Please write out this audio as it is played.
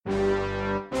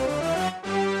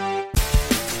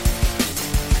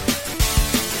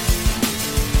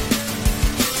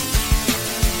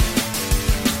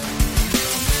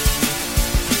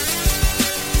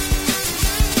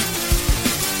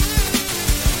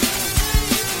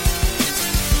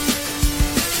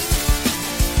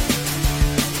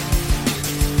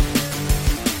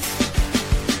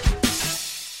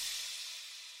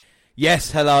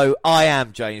Yes, hello, I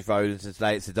am James Rowlands, and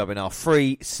today it's the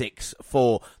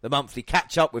WNR364, the monthly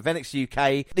catch-up with Nxtuk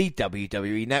UK, the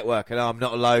WWE Network, and I'm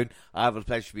not alone. I have the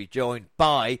pleasure to be joined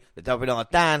by the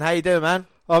WNRDan. How you doing, man?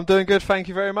 I'm doing good, thank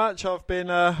you very much. I've been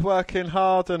working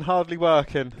hard and hardly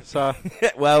working. So,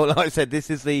 well, like I said,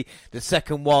 this is the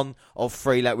second one of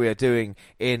three that we are doing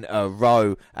in a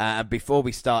row. And before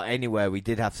we start anywhere, we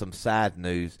did have some sad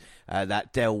news.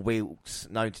 That Del Wilkes,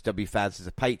 known to W fans as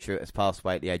a Patriot, has passed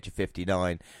away at the age of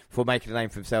 59. Before making a name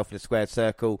for himself in the squared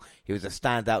circle, he was a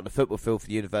standout in the football field for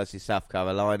the University of South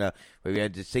Carolina, where he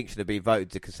earned the distinction of being voted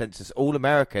the consensus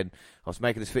All-American. After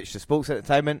making the switch to sports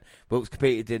entertainment, Wilkes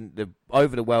competed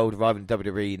over the world, arriving in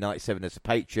WWE 97 as a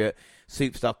Patriot.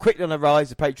 Superstar quickly on the rise,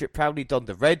 the Patriot proudly donned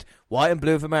the red, white and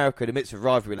blue of America in the midst of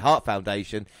rivalry with the Hart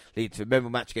Foundation, leading to a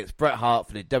memorable match against Bret Hart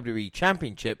for the WWE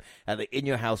Championship at the In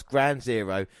Your House Ground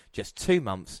Zero just 2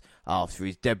 months after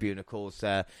his debut. And of course,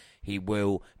 he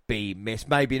will be missed.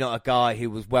 Maybe not a guy who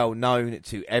was well known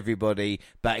to everybody,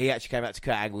 but he actually came out to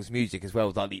Kurt Angle's music as well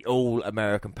as like the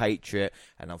All-American Patriot,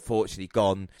 and unfortunately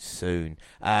gone soon.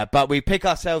 But we pick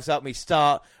ourselves up and we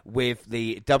start with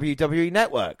the WWE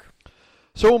Network.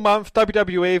 So all month,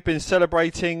 WWE have been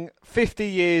celebrating 50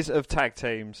 years of tag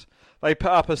teams. They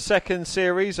put up a second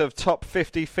series of top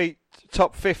 50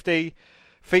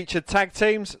 featured tag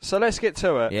teams, so let's get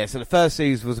to it. Yeah, so the first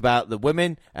series was about the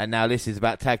women, and now this is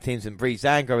about tag teams and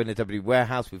Breezango in the WWE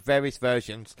warehouse with various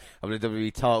versions of the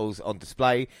WWE titles on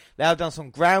display. They have done some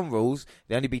ground rules.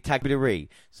 They only be tag WWE.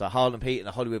 So Harlem Heat and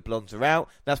the Hollywood Blondes are out.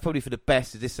 That's probably for the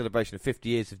best of this celebration of 50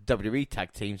 years of WWE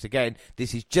tag teams. Again,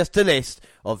 this is just a list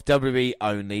of WWE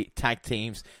only tag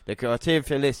teams. The criteria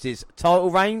for the list is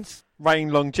title reigns, Reign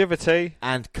longevity,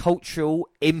 and cultural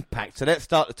impact. So let's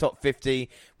start the top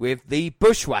 50 with the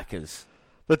Bushwhackers.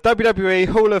 The WWE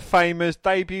Hall of Famers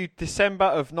debuted December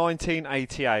of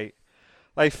 1988.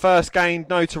 They first gained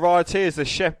notoriety as the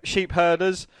Sheep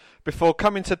Herders before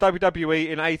coming to WWE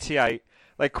in 88.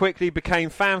 They quickly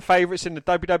became fan favourites in the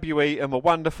WWE and were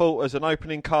wonderful as an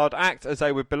opening card act, as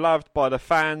they were beloved by the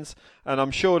fans, and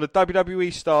I'm sure the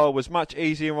WWE style was much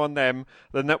easier on them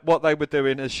than what they were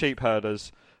doing as Sheep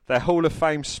Herders. Their Hall of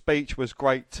Fame speech was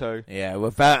great too. Yeah,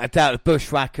 without a doubt, the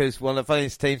Bushwhackers, one of the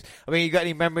funniest teams. I mean, you got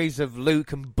any memories of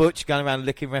Luke and Butch going around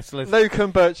licking wrestlers? Luke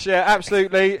and Butch, yeah,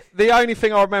 absolutely. The only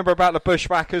thing I remember about the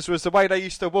Bushwhackers was the way they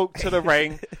used to walk to the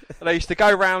ring. They used to go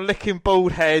around licking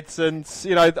bald heads, and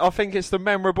you know, I think it's the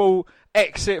memorable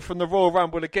exit from the Royal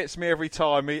Rumble that gets me every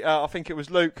time. I think it was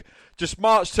Luke just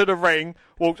marched to the ring,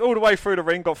 walked all the way through the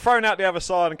ring, got thrown out the other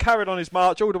side and carried on his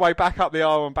march all the way back up the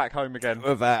aisle and back home again.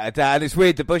 Without a doubt. And it's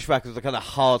weird, the Bushwhackers were kind of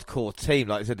hardcore team.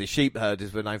 Like I said, the Sheep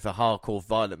Herders were known for hardcore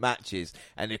violent matches,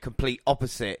 and the complete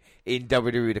opposite in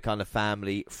WWE, the kind of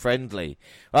family friendly.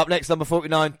 Up next, number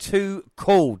 49, Too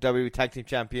Cool, WWE Tag Team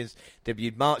Champions,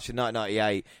 debuted March of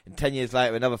 1998, and 10 years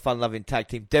later, another fun-loving tag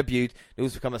team debuted. It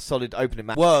also become a solid opening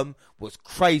match. Worm was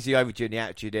crazy over during the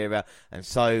Attitude Era, and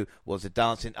so was the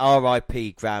dancing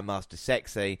R.I.P. Grandmaster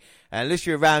Sexy. And unless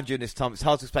you're around during this time, it's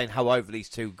hard to explain how over these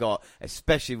two got,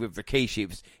 especially with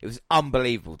Rikishi. It was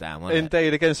unbelievable, Dan, wasn't it?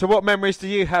 Indeed, again. So what memories do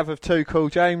you have of Too Cool,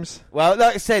 James? Well,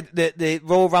 like I said, the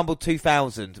Royal Rumble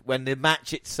 2000, when the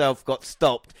match itself got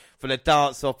stopped for the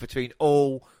dance-off between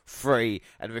all three,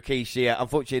 and Rikishi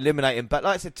unfortunately eliminating. But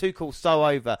like I said, Too Cool so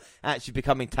over, actually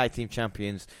becoming tag team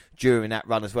champions during that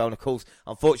run as well. And of course,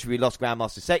 unfortunately, we lost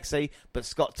Grandmaster Sexy, but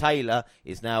Scott Taylor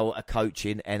is now a coach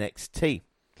in NXT.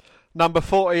 Number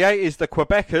 48 is the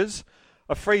Quebecers,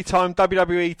 a three-time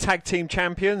WWE Tag Team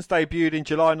Champions, debuted in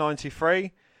July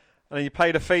 93. And you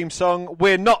played a theme song,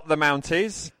 We're Not the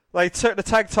Mounties. They took the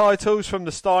tag titles from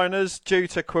the Steiners due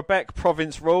to Quebec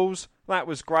province rules. That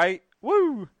was great.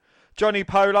 Woo! Johnny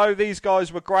Polo, these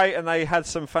guys were great, and they had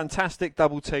some fantastic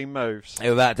double team moves. Yeah,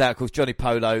 without doubt, of course, Johnny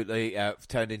Polo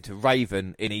turned into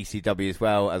Raven in ECW as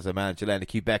well as a manager, and the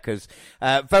Quebecers.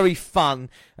 Very fun,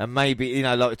 and maybe, you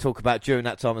know, like we talk about during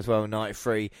that time as well in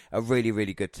 93, a really,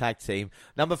 really good tag team.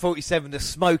 Number 47, the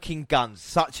Smoking Guns,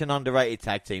 such an underrated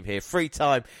tag team here.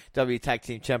 Three-time W Tag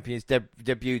Team Champions,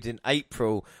 debuted in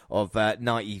April of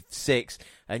 96.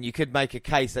 And you could make a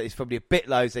case that it's probably a bit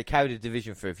low as they carried the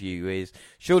division for a few years.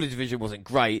 Sure, the division wasn't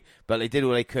great, but they did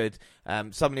all they could.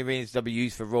 Some of the arenas W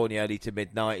used for Raw in the early to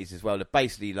mid-90s as well. They're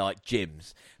basically like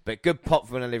gyms. But good pop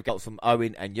from when they got from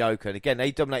Owen and Yoko. And again,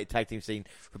 they dominated the tag team scene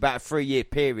for about a 3-year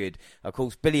period. Of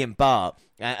course, Billy and Bart.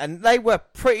 And they were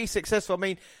pretty successful. I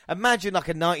mean, imagine like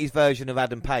a 90s version of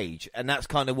Adam Page. And that's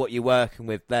kind of what you're working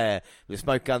with there. With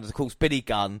Smoke Guns, of course, Billy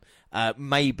Gunn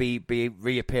maybe be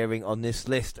reappearing on this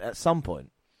list at some point.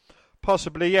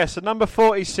 Possibly, yes. And number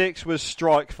 46 was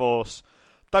Strike Force.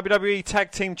 WWE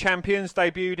Tag Team Champions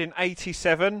debuted in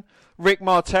 '87. Rick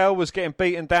Martel was getting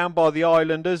beaten down by the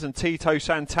Islanders and Tito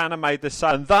Santana made the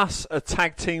save. And thus, a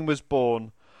tag team was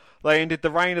born. They ended the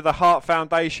reign of the Hart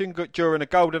Foundation during the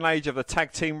golden age of the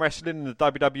tag team wrestling in the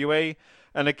WWE.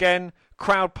 And again,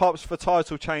 crowd pops for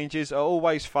title changes are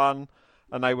always fun.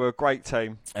 And they were a great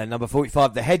team. And number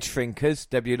 45, the Head Shrinkers,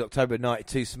 debuted October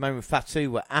 92. Samoan Fatu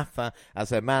were Afa as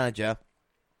their manager.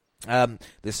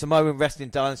 The Samoan Wrestling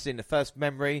Dynasty in the first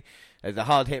memory. The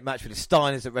hard-hit match with the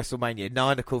Steiners at WrestleMania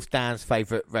 9. Of course, Dan's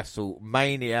favourite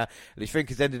WrestleMania. The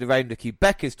Shrinkers ended the reign of the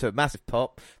Quebecers to a massive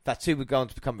pop. Fatu would go on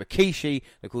to become Rikishi.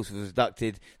 And of course, was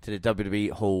inducted to the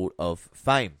WWE Hall of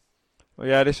Fame. Well,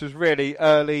 yeah, this was really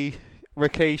early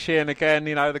Rikishi. And again,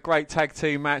 you know, the great tag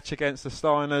team match against the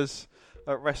Steiners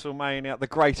at WrestleMania, the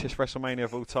greatest WrestleMania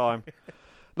of all time.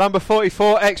 Number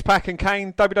 44, X-Pac and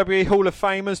Kane, WWE Hall of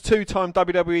Famers, two-time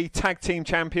WWE Tag Team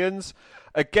Champions.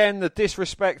 Again, the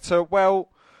disrespect to,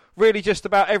 well, really just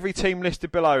about every team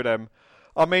listed below them.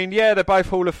 I mean, yeah, they're both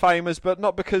Hall of Famers, but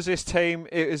not because this team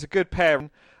is a good pairing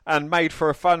and made for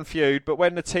a fun feud, but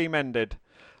when the team ended.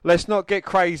 Let's not get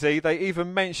crazy. They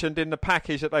even mentioned in the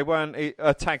package that they weren't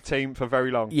a tag team for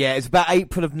very long. Yeah, it's about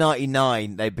April of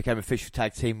 99 they became official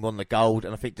tag team, won the gold,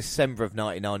 and I think December of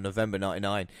 99, November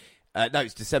 99. No,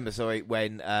 it's December, sorry,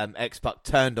 when X-Pac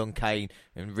turned on Kane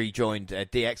and rejoined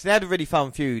DX. They had a really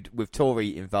fun feud with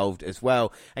Tori involved as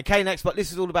well. And Kane and X-Pac,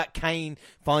 this is all about Kane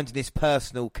finding his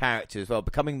personal character as well,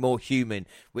 becoming more human,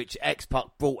 which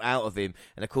X-Pac brought out of him,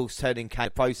 and of course turning Kane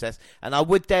the process. And I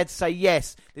would dare to say,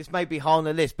 yes, this may be high on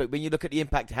the list, but when you look at the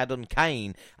impact it had on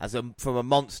Kane as from a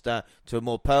monster to a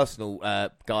more personal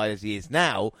guy as he is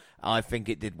now, I think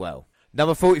it did well.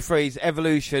 Number 43 is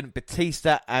Evolution,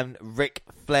 Batista and Ric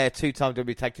Flair, two-time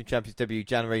WWE Tag Team Champions, debut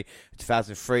January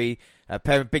 2003.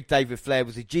 Pairing Big David Flair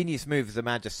was a genius move as a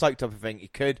man just soaked up everything he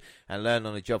could and learned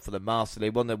on the job for the Master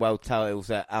League. Won the world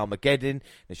titles at Armageddon.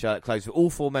 The Charlotte closed with all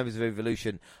four members of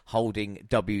Evolution holding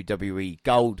WWE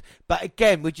Gold. But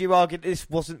again, would you argue this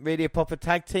wasn't really a proper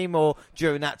tag team, or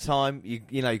during that time,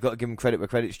 you know, you've got to give them credit where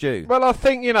credit's due? Well, I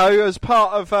think, you know, as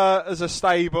part of as a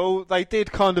stable, they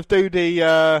did kind of do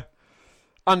the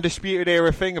Undisputed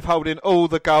Era thing of holding all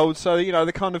the gold, so you know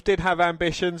they kind of did have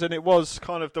ambitions, and it was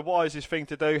kind of the wisest thing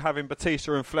to do, having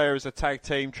Batista and Flair as a tag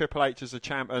team, Triple H as a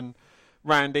champ, and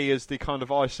Randy as the kind of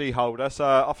IC holder. So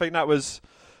I think that was,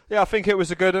 I think it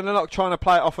was a good, and they're not trying to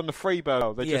play it off on the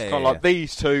freebird. They're just kind of like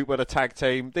these two were the tag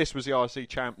team. This was the IC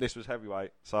champ. This was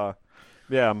heavyweight. So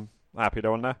yeah, I'm happy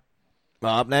they're on there.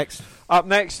 Well, up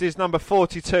next is number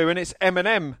 42, and it's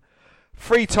Eminem.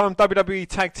 Three-time WWE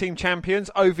Tag Team Champions,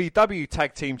 OVW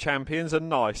Tag Team Champions, and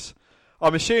nice.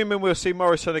 I'm assuming we'll see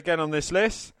Morrison again on this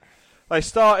list. They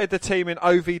started the team in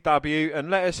OVW, and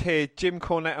let us hear Jim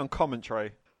Cornette on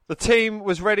commentary. The team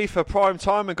was ready for prime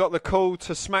time and got the call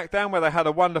to SmackDown, where they had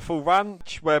a wonderful run,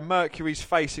 where Mercury's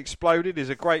face exploded. Is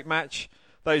a great match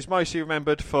that is mostly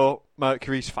remembered for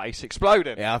Mercury's face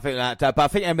exploding. Yeah, I think that. But I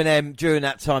think Eminem during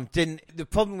that time didn't. The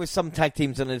problem with some tag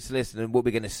teams on this list, and what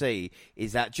we're going to see,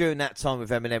 is that during that time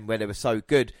with Eminem, where they were so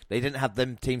good, they didn't have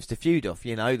them teams to feud off.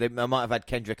 You know, they might have had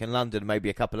Kendrick and London, and maybe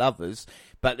a couple others.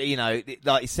 But you know,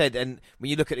 like you said, and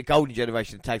when you look at the golden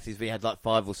generation of tag teams, we had like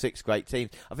 5 or 6 great teams.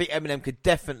 I think Eminem could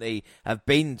definitely have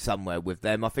been somewhere with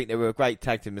them. I think they were a great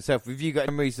tag team themselves. Have you got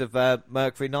memories of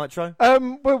Mercury Nitro?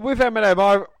 Well, with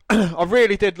Eminem, I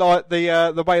really did like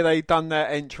the way they done their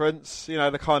entrance. You know,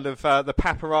 the kind of the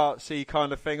paparazzi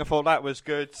kind of thing. I thought that was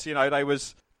good. You know,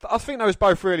 I think they was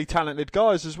both really talented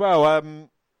guys as well.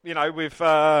 You know, with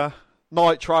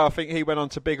Nitro, I think he went on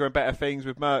to bigger and better things.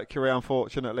 With Mercury,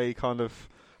 unfortunately, kind of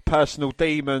personal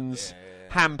demons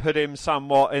hampered him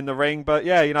somewhat in the ring. But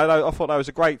yeah, you know, I thought that was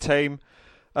a great team.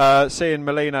 Seeing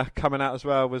Melina coming out as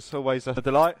well was always a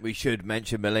delight. We should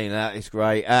mention Melina, that is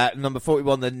great. Number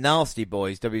 41, the Nasty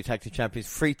Boys, W Tag Team Champions,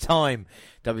 3-time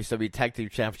WWE Tag Team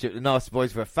Championship. The Nasty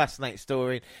Boys were a fascinating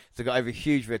story. So got over a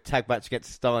huge tag match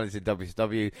against the Steiners in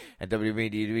WCW, and WWE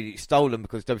immediately stole them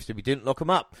because WCW didn't lock them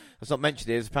up. That's not mentioned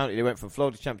here, as apparently they went from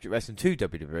Florida Championship Wrestling to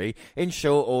WWE. In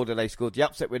short order, they scored the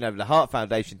upset win over the Hart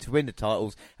Foundation to win the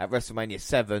titles at WrestleMania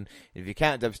 7. And if you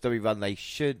count WCW run, they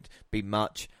should be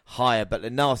much higher. But the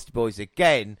Nasty Boys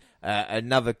again,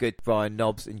 another good Brian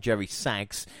Knobbs and Jerry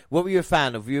Sags. What were you a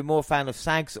fan of? Were you more a fan of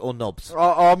Sags or Knobbs?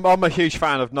 I'm a huge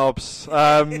fan of Knobbs.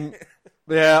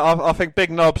 Yeah, I think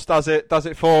Big Knobbs does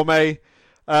it for me.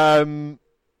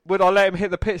 Would I let him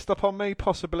hit the pit stop on me?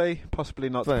 Possibly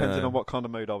not, depending on what kind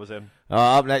of mood I was in.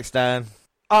 Up next, Dan.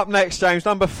 Up next, James,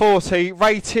 number 40,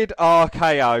 Rated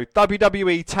RKO,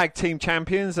 WWE Tag Team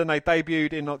Champions, and they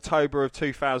debuted in October of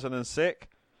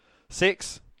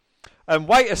 2006. And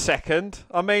wait a second,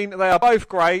 I mean, they are both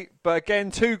great, but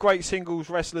again, two great singles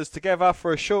wrestlers together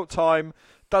for a short time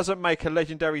doesn't make a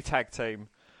legendary tag team.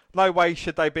 No way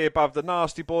should they be above the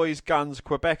Nasty Boys, Guns,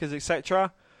 Quebecers,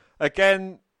 etc.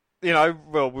 Again, you know,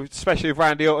 well, especially with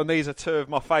Randy Orton, these are two of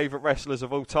my favourite wrestlers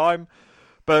of all time.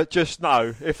 But just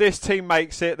know, if this team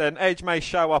makes it, then Edge may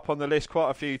show up on the list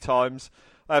quite a few times.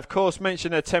 They, of course,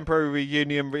 mentioned a temporary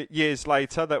reunion years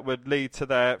later that would lead to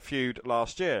their feud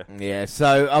last year. Yeah,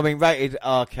 so, I mean, rated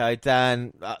RK,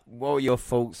 Dan, what were your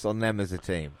thoughts on them as a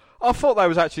team? I thought they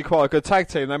was actually quite a good tag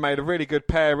team. They made a really good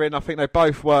pairing. I think they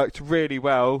both worked really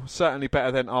well. Certainly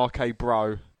better than RK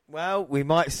Bro. Well, we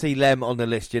might see them on the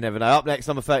list, you never know. Up next,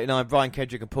 number 39, Brian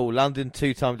Kendrick and Paul London,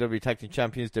 two-time WWE Tag Team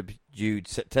Champions, debuted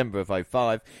September of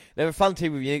 2005. They were a fun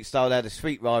team with unique style. They had a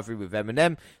sweet rivalry with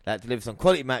Eminem that delivered some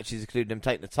quality matches, including them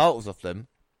taking the titles off them.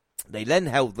 They then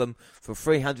held them for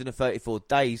 334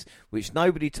 days, which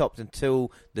nobody topped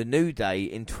until the New Day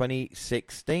in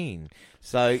 2016.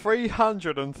 So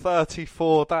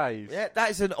 334 days. Yeah, that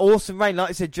is an awesome reign. Like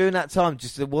I said, during that time,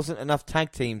 just there wasn't enough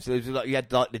tag teams. It was like you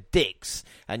had like the Dicks,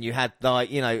 and you had like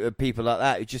people like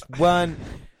that who just weren't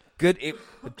good.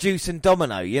 Juice and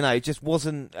Domino, it just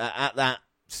wasn't at that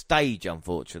stage,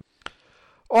 unfortunately.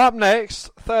 Well, up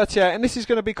next, 38, and this is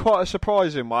going to be quite a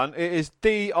surprising one. It is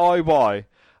DIY.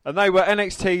 And they were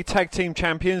NXT Tag Team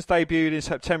Champions, debuted in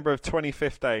September of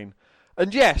 2015.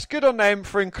 And yes, good on them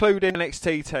for including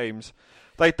NXT teams.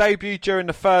 They debuted during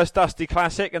the first Dusty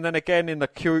Classic and then again in the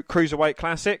Cruiserweight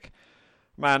Classic.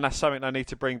 Man, that's something they need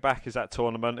to bring back, is that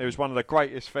tournament. It was one of the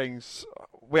greatest things.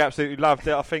 We absolutely loved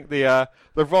it. I think the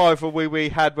rivalry we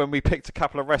had when we picked a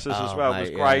couple of wrestlers as well was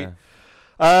great. Yeah.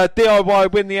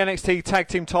 DIY win the NXT Tag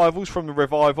Team titles from the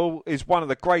Revival is one of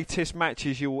the greatest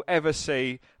matches you will ever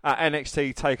see at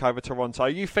NXT TakeOver Toronto.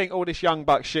 You think all this Young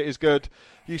Bucks shit is good,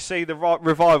 you see the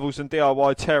Revivals and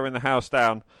DIY tearing the house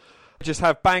down. Just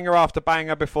have banger after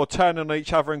banger before turning on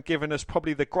each other and giving us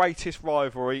probably the greatest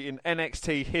rivalry in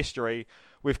NXT history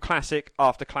with classic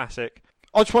after classic.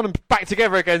 I just want them back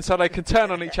together again so they can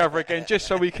turn on each other again, just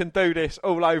so we can do this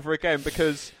all over again,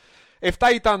 because if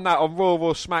they done that on Raw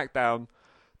or SmackDown,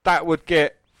 that would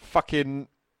get fucking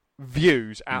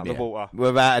views out of the water.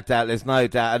 Without a doubt, there's no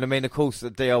doubt. And I mean, of course, the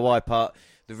DIY part,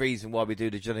 the reason why we do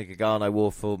the Johnny Gargano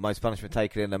War for most punishment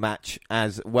taken in a match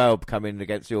as well, coming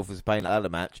against the Authors of Pain other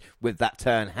match, with that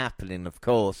turn happening, of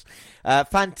course.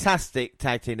 Fantastic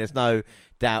tag team, there's no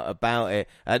doubt about it.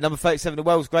 Number 37, the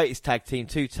world's greatest tag team,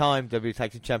 two-time WWE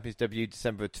Tag Team Champions, debuted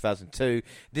December of 2002.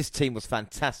 This team was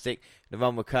fantastic. The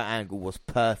run with Kurt Angle was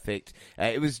perfect.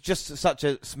 It was just such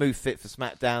a smooth fit for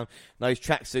SmackDown. Those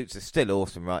tracksuits are still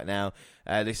awesome right now.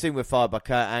 They soon were fired by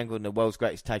Kurt Angle and the world's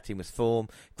greatest tag team was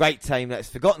formed. Great team that's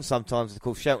forgotten sometimes. Of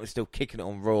course, Shelton's still kicking it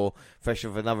on Raw, fresh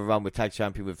with another run with tag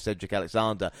champion with Cedric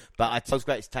Alexander. But I told world's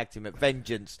greatest tag team at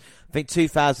Vengeance, I think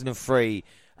 2003,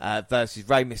 versus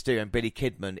Rey Mysterio and Billy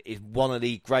Kidman is one of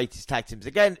the greatest tag teams.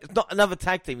 Again, it's not another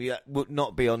tag team that would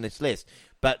not be on this list,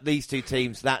 but these two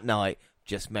teams that night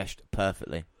just meshed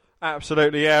perfectly.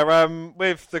 Absolutely, yeah.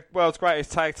 With the world's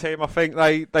greatest tag team, I think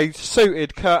they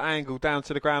suited Kurt Angle down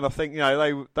to the ground. I think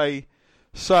they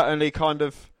certainly kind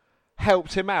of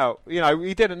helped him out.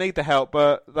 He didn't need the help,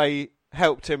 but they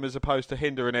helped him as opposed to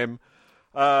hindering him.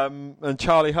 And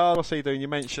Charlie Hart, what's he doing? You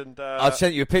mentioned I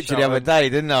sent you a picture the other day,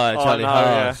 didn't I? Charlie Hart.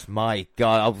 Yeah. My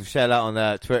God, I'll share that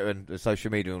on Twitter and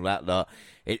social media and all that.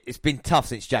 It's been tough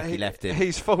since Jackie left him.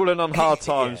 He's fallen on hard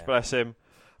times, yeah. Bless him.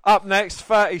 Up next,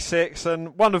 36,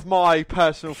 and one of my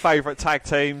personal favourite tag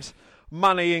teams,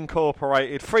 Money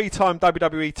Incorporated. Three-time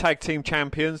WWE Tag Team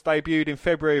Champions, debuted in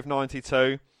February of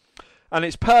 92. And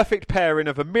it's perfect pairing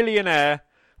of a millionaire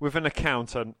with an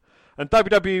accountant. And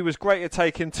WWE was great at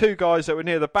taking two guys that were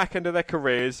near the back end of their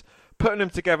careers, putting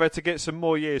them together to get some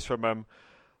more years from them.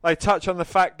 They touch on the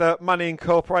fact that Money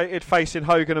Incorporated facing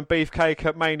Hogan and Beefcake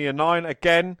at Mania 9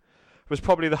 again was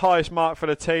probably the highest mark for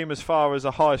the team as far as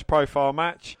the highest profile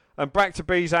match. And back to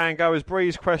Bree's anger as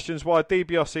Breeze questions why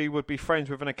DiBiase would be friends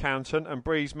with an accountant, and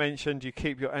Breeze mentioned you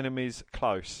keep your enemies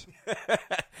close.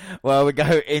 Well, we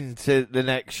go into the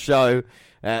next show.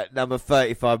 Number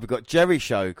 35, we've got Jerry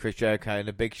Show, Chris Jericho and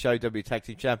the Big Show, W Tag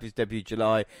Team Champions, debut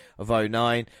July of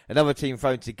 2009. Another team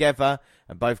thrown together,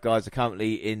 and both guys are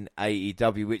currently in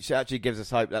AEW, which actually gives us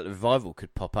hope that the Revival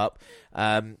could pop up.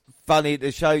 Funny,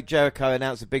 the show, Jericho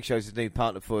announced the Big Show as his new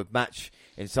partner for a match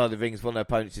inside the rings. One of their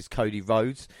opponents is Cody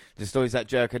Rhodes. The story is that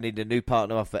Jericho needed a new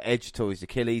partner after Edge tore his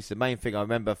Achilles. The main thing I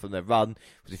remember from their run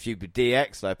was a feud with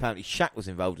DX, though apparently Shaq was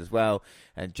involved as well.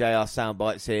 And JR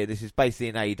soundbites here. This is basically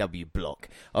an AEW block.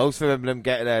 I also remember them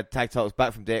getting their tag titles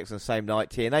back from DX on the same night.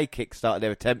 TNA kick-started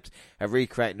their attempt at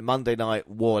recreating the Monday Night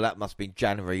War. That must have been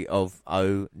January of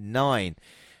 2009.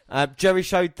 Jerry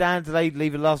showed Dan, did they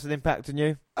leave a lasting impact on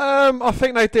you? I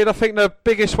think they did. I think the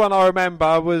biggest one I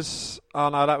remember was... Oh,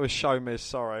 no, that was Show Miz,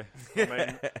 sorry.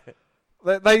 I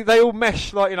mean, they all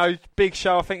mesh, like, you know, Big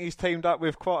Show. I think he's teamed up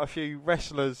with quite a few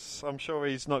wrestlers. I'm sure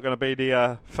he's not going to be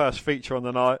the first feature on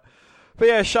the night. But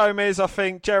yeah, Show Miz, I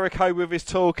think Jericho with his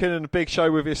talking and Big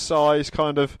Show with his size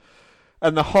kind of...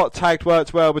 And the hot tag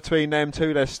worked well between them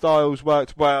two. Their styles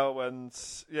worked well. And,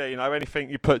 yeah, you know, anything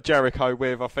you put Jericho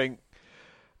with, I think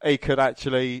he could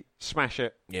actually smash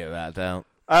it. Yeah, without a doubt.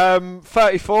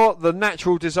 34, The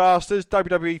Natural Disasters,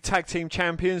 WWE Tag Team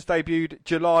Champions, debuted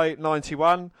July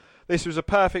 91. This was a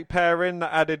perfect pairing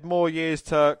that added more years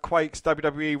to Quake's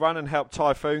WWE run and helped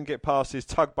Typhoon get past his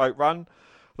tugboat run.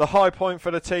 The high point for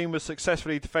the team was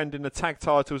successfully defending the tag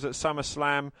titles at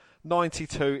SummerSlam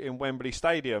 92 in Wembley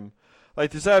Stadium. They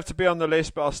deserve to be on the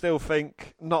list, but I still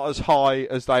think not as high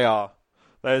as they are.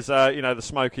 There's, you know, the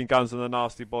Smoking Guns and the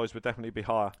Nasty Boys would definitely be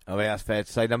higher. Oh, yeah, that's fair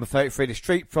to say. Number 33, the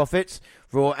Street Profits,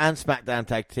 Raw and SmackDown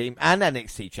Tag Team and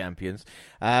NXT Champions.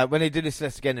 When they do this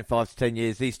list again in 5 to 10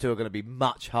 years, these two are going to be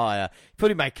much higher.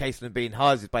 Probably make a case for them being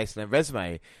higher based on their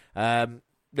resume. Of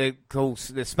course,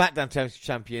 the SmackDown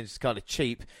Champions is kind of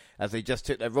cheap, as they just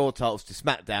took their Raw titles to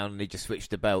SmackDown and they just switched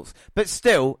the belts. But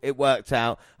still, it worked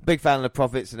out. Big fan of the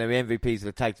Profits and they're MVPs of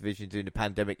the tag division during the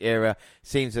pandemic era.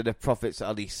 Seems that the Profits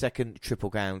are the second Triple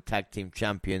Crown tag team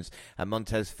champions. And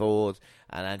Montez Ford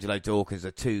and Angelo Dawkins are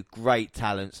two great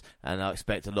talents, and I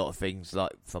expect a lot of things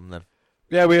like from them.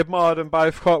 Yeah, we admired them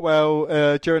both quite well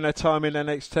during their time in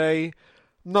NXT.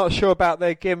 Not sure about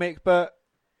their gimmick, but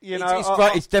you know,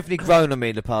 it's definitely grown on me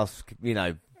in the past, you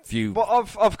know, few. But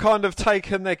I've kind of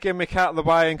taken their gimmick out of the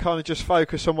way and kind of just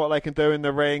focus on what they can do in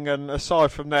the ring. And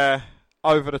aside from their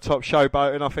over-the-top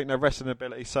showboating, I think their wrestling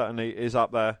ability certainly is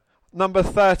up there. Number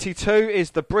 32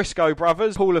 is the Briscoe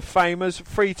Brothers, Hall of Famers,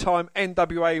 3-time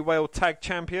NWA World Tag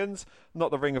Champions, not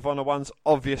the Ring of Honor ones,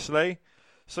 obviously.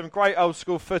 Some great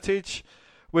old-school footage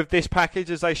with this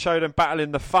package as they show them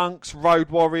battling the Funks,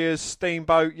 Road Warriors,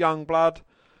 Steamboat, Youngblood.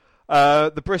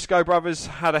 The Briscoe brothers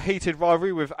had a heated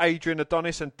rivalry with Adrian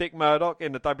Adonis and Dick Murdoch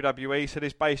in the WWE, so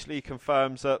this basically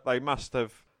confirms that they must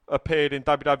have appeared in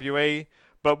WWE.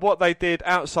 But what they did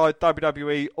outside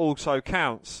WWE also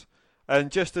counts.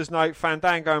 And just as note,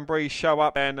 Fandango and Breeze show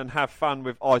up then and have fun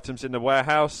with items in the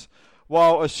warehouse.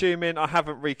 While assuming I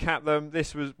haven't recapped them,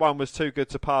 this one was too good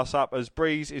to pass up, as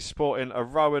Breeze is sporting a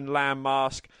Rowan Lamb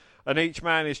mask, and each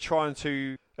man is trying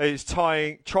to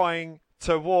Warhammer,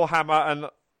 and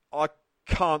I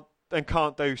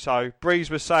can't do so. Breeze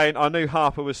was saying, I knew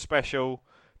Harper was special,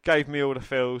 gave me all the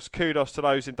feels. Kudos to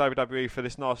those in WWE for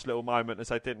this nice little moment, as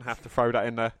they didn't have to throw that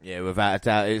in there. Yeah, without a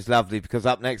doubt, it was lovely, because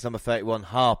up next, number 31,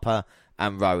 Harper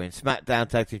and Rowan, SmackDown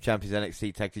Tag Team Champions,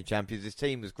 NXT Tag Team Champions. This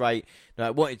team was great. You know,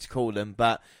 I wanted to call them,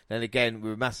 but then again, we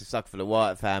were a massive sucker for the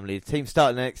Wyatt family. The team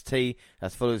started in NXT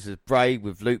as follows as Bray,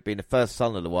 with Luke being the first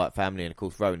son of the Wyatt family, and of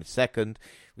course Rowan the second.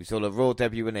 We saw the Raw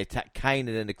debut when they attacked Kane,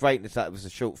 and then the greatness that was a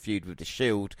short feud with the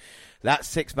Shield. That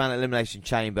 6-man Elimination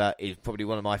Chamber is probably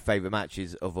one of my favourite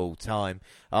matches of all time.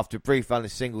 After a brief run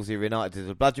of singles, he reunited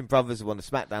the Bludgeon Brothers, who won the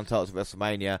SmackDown titles at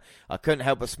WrestleMania. I couldn't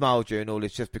help but smile during all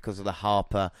this just because of the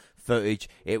Harper footage.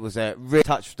 It was a real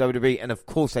touch for WWE, and of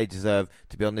course they deserve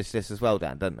to be on this list as well,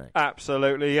 Dan, don't they?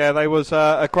 Absolutely, yeah. They was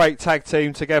a great tag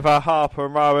team together, Harper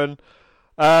and Rowan.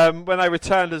 When they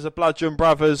returned as the Bludgeon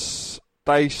Brothers,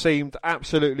 they seemed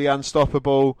absolutely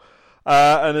unstoppable.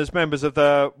 And as members of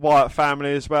the Wyatt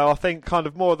family as well, I think kind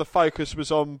of more of the focus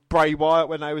was on Bray Wyatt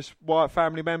when they was Wyatt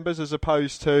family members, as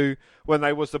opposed to when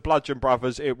they was the Bludgeon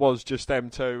Brothers, it was just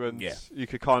them two, and you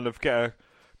could kind of get a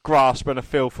grasp and a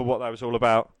feel for what that was all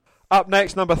about. Up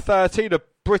next, number 30, the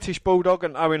British Bulldog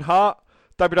and Owen Hart,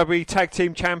 WWE Tag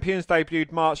Team Champions,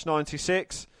 debuted March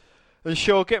 96. And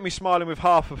sure, get me smiling with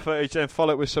Harper footage, then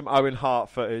follow it with some Owen Hart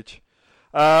footage.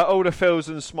 All the feels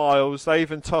and smiles. They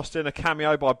even tossed in a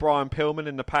cameo by Brian Pillman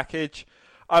in the package.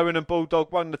 Owen and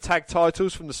Bulldog won the tag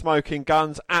titles from the Smoking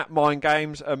Guns at Mind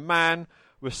Games, and man,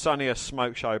 was Sonny a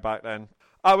smoke show back then.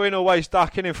 Owen always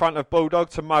ducking in front of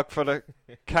Bulldog to mug for the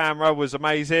camera was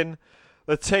amazing.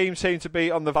 The team seemed to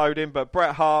be on the voting, but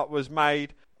Bret Hart was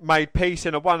made peace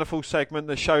in a wonderful segment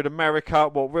that showed America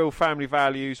what real family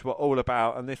values were all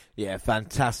about. And this, yeah,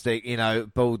 fantastic. You know,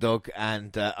 Bulldog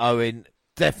and Owen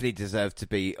definitely deserve to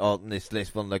be on this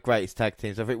list. One of the greatest tag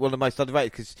teams. I think one of the most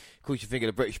underrated because, of course, you think of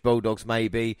the British Bulldogs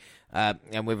maybe,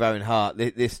 and with Owen Hart.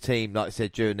 This team, like I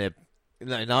said, during the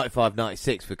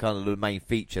 95-96 were kind of the main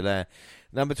feature there.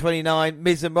 Number 29,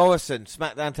 Miz and Morrison,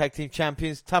 SmackDown Tag Team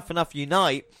Champions. Tough Enough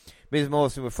Unite. Miz and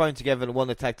Morrison were thrown together and won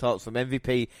the tag titles from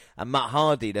MVP and Matt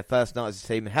Hardy their first night as a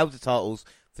team and held the titles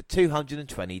for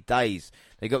 220 days.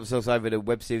 They got themselves over the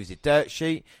web series The Dirt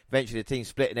Sheet. Eventually the team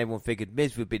split and everyone figured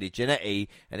Miz would be the Genetti,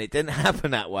 and it didn't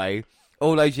happen that way.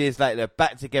 All those years later, they're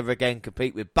back together again,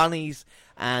 compete with bunnies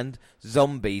and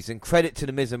zombies. And credit to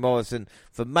the Miz and Morrison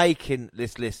for making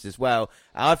this list as well.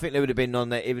 I think they would have been on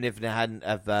there even if they hadn't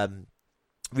have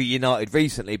reunited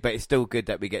recently, but it's still good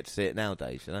that we get to see it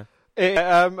nowadays, you know?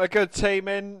 A good team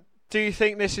in. Do you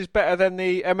think this is better than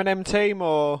the M&M team,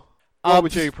 or what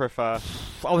would you prefer?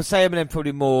 I would say M&M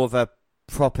probably more of a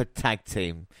proper tag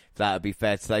team, if that would be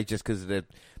fair to say, just because of the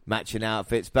matching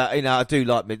outfits. But, you know, I do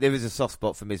like there is a soft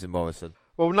spot for Miz and Morrison.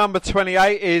 Well, number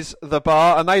 28 is The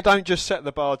Bar, and they don't just set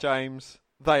the bar, James.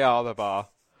 They are The Bar.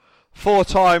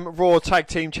 4-time Raw Tag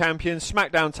Team Champions,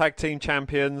 SmackDown Tag Team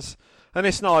Champions. And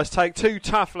it's nice, take two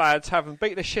tough lads, have them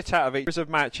beat the shit out of each other of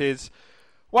matches,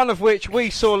 one of which we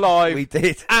saw live we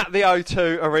did. at the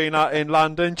O2 Arena in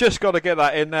London. Just got to get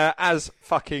that in there, as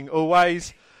fucking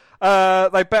always.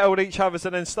 They battled each other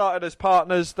and then started as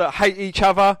partners that hate each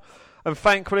other. And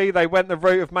thankfully, they went the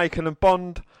route of making them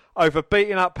bond over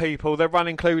beating up people. Their run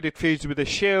included feuds with The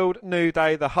Shield, New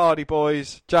Day, the Hardy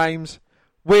Boys. James,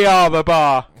 we are The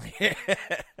Bar.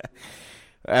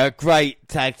 Great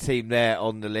tag team there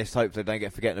on the list. Hopefully they don't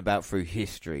get forgotten about through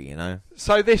history, you know.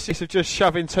 So this is just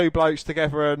shoving two blokes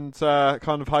together and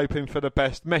kind of hoping for the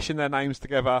best, meshing their names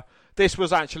together. This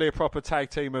was actually a proper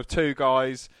tag team of two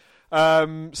guys,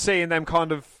 seeing them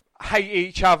kind of hate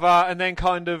each other and then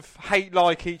kind of hate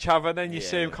like each other, and then you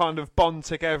see them kind of bond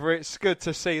together. It's good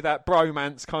to see that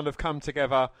bromance kind of come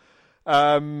together, you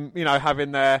know,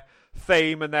 having their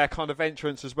theme and their kind of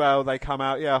entrance as well. They come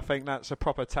out, I think that's a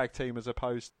proper tag team as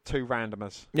opposed to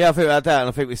randomers. Yeah, I think about that, and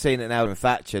I think we've seen it now in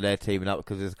Thatcher. They're teaming up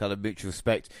because there's kind of mutual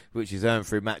respect which is earned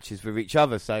through matches with each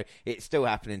other, so it's still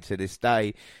happening to this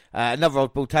day. Another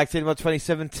oddball tag team, number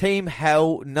 27, Team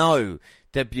Hell No.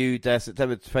 Debuted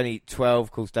September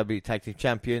 2012, called W Tag Team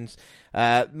Champions.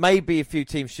 Maybe a few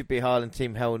teams should be higher than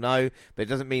Team Hell No, but it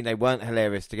doesn't mean they weren't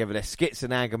hilarious together. Their skits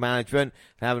and anger management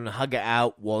and having to hug it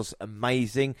out was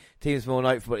amazing. Teams more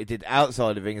known for what they did outside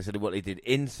of the ring instead of what they did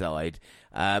inside.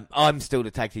 I'm still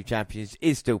the Tag Team Champions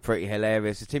is still pretty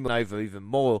hilarious. The team went over even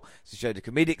more to show the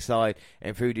comedic side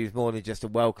and proved he was more than just a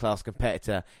world-class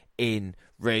competitor in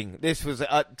ring. This was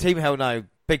Team Hell No,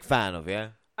 big fan of, yeah?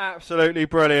 Absolutely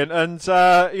brilliant. And,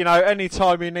 you know, any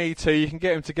time you need to, you can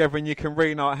get them together and you can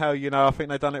reunite Hell, you know. I think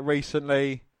they've done it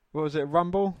recently. What was it,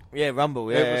 Rumble? Yeah,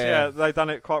 Rumble, yeah. They've done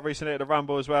it quite recently at the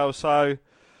Rumble as well. So,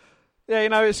 yeah, you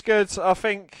know, it's good. I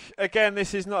think, again,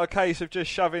 this is not a case of just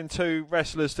shoving two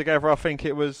wrestlers together. I think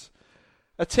it was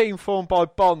a team formed by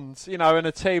bonds, you know, and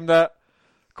a team that,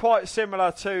 quite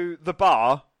similar to The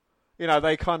Bar, you know,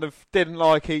 they kind of didn't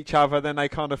like each other, then they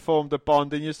kind of formed a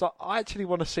bond, and you're just like, I actually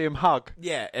want to see them hug.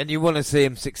 Yeah, and you want to see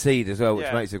them succeed as well,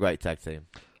 which makes a great tag team.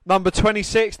 Number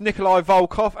 26, Nikolai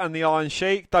Volkov and the Iron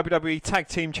Sheik, WWE Tag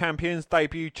Team Champions,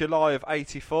 debuted July of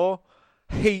 84.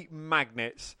 Heat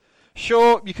magnets.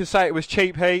 Sure, you can say it was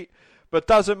cheap heat, but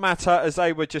doesn't matter as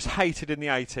they were just hated in the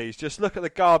 80s. Just look at the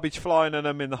garbage flying on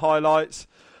them in the highlights.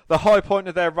 The high point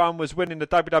of their run was winning the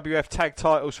WWF tag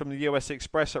titles from the US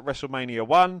Express at WrestleMania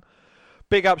 1.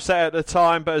 Big upset at the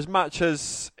time, but as much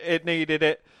as it needed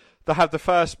it, they had the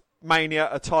first Mania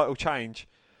a title change.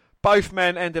 Both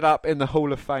men ended up in the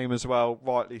Hall of Fame as well,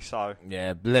 rightly so.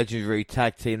 Yeah, legendary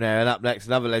tag team there. And up next,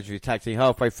 another legendary tag team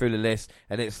halfway through the list,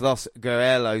 and it's Los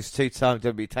Guerreros, two-time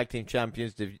WWE Tag Team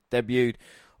Champions, debuted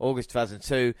August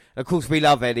 2002. And of course, we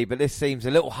love Eddie, but this seems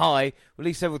a little high. At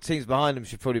least several teams behind them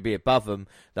should probably be above them.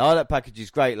 The highlight package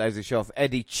is great, lays a show off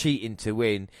Eddie cheating to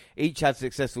win. Each had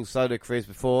successful solo careers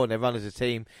before, and they run as a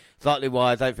team. Slightly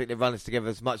why I don't think they run as together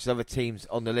as much as other teams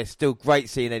on the list. Still great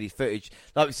seeing Eddie's footage.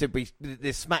 Like we said,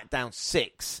 this SmackDown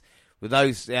 6 with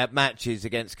those matches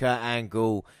against Kurt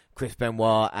Angle, Chris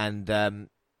Benoit, and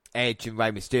Edge and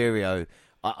Rey Mysterio.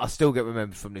 I still get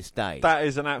remembered from this day. That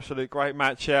is an absolute great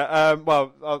match, yeah.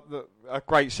 A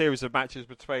great series of matches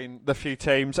between the few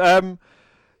teams.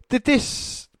 Did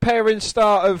this pairing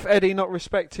start of Eddie not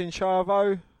respecting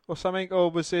Chavo or something, or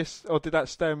was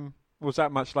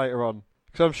that much later on?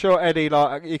 Because I'm sure Eddie,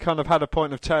 he kind of had a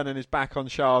point of turning his back on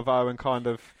Chavo and kind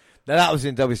of... No, that was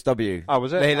in WCW. Oh,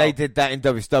 was it? They did that in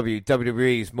WCW.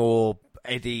 WWE is more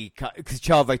Eddie, because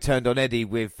Chavo turned on Eddie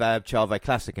with Chavo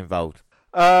Classic involved.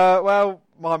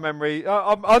 my memory.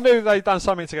 I knew they'd done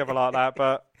something together like that,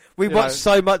 but we watched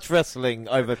so much wrestling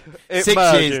over 6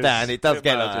 years now, and it does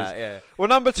get like that. Yeah. Well,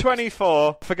 number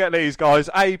 24. Forget these guys.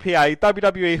 APA,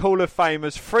 WWE Hall of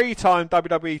Famers, 3-time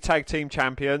WWE Tag Team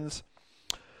Champions.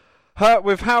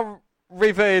 With how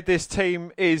revered this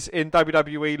team is in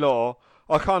WWE lore,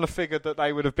 I kind of figured that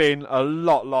they would have been a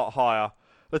lot higher.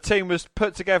 The team was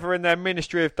put together in their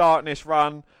Ministry of Darkness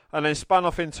run and then spun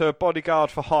off into a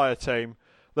bodyguard for hire team.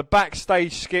 The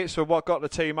backstage skits were what got the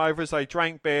team over as they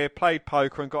drank beer, played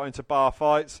poker and got into bar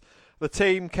fights. The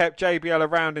team kept JBL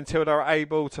around until they were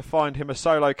able to find him a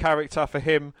solo character for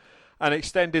him and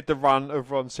extended the run of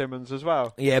Ron Simmons as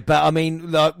well. Yeah, but I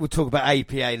mean, like, we'll talk about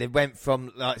APA. They went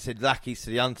from, like I said, Lucky's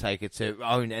to The Undertaker to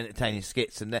own entertaining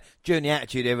skits. And during the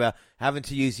Attitude Era, having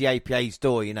to use the APA's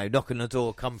door, you know, knocking on the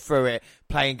door, come through it,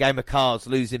 playing game of cards,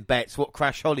 losing bets, what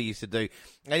Crash Holly used to do.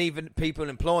 And even people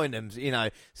employing them, you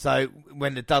know. So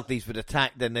when the Dudleys would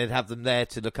attack, then they'd have them there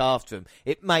to look after them.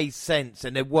 It made sense,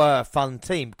 and they were a fun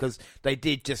team because they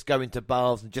did just go into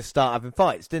bars and just start having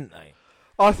fights, didn't they?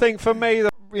 I think for me,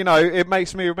 you know, it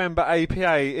makes me remember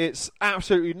APA. It's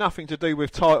absolutely nothing to do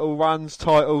with title runs,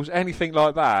 titles, anything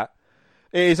like that.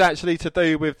 It is actually to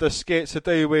do with the skits, to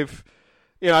do with,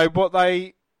 you know, what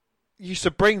they used to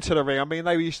bring to the ring. I mean,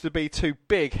 they used to be two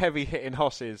big, heavy-hitting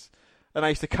hosses, and they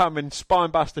used to come and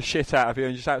spine bust the shit out of you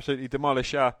and just absolutely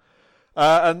demolish you.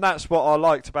 And that's what I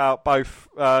liked about both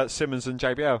Simmons and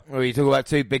JBL. Well, you talk about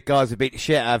two big guys who beat the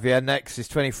shit out of you. Next is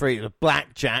 23, the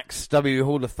Blackjacks, WWE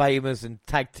Hall of Famers and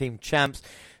Tag Team Champs.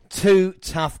 Two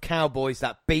tough cowboys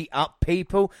that beat up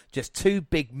people. Just two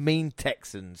big, mean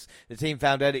Texans. The team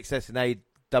found early success in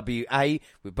AWA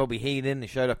with Bobby Heenan and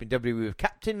showed up in WWE with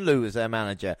Captain Lou as their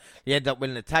manager. He ended up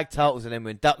winning the tag titles and then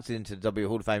were inducted into the WWE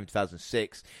Hall of Fame in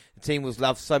 2006. The team was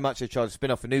loved so much they tried to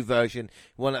spin off a new version,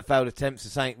 one that failed attempts to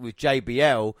say with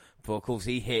JBL, but of course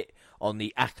he hit on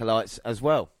the Acolytes as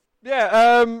well.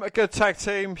 Yeah, a good tag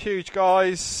team, huge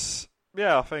guys.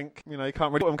 Yeah, I think, you know, you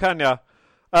can't really put them, can you?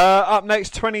 Up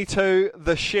next, 22,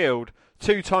 The Shield.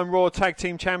 2-time Raw Tag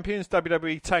Team Champions,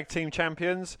 WWE Tag Team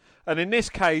Champions. And in this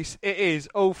case, it is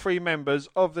all three members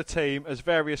of the team as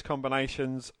various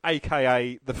combinations,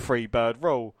 a.k.a. the Freebird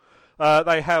Rule.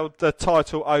 They held the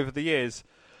title over the years.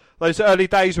 Those early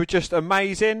days were just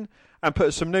amazing and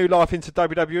put some new life into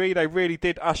WWE. They really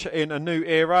did usher in a new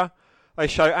era. They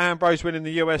show Ambrose winning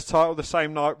the US title the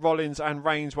same night Rollins and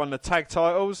Reigns won the tag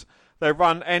titles. Their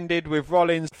run ended with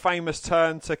Rollins' famous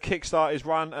turn to kickstart his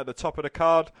run at the top of the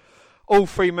card. All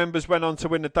three members went on to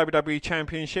win the WWE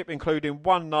Championship, including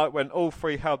one night when all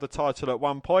three held the title at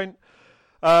one point.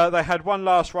 They had one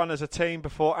last run as a team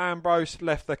before Ambrose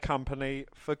left the company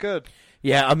for good.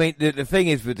 Yeah, I mean, the thing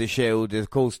is with the Shield, of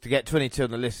course, to get 22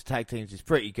 on the list of tag teams is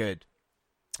pretty good.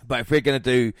 But if we're going to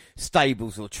do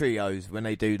stables or trios when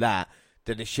they do that,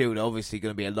 then the Shield are obviously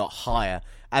going to be a lot higher.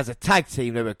 As a tag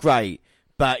team, they were great.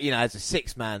 But, you know, as a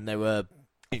six-man, they were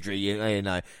legendary, you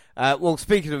know. Well,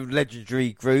 speaking of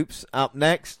legendary groups, up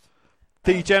next,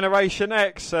 D-Generation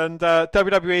X and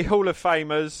WWE Hall of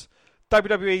Famers,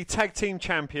 WWE Tag Team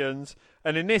Champions,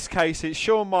 and in this case, it's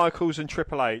Shawn Michaels and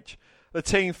Triple H. The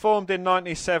team formed in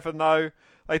 97, though.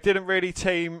 They didn't really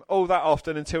team all that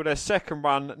often until their second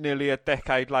run nearly a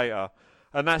decade later.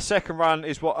 And that second run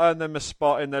is what earned them a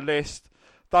spot in the list.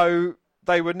 Though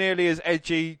they were nearly as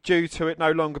edgy due to it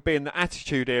no longer being the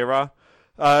Attitude Era.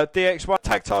 DX won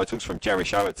tag titles from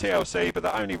Jericho at TLC, but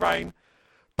that only reign.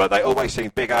 But they always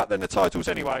seemed bigger than the titles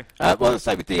anyway. What I'll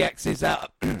say with DX is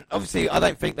that, obviously, I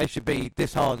don't think they should be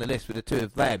this high on the list with the two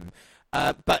of them.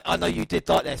 But I know you did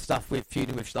like their stuff with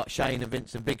feuding with like Shane and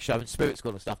Vince and Big Show and Spirit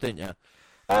Squad and stuff, didn't you?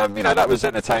 You know, that was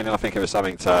entertaining. I think it was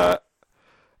something to...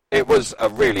 It was a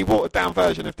really watered-down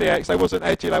version of DX. They wasn't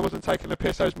edgy. They wasn't taking the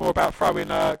piss. It was more about throwing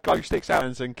glow sticks out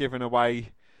and giving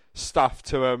away stuff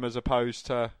to them as opposed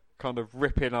to kind of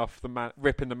ripping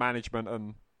the management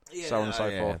and so on and so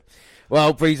forth.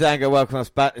 Well, Breezango, welcome us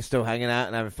back. They're still hanging out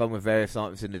and having fun with various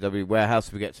items in the W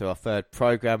Warehouse. We get to our third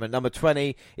program. At number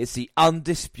 20, it's the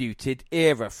Undisputed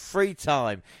Era.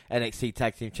 3-time NXT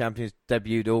Tag Team Champions,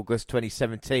 debuted August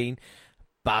 2017.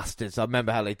 Bastards. I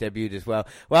remember how they debuted as well.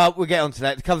 Well, we'll get on to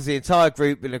that. It covers the entire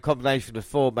group in a combination of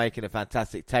four, making a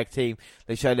fantastic tag team.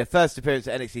 They showed their first appearance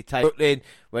at NXT Tag Brooklyn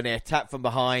when they attacked from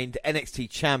behind NXT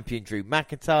champion Drew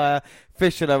McIntyre.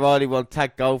 Fish and O'Reilly won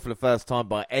tag gold for the first time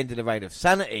by ending the reign of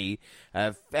Sanity.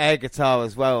 Air guitar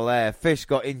as well there. Fish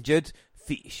got injured.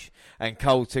 Fish. And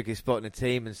Cole took his spot in the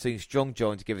team, and soon Strong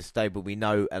joined to give a stable we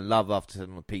know and love after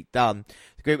someone Pete Dunne.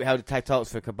 The group held the tag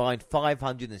titles for a combined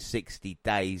 560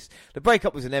 days. The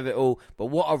breakup was inevitable, but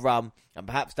what a run, and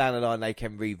perhaps down the line they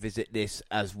can revisit this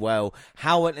as well.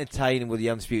 How entertaining were the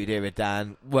Undisputed Era,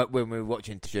 Dan, when we were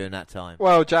watching during that time?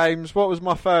 Well, James, what was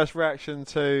my first reaction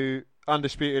to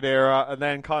Undisputed Era, and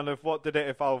then kind of what did it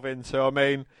evolve into? I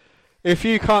mean, if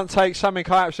you can't take something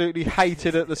I absolutely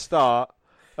hated at the start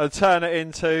and turn it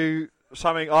into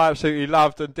something I absolutely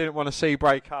loved and didn't want to see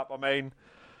break up, I mean,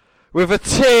 with a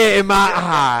tear in my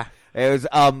eye. It was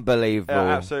unbelievable.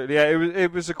 Yeah, absolutely. Yeah,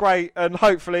 it was a great, and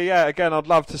hopefully, yeah, again, I'd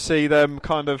love to see them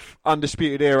kind of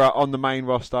Undisputed Era on the main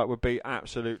roster. It would be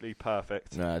absolutely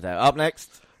perfect. No doubt. Up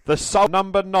next, the Soul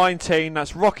number 19,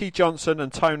 that's Rocky Johnson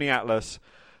and Tony Atlas.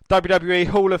 WWE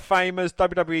Hall of Famers,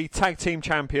 WWE Tag Team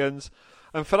Champions.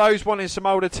 And for those wanting some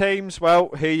older teams, well,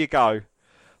 here you go.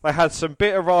 They had some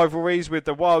bitter rivalries with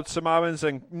the Wild Samoans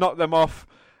and knocked them off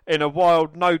in a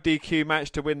wild no DQ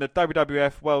match to win the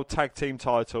WWF World Tag Team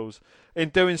titles. In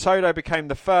doing so, they became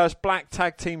the first black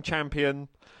tag team champion,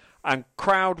 and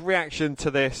crowd reaction to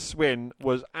this win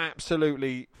was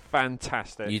absolutely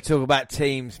fantastic. You talk about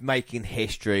teams making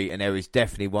history, and there is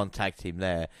definitely one tag team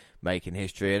there making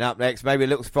history. And up next, maybe a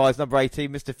little surprise, number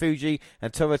 18, Mr. Fuji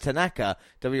and Toru Tanaka,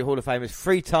 W Hall of Famers,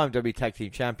 3-time W Tag Team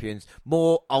Champions.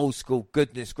 More old school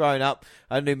goodness. Growing up,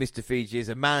 I knew Mr. Fuji as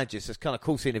a manager, so it's kind of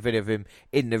cool seeing a video of him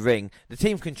in the ring. The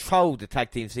team controlled the tag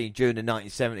team scene during the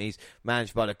 1970s,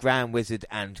 managed by the Grand Wizard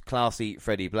and classy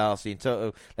Freddie Blassie. In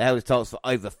total, they held the titles for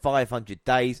over 500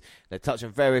 days. They touched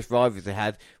on various rivalries they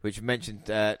had, which mentioned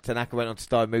Tanaka went on to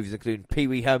star in movies including Pee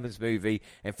Wee Herman's movie,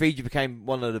 and Fuji became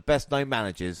one of the best known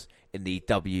managers in the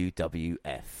WWF.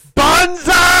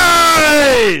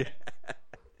 Banzai!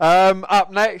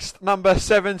 Up next, number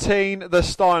 17, the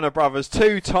Steiner Brothers.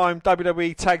 2-time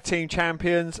WWE Tag Team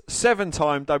Champions,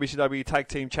 7-time WCW Tag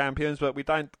Team Champions, but we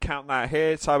don't count that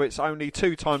here, so it's only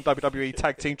 2-time WWE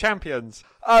Tag Team Champions.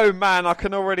 Oh man, I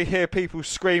can already hear people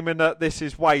screaming that this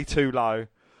is way too low.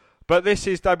 But this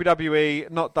is WWE,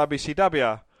 not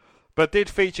WCW. But did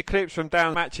feature clips from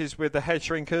down matches with the Head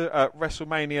Shrinker at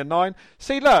WrestleMania 9.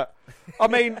 See, look, I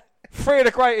mean, 3 of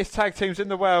the greatest tag teams in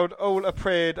the world all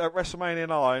appeared at WrestleMania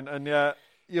 9, and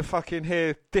you fucking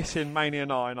hear dissing Mania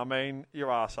 9. I mean, you're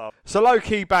arsehole. It's a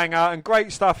low-key banger, and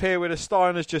great stuff here with the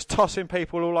Steiners just tossing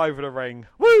people all over the ring.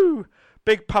 Woo!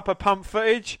 Big Papa Pump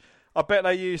footage. I bet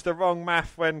they used the wrong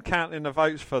math when counting the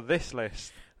votes for this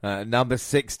list. Number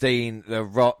 16, the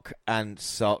Rock and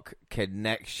Sock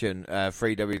Connection.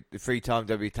 3-time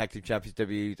W Tag Team Champions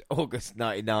debuted August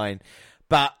 99.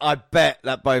 But I bet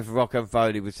that both Rock and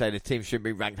Foley would say the team shouldn't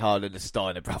be ranked higher than the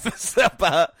Steiner brothers.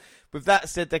 But with that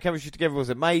said, their chemistry together was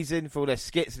amazing for all their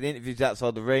skits and interviews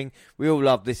outside the ring. We all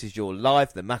love This Is Your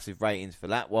Life, the massive ratings for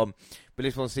that one. But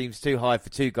this one seems too high for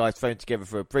two guys thrown together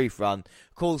for a brief run.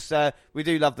 Of course, we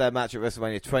do love their match at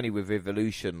WrestleMania 20 with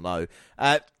Evolution, though.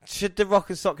 Should the Rock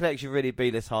and Sock Connection really be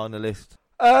this high on the list?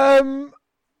 I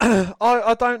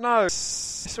don't know.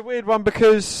 It's a weird one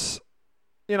because,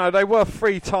 you know, they were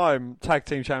 3-time tag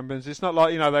team champions. It's not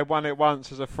like, you know, they won it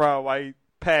once as a throwaway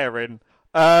pairing.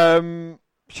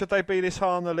 Should they be this high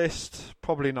on the list?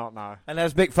 Probably not, no. And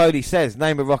as Mick Foley says,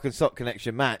 name a Rock and Sock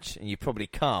Connection match, and you probably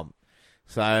can't.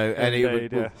 So, and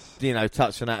indeed, we'll, you know,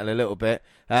 touch on that in a little bit.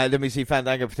 Then we see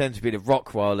Fandango pretend to be the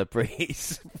Rockwiler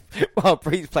Breeze while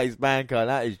Breeze plays Mankind.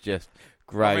 That is just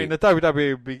great. I mean, the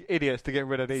WWE would be idiots to get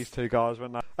rid of these two guys,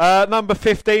 wouldn't they? Number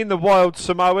 15, the Wild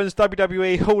Samoans,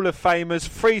 WWE Hall of Famers,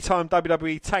 3-time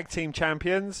WWE Tag Team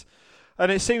Champions.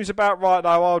 And it seems about right, though,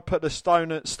 I would put the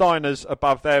Steiners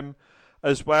above them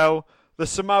as well. The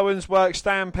Samoans worked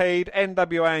Stampede,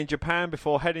 NWA in Japan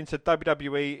before heading to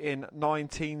WWE in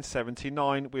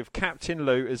 1979 with Captain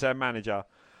Lou as their manager.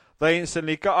 They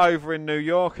instantly got over in New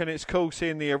York, and it's cool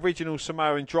seeing the original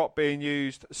Samoan drop being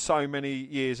used so many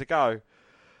years ago.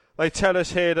 They tell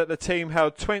us here that the team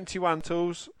held 21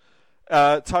 titles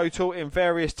total in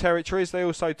various territories. They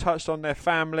also touched on their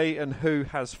family and who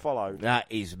has followed. That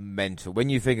is mental. When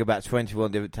you think about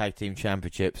 21 different tag team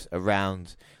championships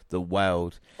around the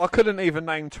world. I couldn't even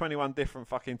name 21 different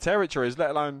fucking territories, let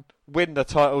alone win the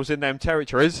titles in them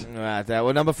territories. Right,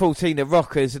 well, number 14, the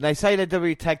Rockers, and they say they're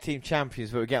WWE Tag Team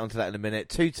Champions, but we'll get onto that in a minute.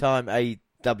 2-time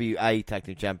AWA Tag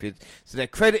Team Champions, so they're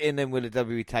crediting them with the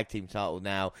WWE Tag Team title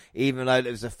now, even though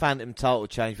there was a phantom title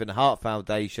change from the Hart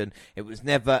Foundation. It was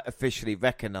never officially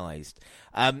recognised.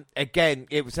 Again,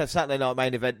 it was a Saturday night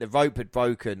main event. The rope had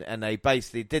broken, and they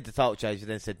basically did the title change and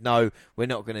then said, no, we're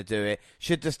not going to do it.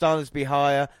 Should the Steiners be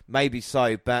higher? Maybe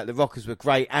so, but the Rockers were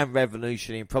great and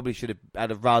revolutionary and probably should have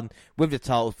had a run with the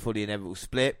titles for the inevitable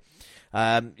split.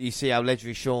 You see how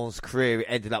legendary Sean's career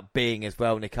ended up being as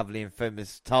well, and they covered the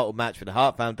infamous title match for the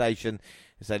Hart Foundation.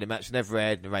 So the match never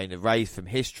aired, and Reign erased from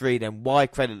history. Then why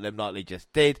credit them like they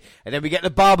just did? And then we get the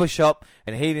barbershop,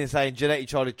 and Heenan saying Jannetty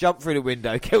tried to jump through the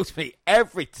window. Kills me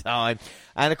every time.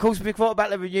 And of course, we thought about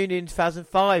the reunion in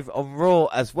 2005 on Raw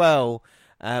as well,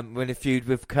 when a feud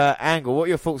with Kurt Angle. What are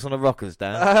your thoughts on the Rockers,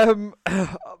 Dan?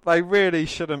 They really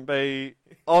shouldn't be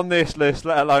on this list,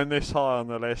 let alone this high on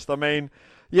the list. I mean,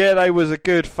 yeah, they was a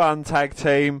good, fun tag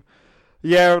team.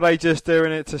 Yeah, are they just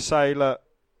doing it to say, look,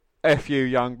 F you,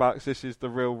 Young Bucks, this is the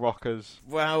real Rockers?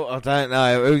 Well, I don't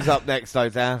know. Who's up next, though,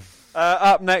 Dan?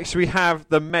 Up next, we have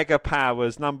the Mega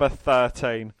Powers, number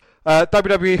 13.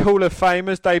 WWE Hall of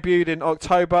Famers debuted in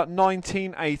October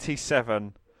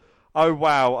 1987. Oh,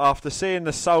 wow. After seeing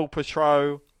the Soul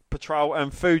Patrol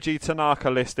and Fuji Tanaka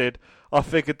listed, I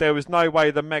figured there was no way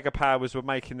the Mega Powers were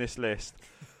making this list.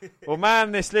 Well,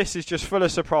 man, this list is just full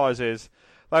of surprises.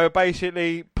 They were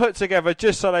basically put together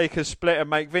just so they could split and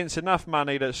make Vince enough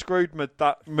money that Scrooge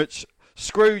McDuck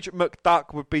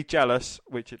would be jealous,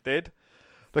 which it did.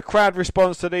 The crowd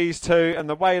response to these two and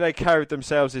the way they carried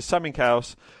themselves is something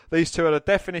else. These two are the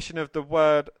definition of the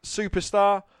word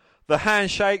superstar. The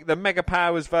handshake, the Mega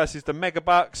Powers versus the Mega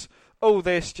Bucks. All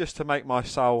this just to make my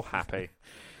soul happy.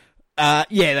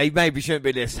 Yeah, they maybe shouldn't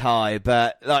be this high,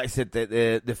 but like I said,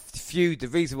 the feud, the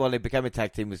reason why they became a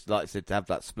tag team was, like I said, to have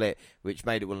that split, which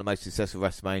made it one of the most successful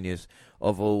WrestleManias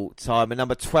of all time. And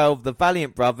number 12, the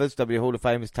Valiant Brothers, W Hall of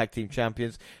Famers Tag Team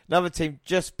Champions. Another team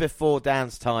just before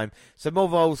Dan's time. So more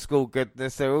of old school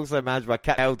goodness. They were also managed by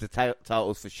Cat, held the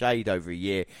titles for Shade over a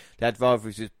year. They had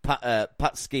rivalries with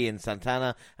Putski and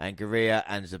Santana, and Guerrilla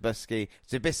and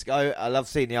Zabisco. I love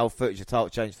seeing the old footage of title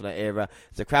change for that era.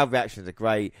 The crowd reactions are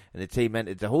great, and the team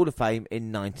entered the Hall of Fame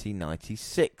in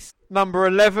 1996. Number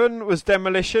 11 was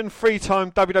Demolition,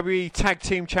 three-time WWE Tag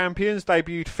Team Champions,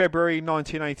 debuted February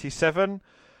 1987.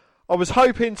 I was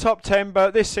hoping top 10,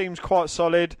 but this seems quite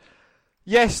solid.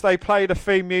 Yes, they play the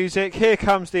theme music. Here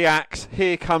comes the axe.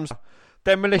 Here comes...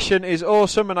 Demolition is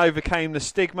awesome and overcame the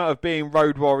stigma of being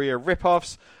Road Warrior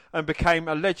rip-offs and became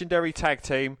a legendary tag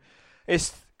team.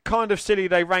 It's kind of silly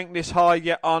they rank this high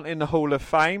yet aren't in the Hall of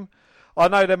Fame. I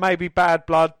know there may be bad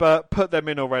blood, but put them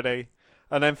in already.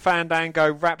 And then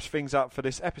Fandango wraps things up for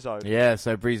this episode. Yeah,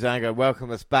 so Breezango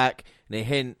welcome us back. And a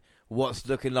hint what's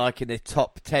looking like in the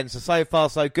top 10. So far,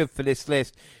 so good for this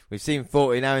list. We've seen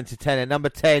 40, now into 10. And number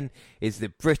 10 is the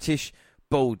British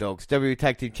Bulldogs. WWE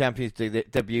Tag Team Champions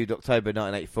debuted October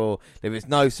 1984. There is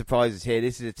no surprises here.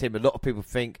 This is a team a lot of people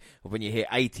think of when you hear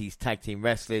 80s tag team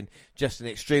wrestling. Just an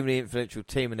extremely influential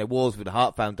team, and their wars with the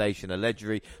Hart Foundation are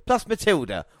legendary. Plus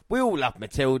Matilda. We all love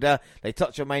Matilda. They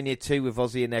touch on Mania 2 with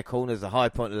Ozzy in their corner as a high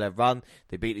point of their run.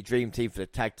 They beat the Dream Team for the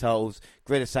tag titles.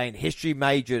 Gorilla saying history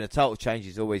made during a title change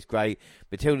is always great.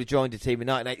 Matilda joined the team in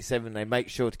 1987. They make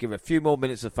sure to give her a few more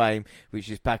minutes of fame, which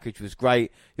this package was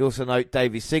great. You also note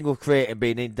Davy's single career and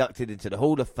being inducted into the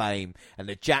Hall of Fame, and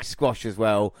the Jack Squash as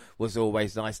well was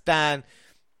always nice. Dan,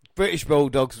 British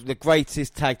Bulldogs, the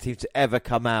greatest tag team to ever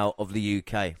come out of the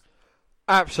UK.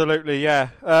 Absolutely, yeah.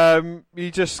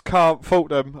 You just can't fault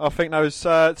them. I think those two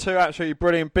absolutely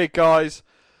brilliant big guys.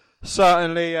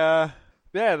 Certainly,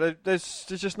 there's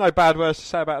just no bad words to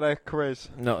say about their careers.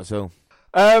 Not at all.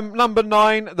 Number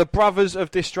 9, the Brothers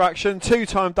of Destruction,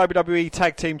 two-time WWE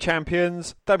Tag Team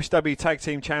Champions, WCW Tag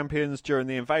Team Champions during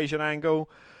the Invasion angle.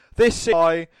 This is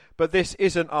high, but this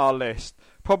isn't our list.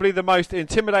 Probably the most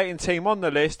intimidating team on the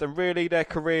list, and really their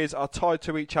careers are tied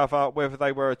to each other, whether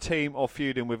they were a team or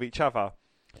feuding with each other.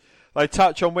 They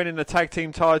touch on winning the tag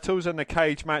team titles and the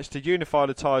cage match to unify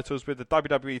the titles with the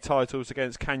WWE titles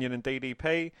against Kanyon and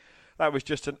DDP. That was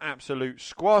just an absolute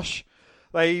squash.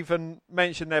 They even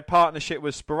mentioned their partnership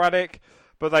was sporadic,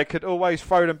 but they could always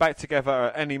throw them back together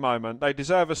at any moment. They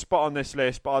deserve a spot on this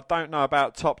list, but I don't know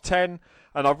about top 10,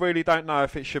 and I really don't know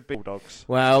if it should be Bulldogs.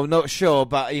 Well, not sure,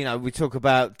 but, we talk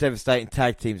about devastating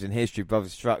tag teams in history.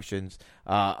 Brothers Destructions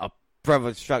are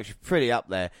Brothers Destruction pretty up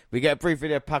there. We get a brief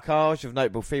video package of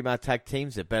notable female tag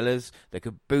teams, the Bellas, the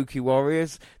Kabuki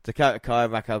Warriors, Dakota Kai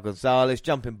and Raquel Gonzalez,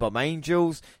 Jumping Bomb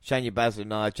Angels, Shania Baszler and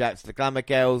Nia Jax, the Glamour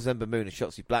Girls, Ember Moon and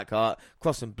Shotzi Blackheart,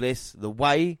 Cross and Bliss, The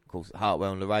Way, of course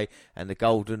Hartwell and LeRae, and the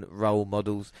Golden Role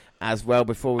Models as well.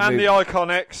 The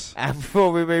Iconics. And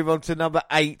before we move on to number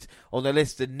 8 on the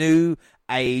list, the New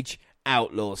Age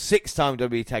Outlaws, 6-time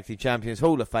WWE Tag Team Champions,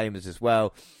 Hall of Famers as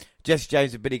well. Jesse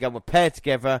James and Billy Gunn were paired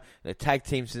together, and a tag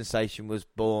team sensation was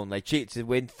born. They cheated to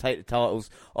win to take the titles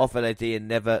off LED and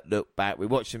never looked back. We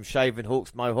watched them shaving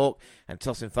Hawk's mohawk and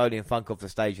tossing Foley and Funk off the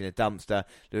stage in a dumpster.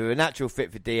 They were a natural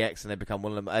fit for DX, and they become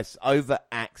one of the most over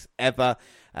acts ever.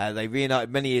 They reunited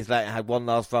many years later and had one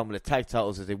last run with the tag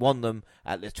titles as they won them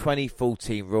at the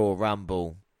 2014 Royal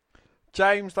Rumble.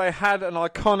 James, they had an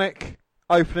iconic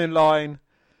opening line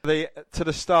to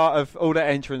the start of all the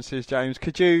entrances, James.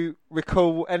 Could you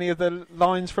recall any of the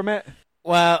lines from it?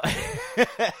 Well,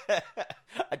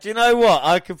 do you know what?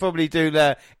 I could probably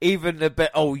do even the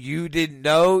bit, oh, you didn't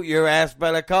know your ass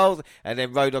Bella Coles, and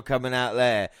then Road Dogg coming out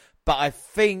there. But I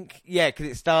think, because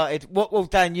it started... Well,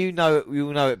 Dan, you'll know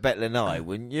it better than I,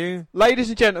 wouldn't you? Ladies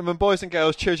and gentlemen, boys and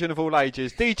girls, children of all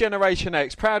ages, D-Generation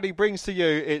X proudly brings to you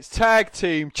its Tag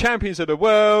Team Champions of the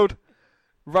World,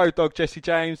 Road Dogg Jesse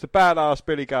James, the badass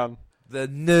Billy Gunn. The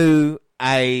New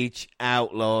Age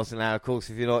Outlaws. And now, of course,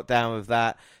 if you're not down with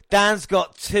that, Dan's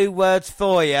got 2 words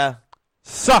for you.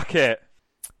 Suck it!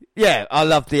 Yeah, I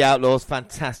love the Outlaws.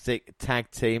 Fantastic tag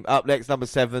team. Up next, number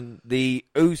 7, the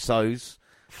Usos.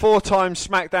 4-time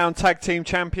SmackDown Tag Team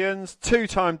Champions,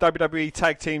 2-time WWE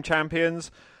Tag Team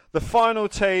Champions, the final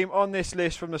team on this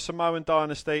list from the Samoan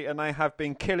Dynasty, and they have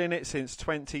been killing it since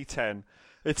 2010.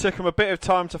 It took them a bit of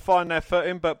time to find their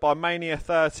footing, but by Mania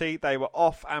 30, they were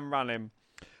off and running.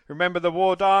 Remember the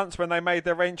War Dance when they made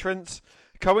their entrance?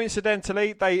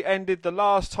 Coincidentally, they ended the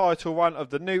last title run of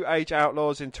the New Age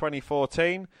Outlaws in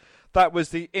 2014. That was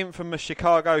the infamous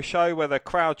Chicago show where the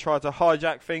crowd tried to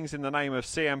hijack things in the name of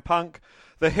CM Punk.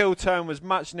 The heel turn was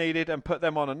much needed and put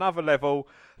them on another level,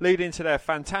 leading to their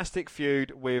fantastic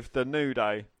feud with the New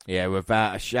Day. Yeah,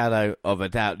 without a shadow of a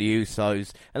doubt, the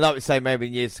Usos. And like we say, maybe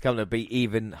in years to come, they'll be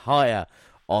even higher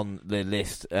on the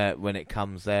list when it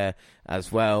comes there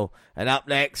as well. And up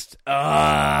next, what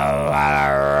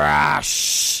a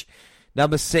rush!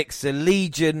 Number 6, the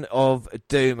Legion of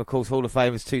Doom. Of course, Hall of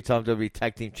Famers, 2-time WWE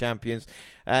Tag Team Champions.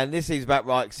 And this is about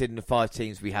right considering the 5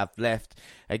 teams we have left.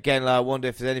 Again, I wonder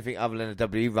if there's anything other than a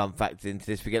WWE run factored into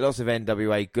this. We get lots of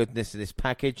NWA goodness in this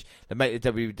package. They make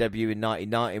the WW in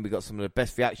 1990, and we got some of the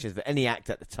best reactions for any act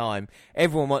at the time.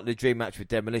 Everyone wanted a dream match with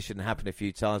Demolition, and happened a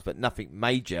few times, but nothing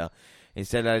major.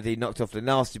 Instead, LOD knocked off the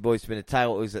Nasty Boys to win the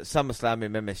titles at SummerSlam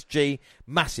in MSG.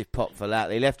 Massive pop for that.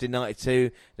 They left in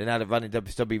 92, then had a run in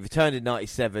WCW, returned in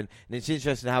 97. And it's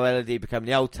interesting how LOD became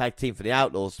the old tag team for the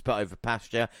Outlaws, put over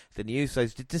pasture. Then the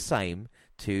Usos did the same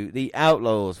to the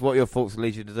Outlaws. What are your thoughts on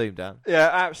Legion of Doom, Dan? Yeah,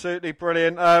 absolutely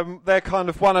brilliant. They're kind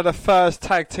of one of the first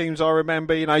tag teams I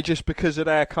remember, just because of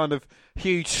their kind of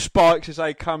huge spikes as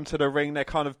they come to the ring, their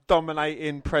kind of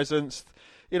dominating presence.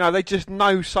 They just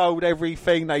no-sold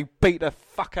everything. They beat the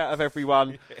fuck out of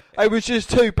everyone. It was just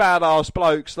 2 badass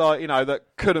blokes, that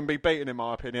couldn't be beaten, in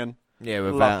my opinion. Yeah,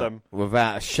 Love them.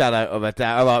 Without a shadow of a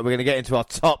doubt. All right, we're going to get into our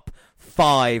top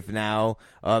 5 now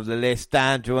of the list.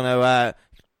 Dan, do you want to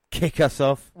kick us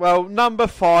off? Well, number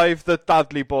 5, the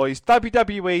Dudley Boys.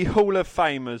 WWE Hall of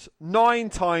Famers.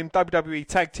 9-time WWE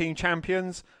Tag Team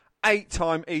Champions.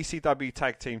 8-time ECW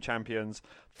Tag Team Champions.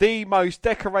 The most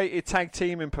decorated tag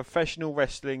team in professional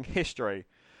wrestling history.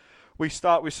 We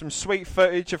start with some sweet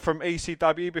footage from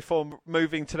ECW before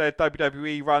moving to their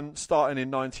WWE run starting in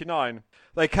 99.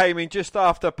 They came in just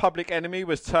after Public Enemy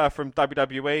was turfed from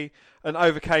WWE and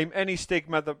overcame any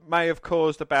stigma that may have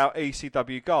caused about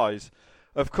ECW guys.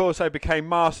 Of course, they became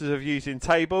masters of using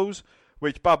tables,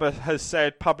 which Bubba has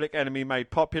said Public Enemy made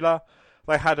popular.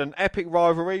 They had an epic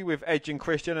rivalry with Edge and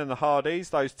Christian and the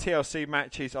Hardys. Those TLC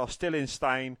matches are still in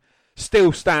stain,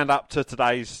 still stand up to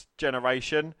today's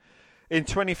generation. In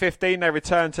 2015, they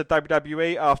returned to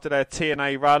WWE after their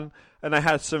TNA run, and they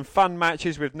had some fun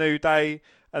matches with New Day,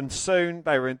 and soon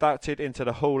they were inducted into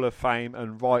the Hall of Fame,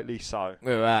 and rightly so.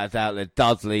 Without a doubt, the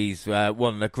Dudleys,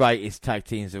 one of the greatest tag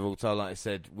teams of all time, like I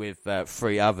said, with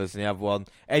 3 others, and the other one,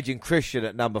 Edge and Christian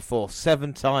at number 4,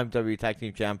 7-time WWE Tag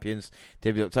Team Champions,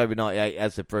 debuted October 98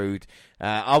 as the Brood.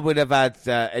 I would have had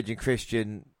Edge and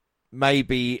Christian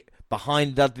maybe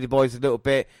behind Dudley Boys a little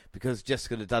bit, because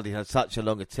Jessica and Dudley had such a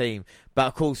longer team. But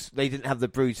of course, they didn't have the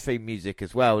Brood's theme music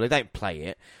as well. They don't play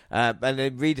it. And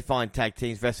they redefined tag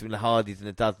teams, wrestling the Hardys and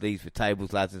the Dudleys with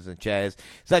tables, ladders and chairs.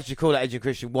 It's actually cool that Edge and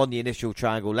Christian won the initial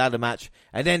triangle ladder match,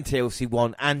 and then TLC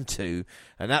 1 and 2.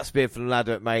 And that spear from the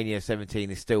ladder at Mania 17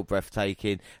 is still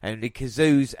breathtaking. And the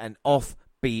kazoos and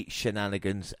offbeat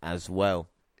shenanigans as well.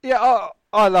 Yeah,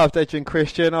 I loved Edge and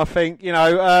Christian. I think,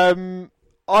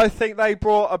 I think they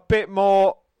brought a bit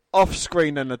more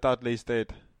off-screen than the Dudleys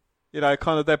did.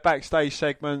 Kind of their backstage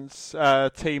segments,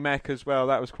 Team Eck as well.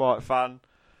 That was quite fun.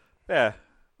 Yeah,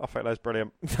 I think that's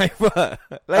brilliant. They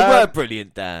were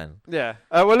brilliant, Dan. Yeah.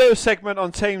 Well, a little segment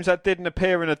on teams that didn't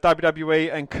appear in the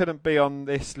WWE and couldn't be on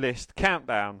this list.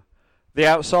 Countdown. The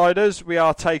Outsiders, we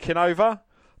are taking over.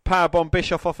 Powerbomb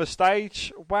Bischoff off a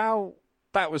stage. Wow,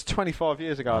 that was 25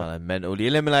 years ago. Oh, mental. The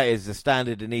Eliminators, the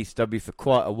standard in ECW for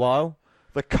quite a while.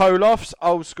 The Kolofs,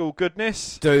 old school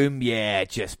goodness. Doom, yeah,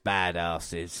 just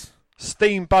badasses.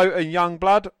 Steamboat and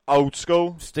Youngblood, old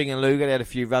school. Sting and Luger, they had a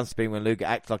few runs being when Luger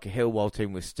acted like a heel while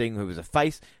team with Sting, who was a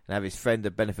face, and have his friend the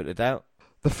benefit of the doubt.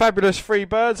 The Fabulous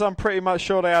Freebirds, I'm pretty much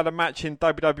sure they had a match in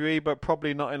WWE, but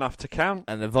probably not enough to count.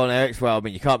 And the Von Erichs, well, I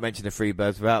mean, you can't mention the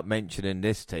Freebirds without mentioning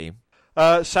this team.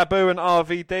 Sabu and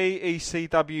RVD,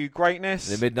 ECW greatness.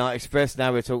 The Midnight Express,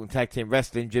 now we're talking tag team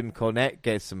wrestling. Jim Cornette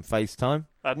gets some FaceTime.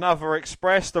 Another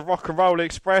Express, the Rock and Roll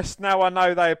Express. Now I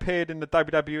know they appeared in the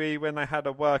WWE when they had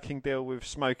a working deal with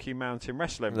Smoky Mountain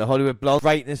Wrestling. The Hollywood Blondes,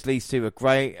 greatness, these two were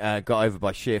great, got over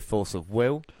by sheer force of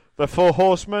will. The Four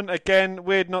Horsemen, again,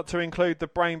 weird not to include the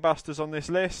Brainbusters on this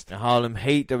list. The Harlem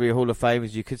Heat, W Hall of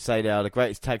Famers, you could say they are the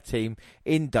greatest tag team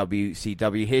in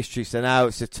WCW history. So now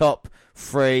it's the top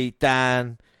three.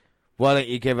 Dan, why don't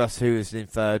you give us who is in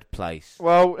third place?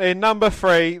 Well, in number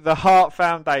 3, the Hart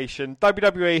Foundation,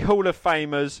 WWE Hall of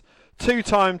Famers,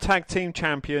 2-time tag team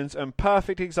champions, and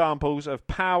perfect examples of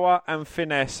power and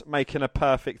finesse making a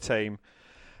perfect team.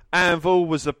 Anvil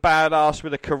was a badass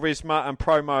with a charisma and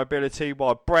promo ability,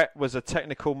 while Brett was a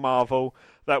technical marvel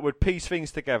that would piece things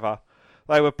together.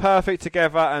 They were perfect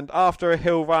together, and after a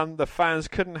hill run, the fans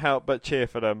couldn't help but cheer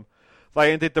for them.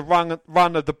 They ended the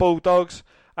run of the Bulldogs,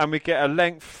 and we get a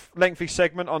lengthy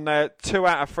segment on their 2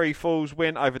 out of 3 falls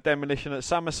win over Demolition at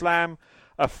SummerSlam.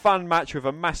 A fun match with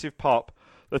a massive pop.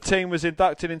 The team was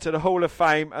inducted into the Hall of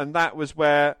Fame, and that was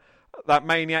where that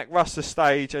maniac rushed the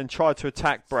stage and tried to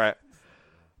attack Brett.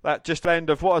 That just the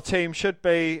end of what a team should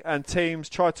be, and teams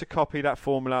tried to copy that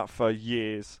formula for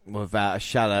years. Without a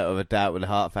shadow of a doubt, with the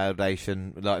Hart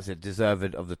Foundation, like I said,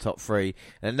 deserved of the top 3.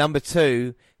 And at number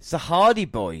 2, it's the Hardy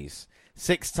Boys.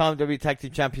 6-time WWE Tag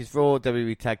Team Champions, Raw,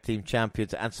 WWE Tag Team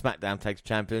Champions, and SmackDown Tag Team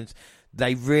Champions.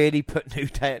 They really put New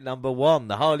Day at number 1.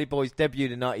 The Hardy Boys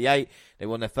debuted in '98. They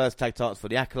won their first tag titles for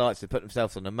the Acolytes. They put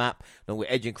themselves on the map, along with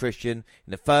Edge and Christian,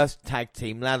 in the first tag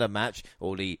team ladder match,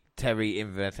 or the Terry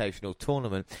Invitational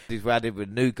Tournament. These were added with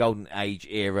a new golden age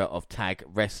era of tag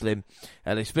wrestling.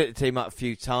 They split the team up a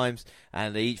few times,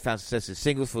 and they each found success as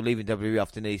singles for leaving WWE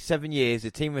after nearly 7 years.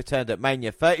 The team returned at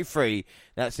Mania 33.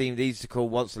 That seemed easy to call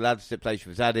once the ladder stipulation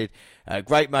was added. A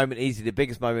great moment, easily the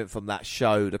biggest moment from that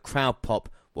show. The crowd pop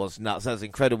was nuts. That was an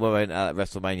incredible moment at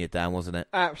WrestleMania, Dan, wasn't it?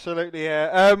 Absolutely,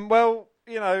 yeah. Well,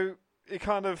 you know,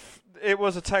 it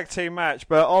was a tag team match,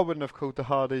 but I wouldn't have called the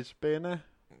Hardys being there.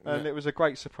 And it was a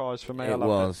great surprise for me. It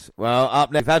was. Well,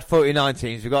 up next, we've had 49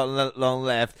 teams. We've got a long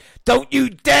left. Don't you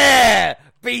dare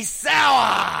be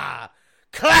sour!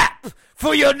 Clap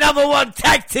for your number 1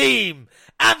 tag team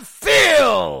and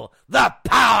feel the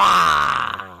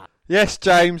power! Yes,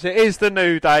 James, it is the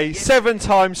New Day.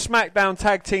 7-time SmackDown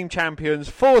Tag Team Champions,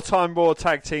 4-time Raw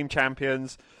Tag Team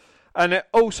Champions. And it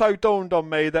also dawned on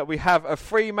me that we have a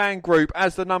 3-man group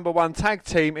as the number 1 tag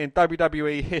team in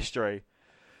WWE history.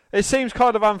 It seems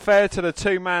kind of unfair to the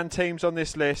 2-man teams on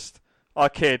this list. I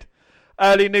kid.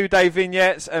 Early New Day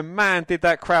vignettes, and man, did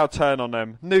that crowd turn on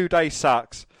them. New Day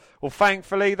sucks. Well,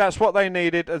 thankfully, that's what they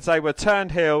needed, as they were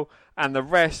turned heel, and the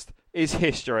rest is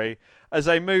history. As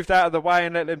they moved out of the way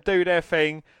and let them do their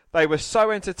thing, they were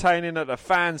so entertaining that the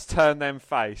fans turned them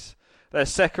face. Their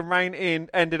second reign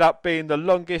ended up being the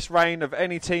longest reign of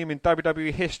any team in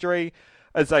WWE history,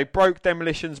 as they broke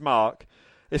Demolition's mark.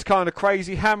 It's kind of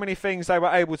crazy how many things they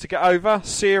were able to get over.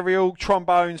 Cereal,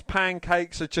 trombones,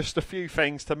 pancakes are just a few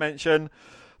things to mention.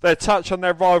 Their touch on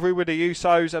their rivalry with the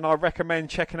Usos, and I recommend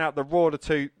checking out the Raw the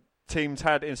 2 teams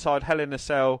had inside Hell in a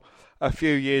Cell a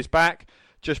few years back.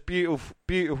 Just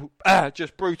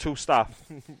just brutal stuff.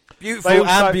 Beautiful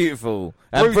and beautiful.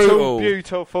 And brutal.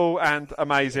 Beautiful and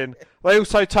amazing. They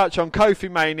also touch on Kofi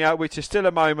Mania, which is still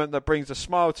a moment that brings a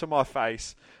smile to my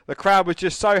face. The crowd was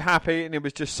just so happy, and it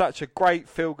was just such a great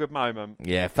feel-good moment.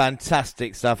 Yeah,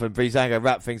 fantastic stuff. And Breezango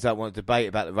wrap things up, want to debate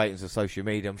about the ratings of social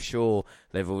media. I'm sure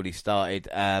they've already started.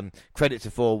 Credit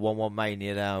to 411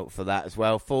 Mania now for that as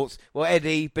well. Thoughts? Well,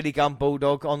 Eddie, Billy Gunn,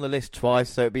 Bulldog on the list twice,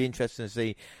 so it'd be interesting to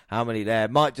see how many there.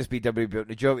 Might just be WWE, but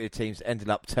the majority of the teams ended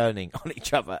up turning on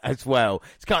each other as well.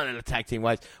 It's kind of the tag team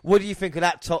ways. What do you think of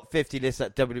that top 50 list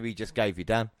that WWE just gave you,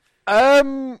 Dan?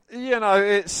 You know,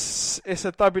 it's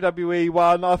a WWE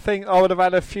one. I think I would have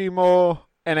had a few more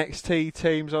NXT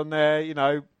teams on there, you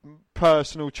know,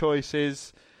 personal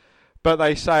choices. But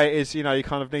they say it is, you know, you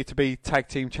kind of need to be tag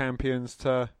team champions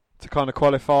to kind of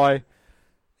qualify.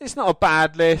 It's not a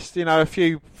bad list, a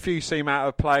few seem out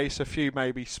of place, a few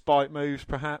maybe spite moves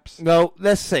perhaps. Well,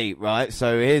 let's see, right?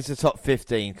 So here's the top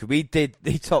 15, because we did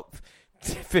the top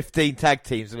 15 tag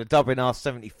teams on the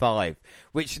WNR75,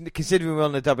 which, considering we're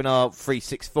on the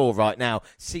WNR364 right now,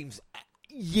 seems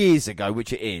years ago,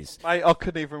 which it is. Mate, I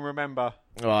couldn't even remember.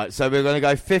 All right, so we're going to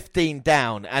go 15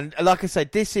 down. And like I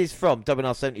said, this is from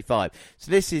WNR75. So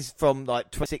this is from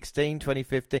like 2016,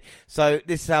 2015. So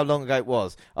this is how long ago it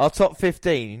was. Our top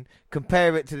 15,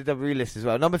 compare it to the WWE list as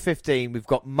well. Number 15, we've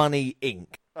got Money Inc.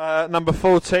 Number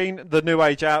 14, the New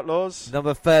Age Outlaws.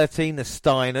 Number 13, the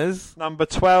Steiners. Number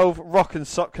 12, Rock and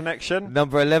Sock Connection.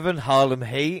 Number 11, Harlem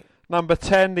Heat. Number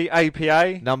 10, the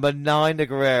APA. Number 9, the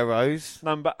Guerreros.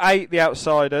 Number 8, the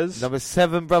Outsiders. Number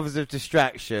 7, Brothers of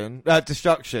Destruction.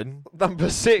 Number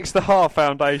 6, the Heart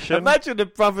Foundation. Imagine the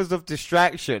Brothers of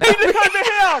Distraction. Hey, look over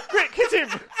here! Quick, hit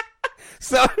him!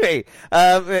 Sorry.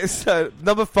 So,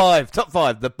 number 5, top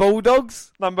 5, the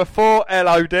Bulldogs. Number 4,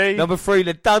 LOD. Number 3,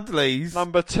 the Dudleys.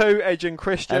 Number 2, Edge and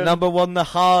Christian. And number 1, the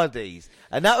Hardys.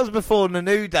 And that was before the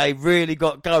New Day really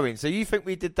got going. So you think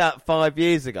we did that 5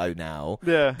 years ago now?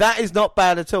 Yeah. That is not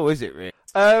bad at all, is it, Rick?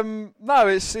 No,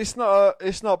 it's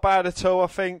not bad at all. I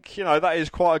think that is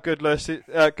quite a good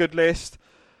list.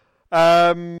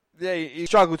 Yeah, you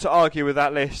struggle to argue with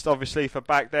that list, obviously, for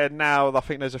back then. Now, I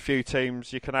think there's a few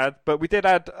teams you can add. But we did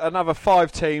add another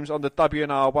 5 teams on the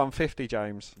WNR 150,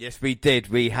 James. Yes, we did.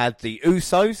 We had the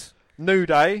Usos, New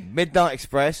Day, Midnight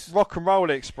Express, Rock and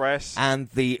Roll Express, and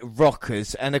the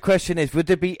Rockers. And the question is, would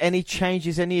there be any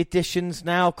changes, any additions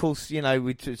now? Of course,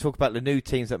 we talk about the new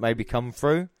teams that maybe come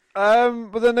through.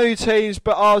 With the new teams,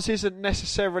 but ours isn't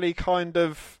necessarily kind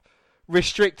of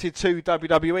restricted to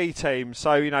WWE teams.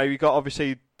 So, you've got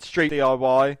obviously Street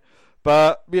DIY,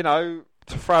 but,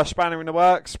 to throw a spanner in the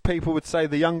works, people would say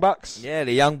the Young Bucks. Yeah,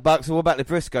 the Young Bucks. Or what about the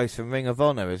Briscoes from Ring of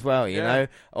Honor as well, you know?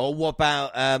 Or what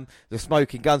about the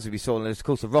Smoking Guns that we saw? And of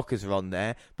course, the Rockers are on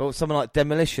there. But someone like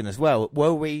Demolition as well.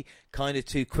 Were we kind of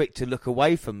too quick to look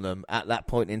away from them at that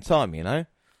point in time,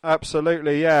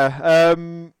 Absolutely, yeah.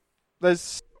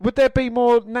 Would there be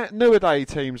more newer day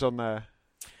teams on there?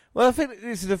 Well, I think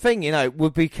this is the thing,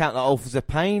 would we count like Authors of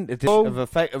Pain? A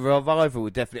Revival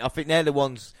would definitely. I think they're the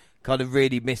ones kind of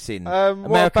really missing.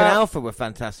 American Alpha were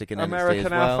fantastic in NXT American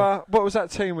as well. Alpha. What was that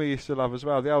team we used to love as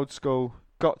well? The old school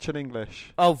Gotcha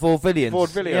English. Oh, Vaudevillains.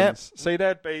 Vaudevillains. Yep. See,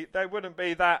 they wouldn't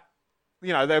be that.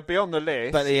 They'd be on the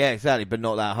list. But yeah, exactly, but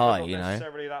not that high. Not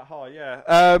necessarily that high. Yeah.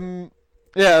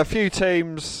 Yeah, a few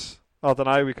teams. I don't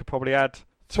know. We could probably add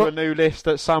to a new list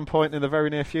at some point in the very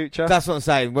near future. That's what I'm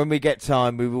saying. When we get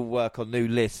time, we will work on new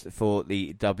lists for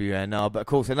the WNR. But of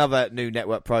course, another new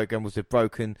network program was the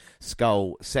Broken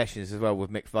Skull Sessions as well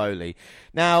with Mick Foley.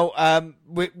 Now,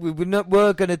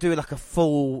 we're going to do like a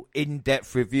full,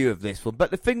 in-depth review of this one.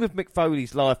 But the thing with Mick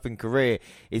Foley's life and career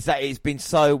is that it's been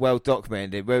so well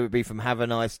documented, whether it be from Have a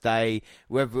Nice Day,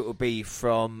 whether it will be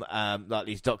from like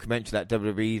these documentaries that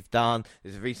WWE've done.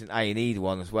 There's a recent A&E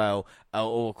one as well,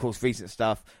 or of course recent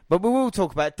stuff. But we will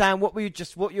talk about it. Dan, what were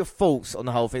your thoughts on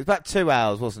the whole thing? It was about 2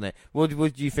 hours, wasn't it? What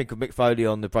did you think of Mick Foley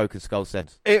on the Broken Skull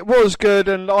Sense? It was good,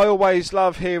 and I always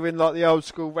love hearing like the old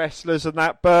school wrestlers and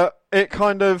that, but it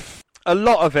kind of, a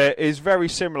lot of it is very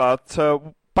similar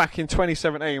to back in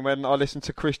 2017 when I listened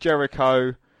to Chris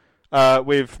Jericho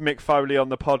with Mick Foley on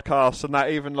the podcast, and that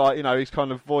even like, his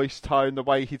kind of voice tone, the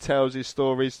way he tells his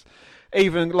stories,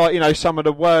 even like, some of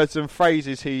the words and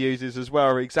phrases he uses as well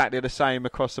are exactly the same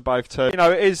across the both two.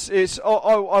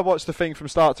 I watched the thing from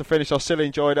start to finish. I still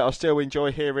enjoyed it. I still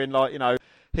enjoy hearing like,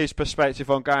 his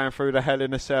perspective on going through the Hell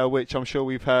in a Cell, which I'm sure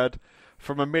we've heard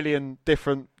from a million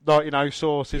different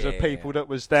sources of people that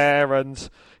was there, and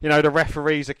the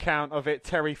referee's account of it,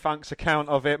 Terry Funk's account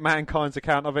of it, Mankind's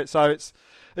account of it. So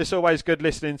it's always good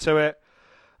listening to it.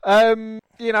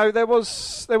 There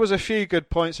was a few good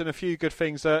points and a few good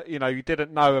things that you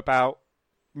didn't know about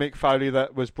Mick Foley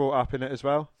that was brought up in it as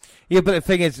well. Yeah, but the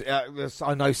thing is,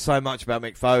 I know so much about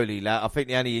Mick Foley. Like, I think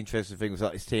the only interesting thing was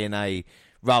like his TNA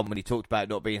run when he talked about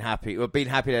not being happy, well, being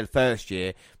happy there the first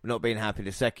year, but not being happy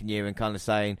the second year, and kind of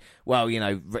saying, well,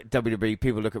 WWE,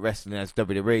 people look at wrestling as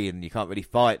WWE, and you can't really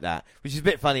fight that, which is a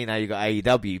bit funny now you've got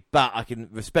AEW, but I can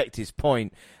respect his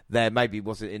point there. Maybe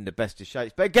wasn't in the best of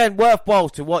shapes, but again, worthwhile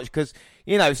to watch, because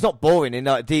it's not boring. And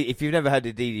like, if you've never heard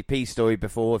the DDP story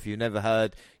before, if you've never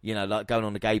heard like going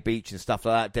on the gay beach and stuff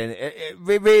like that, then it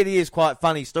really is quite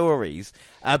funny stories.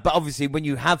 But obviously when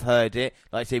you have heard it,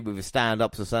 like I say with the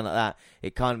stand-ups or something like that,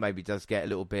 it kind of maybe does get a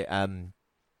little bit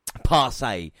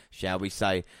passé, shall we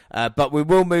say. But we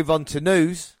will move on to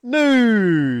news.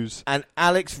 News! And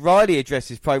Alex Riley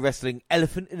addresses pro wrestling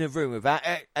elephant in a room without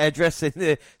addressing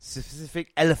the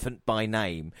specific elephant by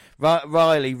name.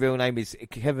 Riley, real name is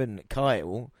Kevin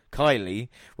Kiley,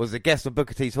 was a guest on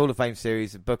Booker T's Hall of Fame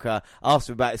series. Booker asked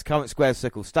him about his current square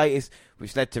circle status,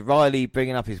 which led to Riley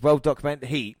bringing up his well-documented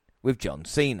heat with John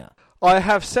Cena. I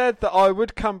have said that I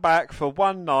would come back for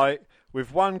one night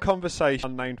with one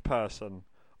conversation, unnamed person.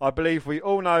 I believe we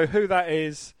all know who that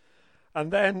is.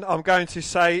 And then I'm going to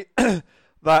say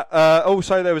that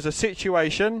also there was a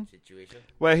situation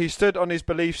where he stood on his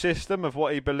belief system of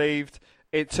what he believed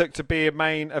it took to be a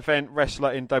main event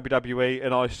wrestler in WWE,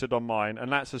 and I stood on mine,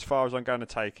 and that's as far as I'm going to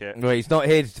take it. Well, he's not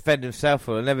here to defend himself.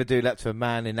 I'll never do that to a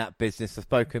man in that business. I've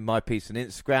spoken my piece on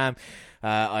Instagram.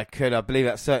 I believe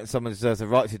that certain someone deserves a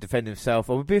right to defend himself.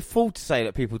 I would be a fool to say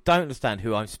that people don't understand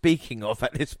who I'm speaking of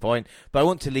at this point, but I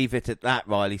want to leave it at that,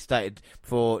 Riley stated,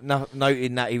 for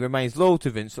noting that he remains loyal to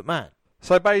Vince McMahon.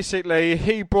 So basically,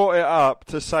 he brought it up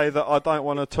to say that I don't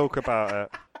want to talk about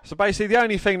it. So basically, the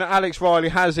only thing that Alex Riley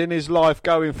has in his life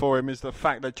going for him is the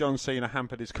fact that John Cena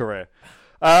hampered his career.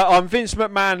 I'm Vince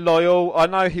McMahon loyal. I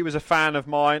know he was a fan of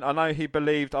mine. I know he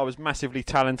believed I was massively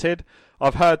talented.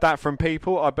 I've heard that from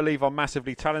people. I believe I'm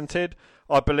massively talented.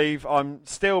 I believe I'm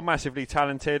still massively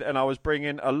talented, and I was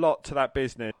bringing a lot to that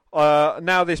business.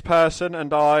 Now this person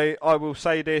and I will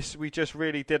say this, we just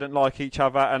really didn't like each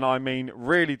other, and I mean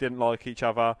really didn't like each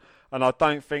other. And I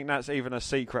don't think that's even a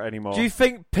secret anymore. Do you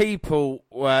think people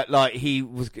were like, he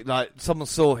was like, someone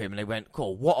saw him and they went,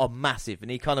 "Cool, what a massive," and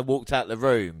he kind of walked out the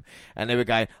room and they were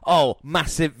going, "Oh,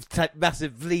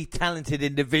 massively talented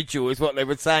individual," is what they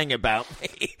were saying about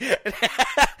me.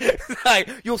 Like,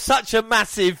 "You're such a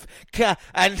massive,"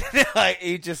 and like,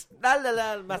 he just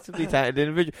massively talented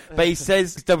individual. But he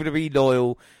says he's WWE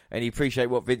loyal and he appreciate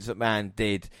what Vince McMahon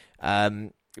did.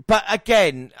 But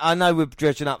again, I know we're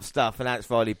dredging up stuff, and that's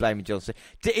Riley blaming Johnson.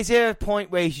 Is there a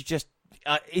point where he should just,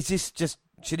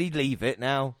 should he leave it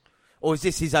now? Or is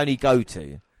this his only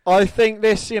go-to? I think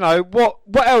this, what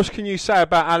else can you say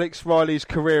about Alex Riley's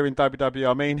career in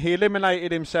WWE? I mean, he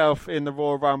eliminated himself in the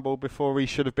Royal Rumble before he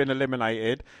should have been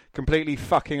eliminated, completely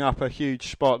fucking up a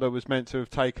huge spot that was meant to have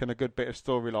taken a good bit of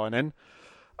storyline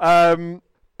in.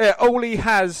 All he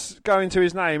has going to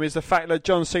his name is the fact that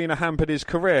John Cena hampered his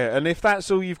career. And if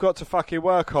that's all you've got to fucking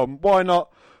work on, why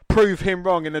not prove him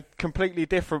wrong in a completely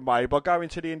different way by going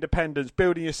to the independents,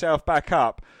 building yourself back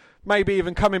up, maybe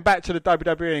even coming back to the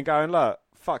WWE and going, "Look,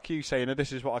 fuck you, Cena,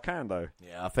 this is what I can do."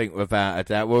 Yeah, I think without a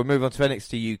doubt. We'll move on to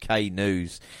NXT UK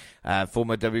news.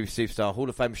 Former WWE superstar Hall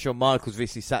of Famer Shawn Michaels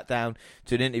recently sat down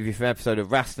to an interview for an episode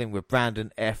of Wrestling with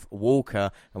Brandon F. Walker.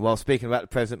 And while speaking about the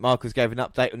present, Michaels gave an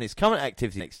update on his current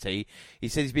activity in NXT. He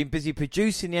said he's been busy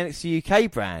producing the NXT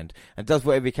UK brand and does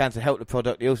whatever he can to help the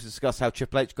product. He also discussed how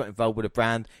Triple H got involved with the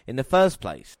brand in the first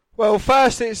place. Well,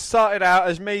 first it started out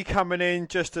as me coming in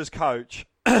just as coach.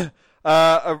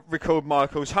 Recalled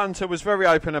Michaels. Hunter was very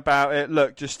open about it.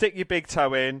 "Look, just stick your big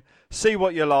toe in, see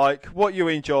what you like, what you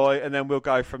enjoy, and then we'll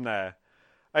go from there."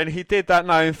 And he did that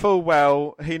knowing full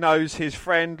well he knows his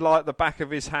friend like the back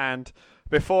of his hand.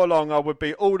 Before long, I would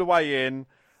be all the way in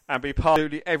and be part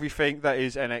of everything that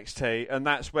is NXT, and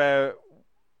that's where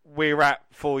we're at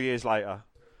 4 years later.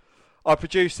 I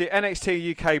produced the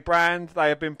NXT UK brand.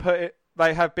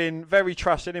 They have been very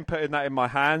trusted in putting that in my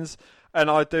hands. And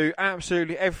I do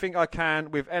absolutely everything I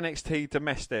can with NXT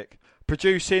domestic.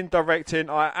 Producing, directing,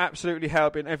 I absolutely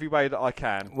help in every way that I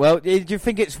can. Well, do you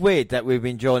think it's weird that we've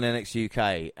been joining NXT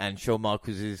UK and Shawn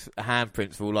Michaels'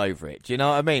 handprints are all over it? Do you know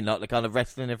what I mean? Like the kind of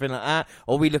wrestling and everything like that?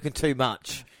 Or are we looking too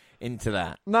much into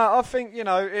that? No, I think, it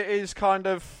is kind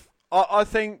of... I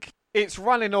think it's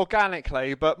running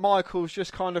organically, but Michaels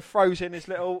just kind of throws in his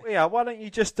little, why don't you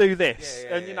just do this?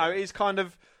 He's kind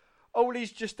of... All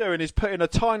he's just doing is putting a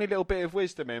tiny little bit of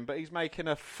wisdom in, but he's making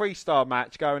a 3-star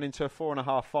match going into a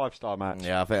 4.5, 5-star match.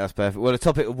 Yeah, I think that's perfect. Well, the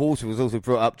topic of Walter was also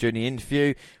brought up during the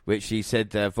interview, which he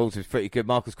said Walter was pretty good.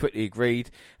 Michaels quickly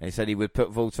agreed, and he said he would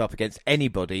put Walter up against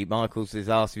anybody. Michaels is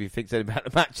asked if he thinks anything about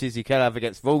the matches he can have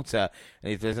against Walter,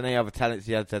 and if there's any other talents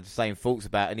he had to have the same thoughts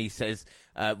about, and he says,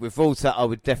 with Walter, I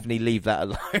would definitely leave that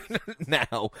alone.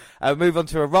 Now, move on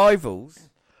to arrivals.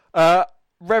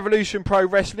 Revolution Pro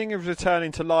Wrestling is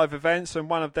returning to live events, and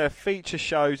one of their feature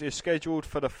shows is scheduled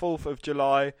for the 4th of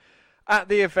July. At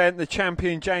the event, the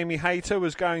champion Jamie Hayter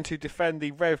was going to defend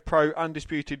the Rev Pro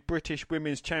Undisputed British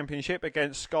Women's Championship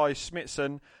against Sky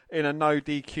Smithson in a no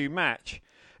DQ match.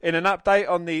 In an update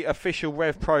on the official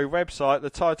Rev Pro website, the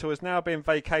title has now been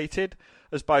vacated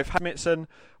as both Smithson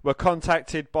were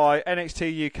contacted by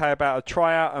NXT UK about a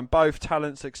tryout and both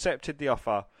talents accepted the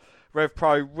offer. Rev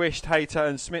Pro wished Hayter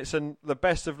and Smithson the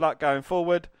best of luck going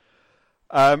forward.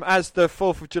 As the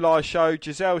 4th of July showed,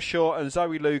 Giselle Shaw and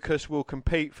Zoe Lucas will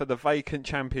compete for the vacant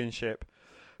championship.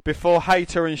 Before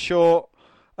Hayter, Shaw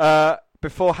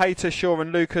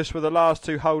and Lucas were the last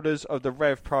two holders of the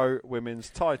Rev Pro women's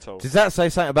title. Does that say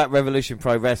something about Revolution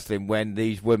Pro Wrestling when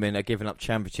these women are giving up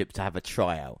championships to have a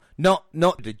tryout? Not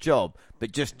the job,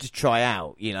 but just to try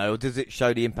out, you know? Or does it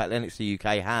show the impact NXT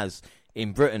UK has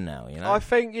in Britain now, you know? I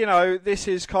think, you know, this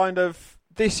is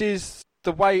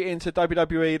the way into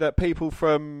WWE that people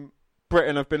from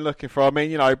Britain have been looking for. I mean,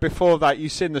 you know, before that,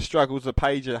 you've seen the struggles that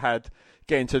Paige had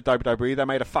getting to WWE. They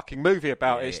made a fucking movie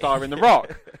about it, starring The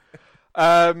Rock.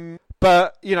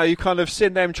 But, you know, you kind of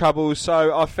seen them troubles.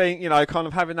 So I think, you know, kind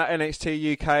of having that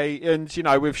NXT UK and, you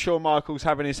know, with Shawn Michaels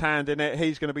having his hand in it,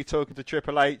 he's going to be talking to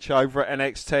Triple H over at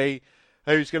NXT,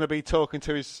 who's going to be talking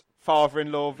to his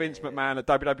father-in-law, Vince McMahon, at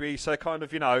WWE. So kind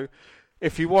of, you know,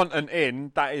 if you want an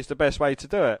in, that is the best way to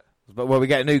do it. But we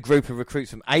get a new group of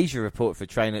recruits from Asia report for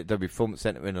training at W Performance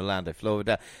Center in Orlando,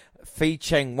 Florida. Fei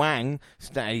Cheng Wang,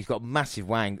 he's got a massive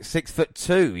wang,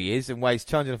 6'2" he is, and weighs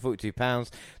 242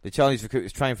 pounds. The Chinese recruit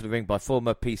was trained for the ring by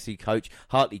former PC coach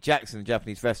Hartley Jackson and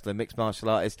Japanese wrestler mixed martial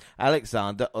artist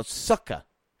Alexander Osaka.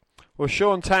 Well,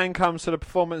 Sean Tang comes to the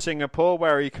performance Singapore,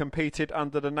 where he competed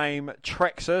under the name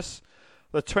Trexus.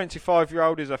 The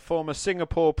 25-year-old is a former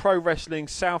Singapore Pro Wrestling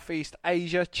Southeast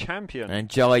Asia champion. And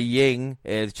Jai Ying,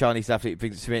 the Chinese athlete,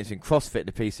 brings experience in CrossFit,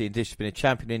 the PC, and has been a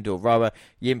champion indoor rower.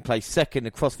 Ying placed second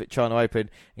in the CrossFit China Open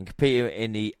and competed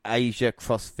in the Asia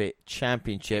CrossFit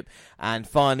Championship. And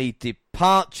finally,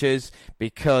 departures,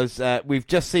 because we've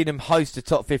just seen him host the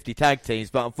top 50 tag teams,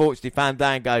 but unfortunately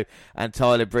Fandango and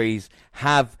Tyler Breeze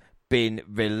have been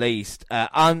released.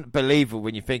 Unbelievable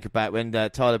when you think about when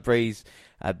Tyler Breeze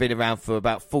been around for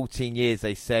about 14 years,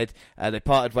 they said. They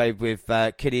parted ways with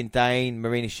Killian Dane,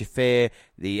 Marina Shafir,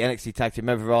 the NXT Tag Team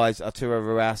Memorize, Arturo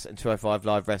Ruas, and 205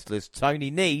 Live wrestlers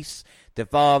Tony Nese,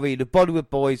 Davari, the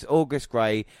Bollywood Boys, August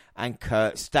Gray, and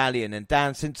Kurt Stallion. And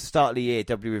Dan, since the start of the year,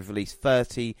 WWE have released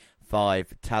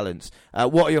 35 talents.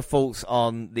 What are your thoughts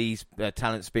on these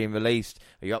talents being released?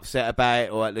 Are you upset about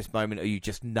it, or at this moment are you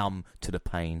just numb to the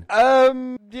pain?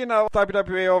 You know,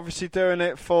 WWE are obviously doing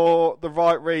it for the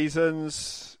right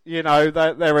reasons. You know,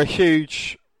 they're a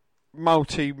huge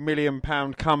multi-million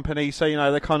pound company, so, you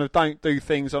know, they kind of don't do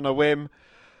things on a whim.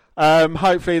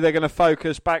 Hopefully they're going to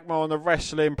focus back more on the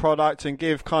wrestling product and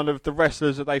give kind of the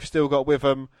wrestlers that they've still got with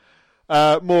them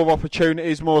more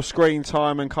opportunities, more screen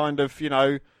time, and kind of, you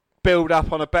know, build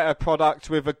up on a better product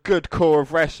with a good core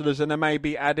of wrestlers, and then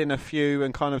maybe add in a few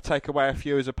and kind of take away a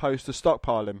few as opposed to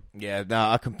stockpiling. Yeah, no,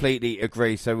 I completely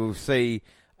agree. So we'll see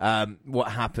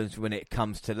what happens when it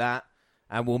comes to that.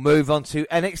 And we'll move on to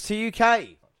NXT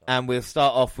UK. And we'll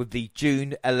start off with the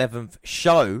June 11th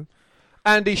show.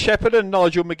 Andy Shepherd and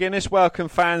Nigel McGuinness welcome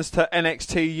fans to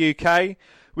NXT UK.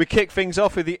 We kick things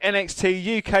off with the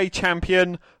NXT UK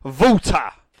champion,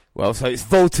 Volta. Well, so it's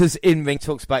Volta's in-ring.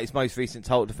 Talks about his most recent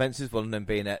title defences, one of them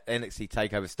being at NXT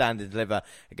TakeOver Stand and Deliver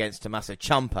against Tommaso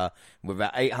Ciampa. With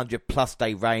an 800-plus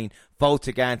day reign,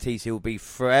 Volta guarantees he will be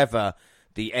forever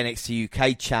the NXT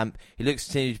UK champ. He looks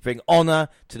to continue to bring honour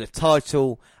to the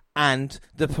title and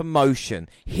the promotion.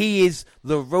 He is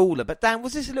the ruler. But Dan,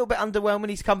 was this a little bit underwhelming?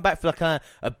 He's come back for like a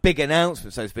big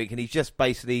announcement, so to speak, and he's just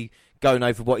basically going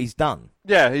over what he's done.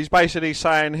 Yeah, he's basically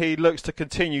saying he looks to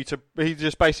continue to... He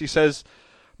just basically says,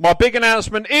 my big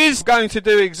announcement is going to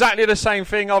do exactly the same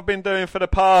thing I've been doing for the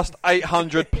past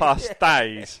 800-plus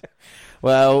days.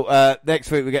 Well, next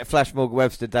week we get Flash Morgan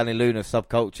Webster, Danny Luna of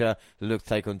Subculture, who look to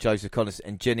take on Joseph Connors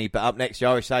and Ginny. But up next, the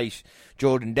Irish Ace,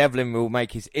 Jordan Devlin, will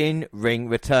make his in-ring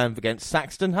return against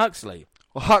Saxton Huxley.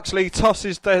 Well, Huxley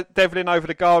tosses Devlin over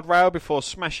the guardrail before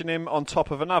smashing him on top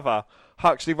of another.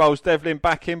 Huxley rolls Devlin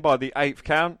back in by the 8th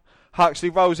count. Huxley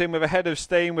rolls in with a head of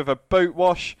steam with a boot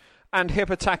wash and hip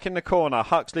attack in the corner.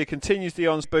 Huxley continues the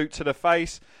on's boot to the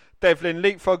face. Devlin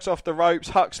leapfrogs off the ropes.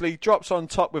 Huxley drops on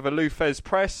top with a Lufez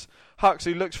press.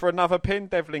 Huxley looks for another pin.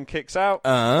 Devlin kicks out.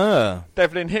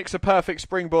 Devlin hits a perfect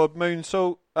springboard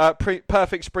moonsault.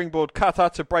 Perfect springboard cutter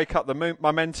to break up the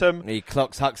momentum. He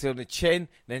clocks Huxley on the chin.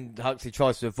 Then Huxley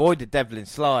tries to avoid the Devlin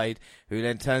slide, who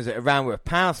then turns it around with a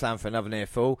power slam for another near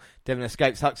fall. Devlin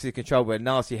escapes Huxley's control with a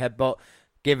nasty headbutt,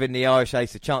 giving the Irish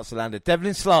Ace a chance to land a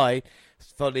Devlin slide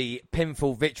for the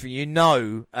pinfall victory. You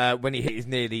know, when he hit is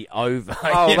nearly over.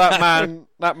 Oh,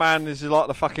 that man is like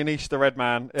the fucking Easter Red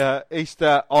man,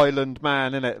 Easter Island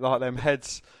man, innit? Like them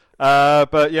heads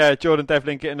But yeah, Jordan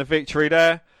Devlin getting the victory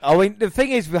there. I mean, the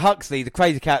thing is with Huxley, the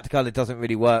crazy character kind of doesn't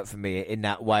really work for me in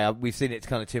that way. We've seen it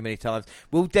kind of too many times.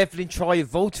 Will Devlin try a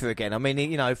Volta again? I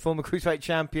mean, former Cruiserweight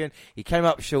champion. He came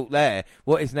up short there.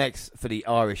 What is next for the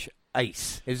Irish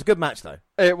Ace? It was a good match, though.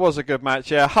 It was a good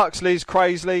match, yeah. Huxley's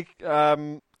crazy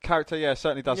character, yeah,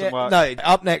 certainly doesn't work. No,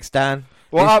 up next, Dan.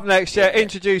 Well, up next,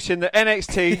 introducing the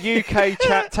NXT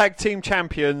UK Tag Team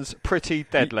Champions, Pretty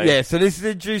Deadly. Yeah, so this is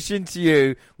introducing to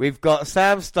you. We've got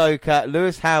Sam Stoker,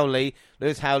 Lewis Howley.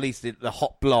 Lewis Howley's the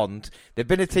hot blonde. They've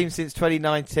been a team since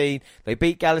 2019. They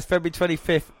beat Gallus February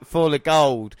 25th for the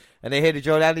gold. And they're here to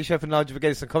join Andy Sheffield and Nigel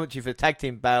McGuinness on commentary for the tag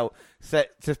team bout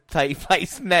set to take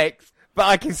place next. But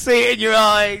I can see it in your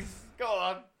eyes. Go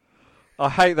on. I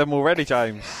hate them already,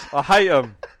 James. I hate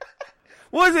them.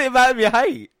 What is it about them you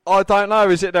hate? I don't know.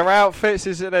 Is it their outfits?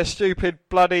 Is it their stupid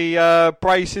bloody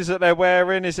braces that they're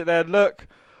wearing? Is it their look?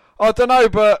 I don't know,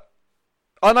 but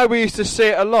I know we used to see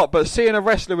it a lot, but seeing a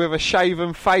wrestler with a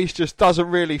shaven face just doesn't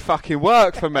really fucking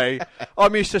work for me.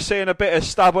 I'm used to seeing a bit of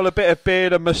stubble, a bit of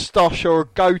beard, a moustache or a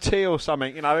goatee or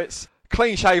something. It's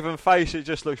clean-shaven face. It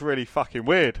just looks really fucking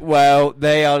weird. Well,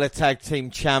 they are the tag team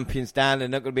champions, Dan. They're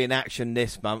not going to be in action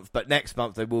this month, but next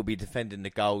month they will be defending the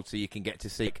gold, so you can get to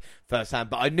see it firsthand.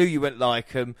 But I knew you wouldn't like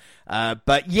them.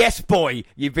 But yes, boy,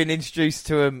 you've been introduced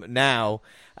to them now.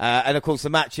 And of course, the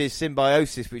match is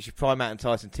Symbiosis, which is Prime Mountain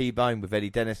Tyson T-Bone with Eddie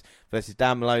Dennis versus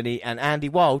Dan Maloney and Andy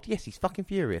Wilde. Yes, he's fucking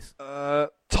furious.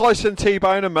 Tyson,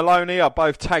 T-Bone and Maloney are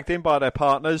both tagged in by their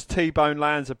partners. T-Bone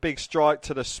lands a big strike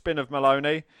to the spin of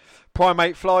Maloney.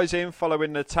 Primate flies in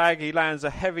following the tag. He lands a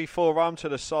heavy forearm to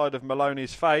the side of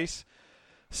Maloney's face.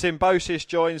 Symbiosis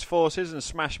joins forces and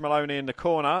smash Maloney in the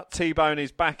corner. T-Bone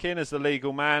is back in as the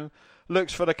legal man.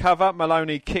 Looks for the cover.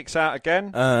 Maloney kicks out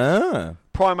again.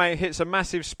 Primate hits a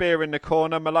massive spear in the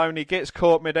corner. Maloney gets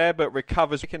caught midair but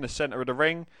recovers in the centre of the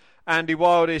ring. Andy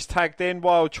Wilde is tagged in.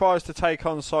 Wilde tries to take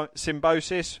on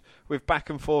Symbiosis with back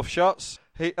and forth shots.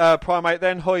 Primate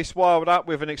then hoists Wilde up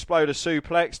with an exploder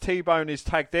suplex. T-Bone is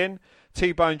tagged in.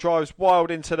 T-Bone drives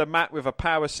Wilde into the mat with a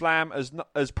power slam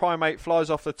as Primate flies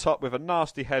off the top with a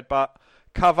nasty headbutt.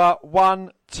 Cover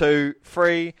 1, 2,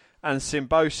 3, and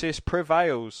Symbiosis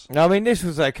prevails. I mean, this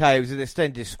was okay. It was an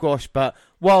extended squash, but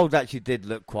Wilde actually did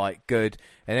look quite good.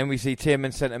 And then we see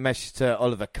Tierman sent a message to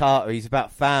Oliver Carter. He's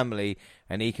about family,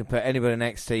 and he can put anybody in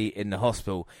NXT in the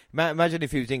hospital. Imagine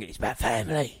if he was English. It's about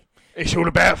family. It's all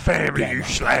about family, you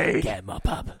slag. Get him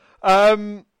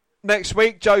up. Next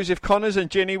week, Joseph Connors and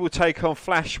Ginny will take on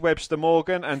Flash Webster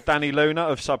Morgan and Danny Luna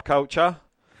of Subculture.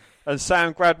 And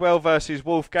Sam Gradwell versus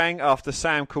Wolfgang after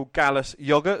Sam called Gallus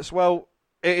yogurts. Well,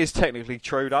 it is technically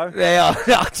true, though. They are.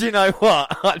 Do you know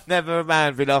what? I've never a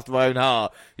man been after my own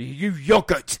heart. You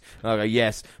yogurt. I go,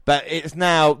 yes. But it's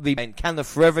now can the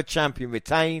Forever Champion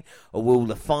retain, or will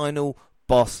the final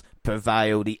boss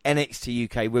prevail? The NXT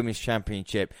UK Women's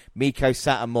Championship, Miko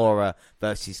Satomura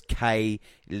versus Kay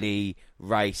Lee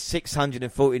Ray.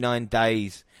 649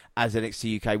 days as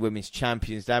NXT UK Women's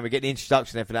Champions. Now we get the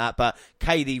introduction there for that. But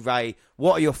Kay Lee Ray,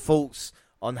 what are your thoughts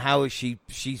on how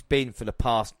she's been for the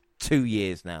past 2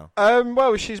 years now?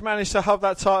 Well, she's managed to hold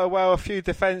that title well. A few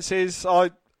defences.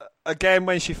 Again,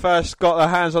 when she first got her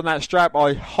hands on that strap,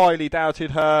 I highly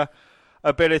doubted her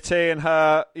ability and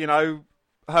her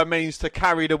means to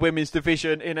carry the women's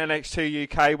division in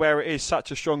NXT UK, where it is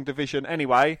such a strong division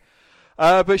anyway.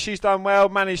 But she's done well,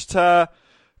 managed to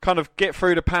kind of get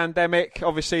through the pandemic.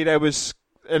 Obviously, there was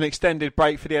an extended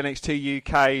break for the NXT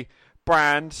UK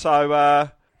brand. So,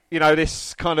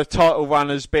 this kind of title run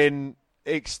has been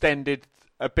extended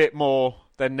a bit more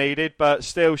than needed. But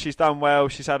still, she's done well.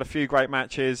 She's had a few great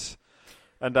matches.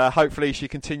 And hopefully she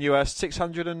continue her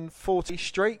 640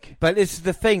 streak. But this is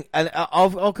the thing, and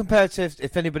I'll compare it to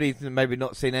if anybody's maybe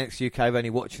not seen NXT UK, only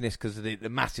watching this because of the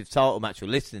massive title match or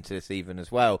listening to this even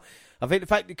as well. I think the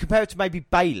fact that compare it to maybe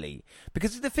Bayley,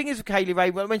 because the thing is with Kay Lee Ray,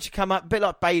 when she came up, a bit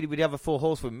like Bayley with the other four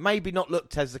horsewomen, maybe not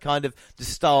looked as the kind of the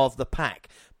star of the pack,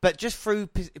 but just through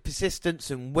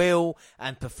persistence and will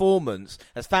and performance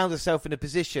has found herself in a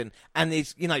position and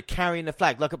is, carrying the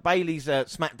flag. Like at Bayley's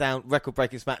SmackDown,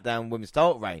 record-breaking SmackDown women's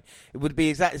title reign, it would be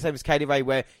exactly the same as Kay Lee Ray,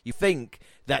 where you think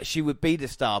that she would be the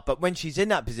star, but when she's in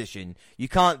that position, you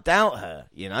can't doubt her,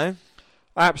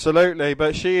 Absolutely,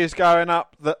 but she is going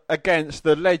up against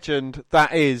the legend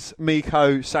that is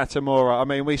Miko Satomura. I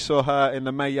mean, we saw her in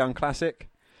the Mae Young Classic.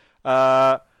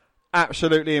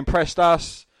 Absolutely impressed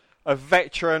us. A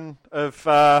veteran of,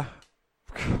 I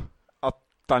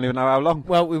don't even know how long.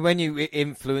 Well, when you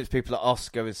influence people like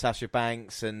Oscar and Sasha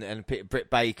Banks and Britt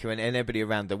Baker and everybody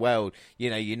around the world,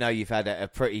 you've had a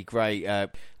pretty great,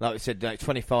 like we said,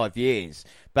 25 years.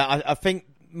 But I think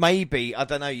maybe, I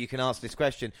don't know, you can ask this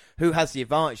question, who has the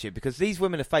advantage here? Because these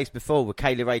women have faced before with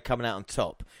Kaylee Ray coming out on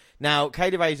top. Now,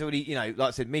 Kaylee Ray's already, like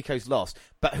I said, Miko's lost.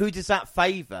 But who does that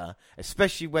favour,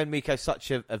 especially when Miko's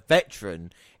such a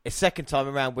veteran, a second time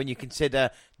around when you consider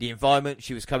the environment,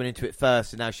 she was coming into it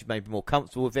first and now she's maybe more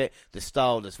comfortable with it, the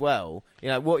style as well.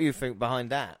 What do you think behind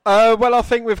that? Well, I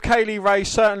think with Kaylee Ray,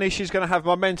 certainly she's going to have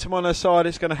momentum on her side.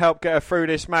 It's going to help get her through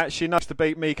this match. She knows to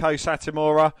beat Miko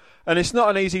Satomura, and it's not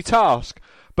an easy task.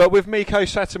 But with Miko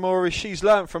Satomura, she's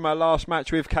learnt from her last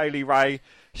match with Kaylee Ray.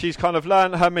 She's kind of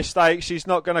learned her mistakes. She's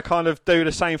not going to kind of do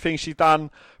the same thing she's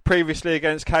done previously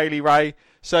against Kaylee Ray.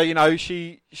 So,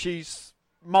 she's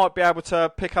might be able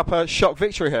to pick up a shock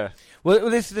victory here. Well,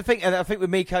 this is the thing, and I think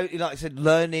with Miko, like I said,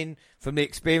 learning from the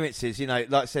experiences,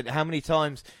 like I said, how many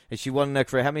times has she won in her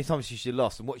career, how many times has she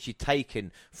lost, and what's she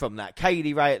taken from that?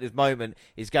 Kaylee Ray at this moment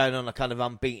is going on a kind of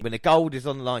unbeaten. When the gold is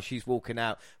on the line, she's walking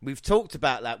out. We've talked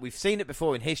about that. We've seen it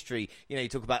before in history. You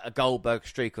talk about a Goldberg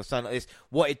streak or something like this,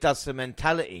 what it does to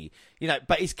mentality.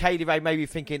 But is Kaylee Ray maybe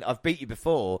thinking, I've beat you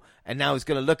before, and now is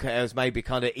going to look at her as maybe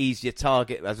kind of easier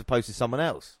target as opposed to someone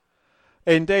else?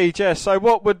 Indeed, yes. So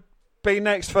what would be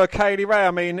next for Kaylee Ray?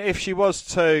 I mean, if she was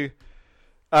to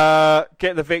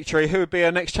get the victory, who would be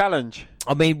her next challenge?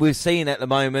 I mean, we're seeing at the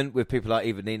moment with people like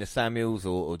even Nina Samuels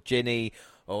or Ginny,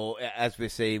 or as we're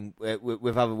seeing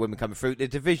with other women coming through, the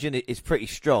division is pretty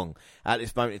strong at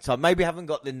this moment in time. Maybe haven't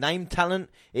got the name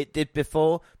talent it did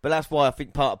before, but that's why I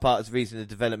think part is the reason they're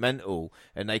developmental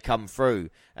and they come through.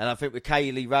 And I think with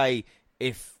Kaylee Ray,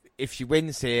 if she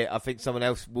wins here, I think someone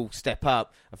else will step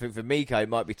up. I think for Miko, it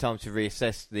might be time to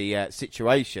reassess the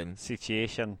situation.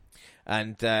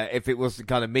 And if it was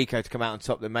kind of Miko to come out on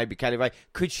top, then maybe Kaylee Ray.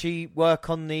 Could she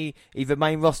work on the either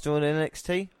main roster or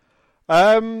NXT?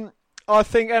 I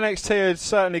think NXT would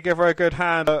certainly give her a good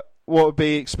hand at what would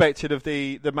be expected of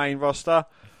the main roster.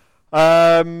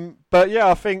 But yeah,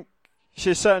 I think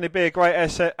she'd certainly be a great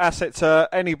asset to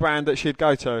any brand that she'd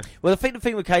go to. Well, I think the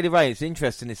thing with Kaylee Ray is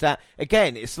interesting is that,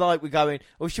 again, it's like we're going,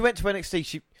 well, if she went to NXT,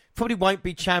 she probably won't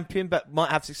be champion, but might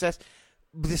have success.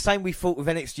 The same we thought with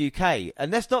NXT UK.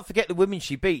 And let's not forget the women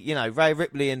she beat, Rhea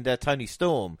Ripley and Toni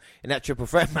Storm in that triple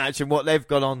threat match and what they've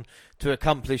gone on to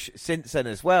accomplish since then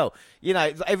as well.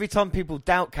 Every time people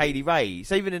doubt Kaylee Ray,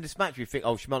 so even in this match we think,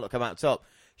 she might not come out top.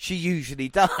 She usually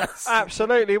does.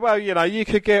 Absolutely. Well, you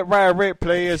could get Rhea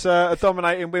Ripley as a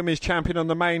dominating women's champion on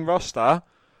the main roster.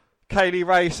 Kaylee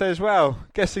Ray says, well,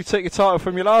 guess who took your title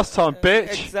from you last time,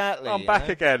 bitch? Exactly. I'm back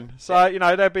again. So,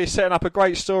 they'd be setting up a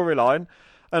great storyline,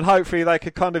 and hopefully they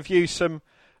could kind of use some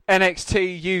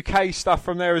NXT UK stuff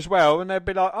from there as well, and they'd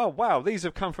be like, oh, wow, these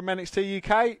have come from NXT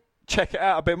UK. Check it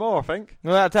out a bit more, I think.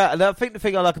 Well, and I think the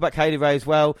thing I like about Kaylee Ray as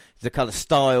well is the kind of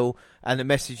style and the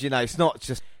message. It's not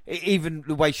just even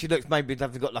the way she looks. Maybe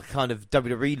they've got like kind of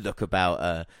WWE look about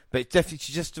her, but it's definitely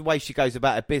just the way she goes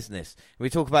about her business. We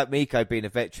talk about Miko being a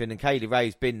veteran, and Kaylee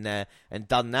Ray's been there and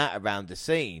done that around the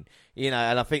scene. And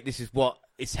I think this is what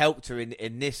it's helped her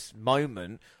in this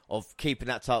moment of keeping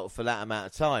that title for that amount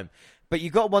of time. But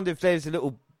you've got to wonder if there's a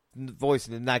little voice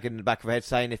in the nagging in the back of her head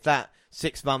saying, if that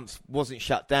 6 months wasn't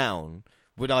shut down,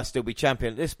 would I still be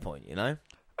champion at this point,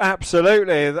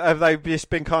 Absolutely. Have they just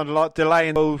been kind of like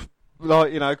delaying all,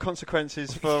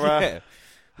 consequences for...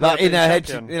 like in her head,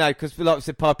 because like I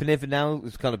said, Piper Niven now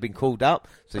has kind of been called up.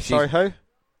 So sorry, who?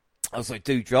 Oh, sorry,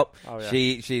 Doudrop. Oh,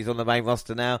 yeah. She's on the main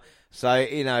roster now. So,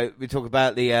 we talk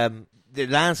about the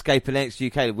landscape in NXT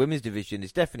UK, the women's division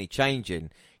is definitely changing.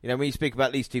 When you speak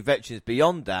about these two veterans,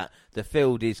 beyond that, the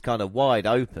field is kind of wide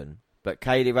open. But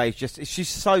Kaylee Ray's she's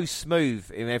so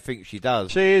smooth in everything she does.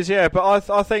 She is, yeah. But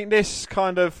I think this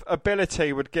kind of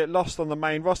ability would get lost on the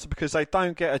main roster because they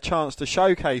don't get a chance to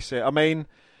showcase it. I mean,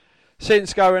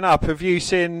 since going up, have you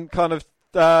seen kind of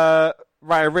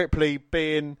Rhea Ripley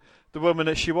being the woman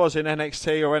that she was in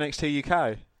NXT or NXT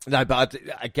UK? No, but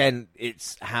again,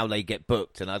 it's how they get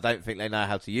booked, and I don't think they know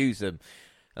how to use them.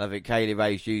 And I think Kaylee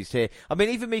Ray's used here. I mean,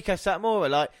 even Miko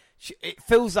Satomura, it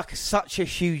feels like such a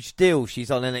huge deal she's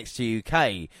on NXT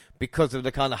UK because of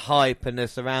the kind of hype and the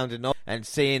surrounding of and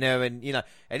seeing her and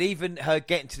even her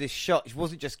getting to this shot. She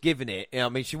wasn't just giving it. I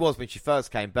mean, she was when she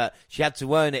first came, but she had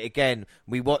to earn it again.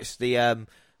 We watched the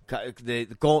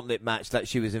gauntlet match that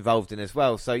she was involved in as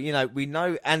well. So, we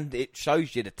know, and it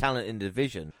shows you the talent in the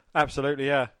division. Absolutely,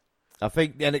 yeah. I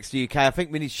think the NXT UK, I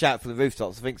think we need to shout for the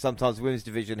rooftops. I think sometimes the women's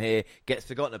division here gets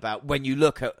forgotten about when you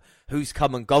look at who's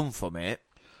come and gone from it.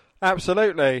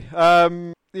 Absolutely.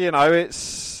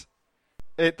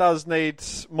 It does need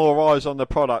more eyes on the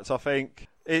product. I think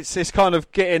it's kind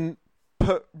of getting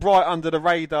put right under the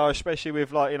radar, especially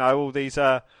with all these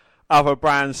other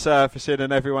brands surfacing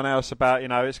and everyone else about.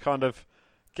 It's kind of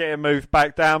getting moved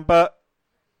back down. But,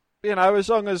 you know, as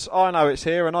long as I know it's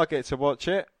here and I get to watch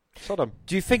it, Sodom.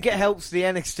 Do you think it helps the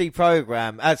NXT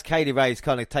program as Kaylee Ray's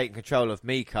kind of taking control of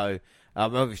Miko?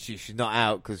 Obviously, she's not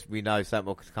out because we know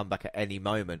Samoa could come back at any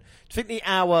moment. Do you think the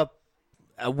hour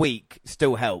a week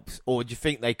still helps, or do you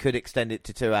think they could extend it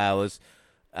to 2 hours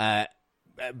and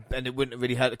it wouldn't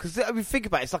really hurt? Because I mean, think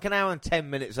about it, it's like an hour and 10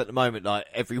 minutes at the moment, like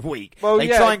every week. Well, they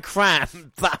try and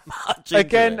cram that much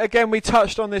into it. Again, we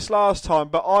touched on this last time,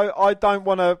 but I don't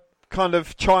want to kind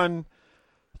of try and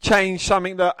change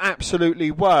something that absolutely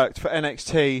worked for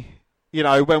NXT. You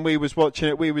know, when we was watching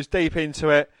it, we was deep into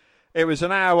it. It was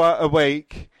an hour a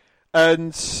week,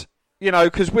 and you know,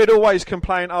 because we'd always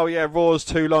complain, oh yeah, Raw's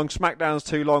too long, SmackDown's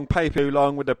too long, pay-per-view too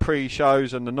long with the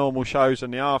pre-shows and the normal shows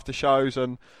and the after-shows,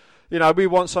 and you know, we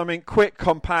want something quick,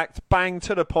 compact, bang,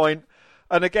 to the point.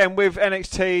 And again, with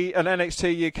NXT and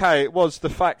NXT UK, it was the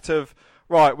fact of,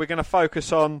 right, we're going to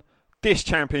focus on this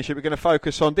championship, we're going to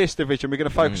focus on this division, we're going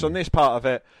to focus on this part of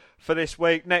it for this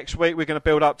week. Next week, we're going to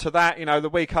build up to that, you know, the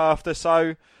week after.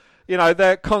 So, you know,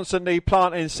 they're constantly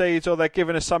planting seeds, or they're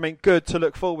giving us something good to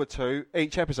look forward to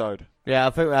each episode. Yeah,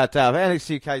 I think without doubt,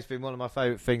 NXT UK has been one of my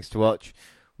favourite things to watch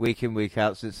week in, week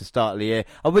out since the start of the year.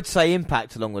 I would say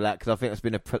Impact along with that, because I think it's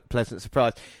been a pleasant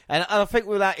surprise. And I think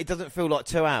with that, it doesn't feel like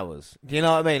 2 hours. Do you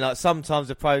know what I mean? Like sometimes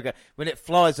the programme, when it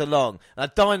flies along,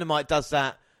 Dynamite does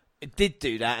that. It did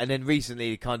do that, and then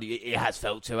recently it has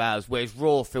felt 2 hours, whereas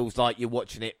Raw feels like you're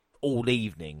watching it all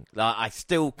evening. Like I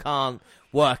still can't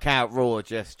work out Raw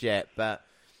just yet, but...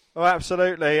 Oh,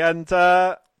 absolutely. And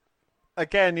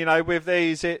again, you know, with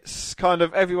these, it's kind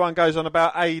of everyone goes on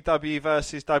about AEW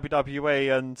versus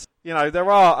WWE, and, you know, there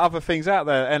are other things out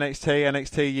there. NXT,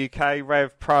 NXT UK,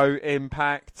 Rev Pro,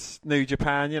 Impact, New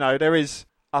Japan, you know, there is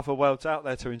other worlds out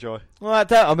there to enjoy. Well,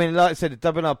 I mean, like I said,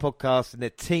 the WNR podcast and the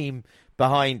team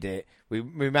behind it, we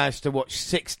managed to watch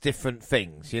 6 different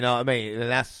things, you know what I mean?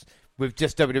 And that's with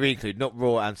just WWE included, not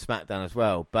Raw and SmackDown as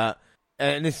well. But,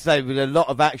 and this is with a lot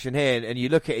of action here, and you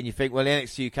look at it and you think, well, the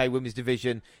NXT UK women's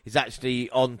division is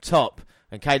actually on top.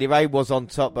 And Kaylee Ray was on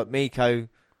top, but Miko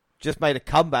just made a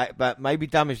comeback, but maybe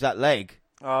damaged that leg.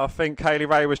 I think Kaylee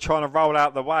Ray was trying to roll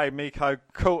out the way. Miko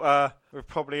caught her with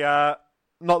probably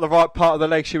not the right part of the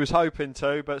leg she was hoping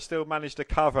to, but still managed to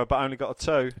cover, but only got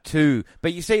a 2.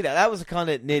 But you see that was a kind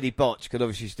of nearly botch, because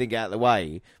obviously she didn't get out of the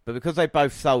way. But because they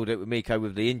both sold it with Miko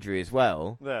with the injury as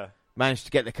well, managed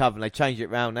to get the cover, and they changed it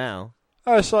round now.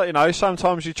 Oh, it's like, you know,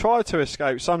 sometimes you try to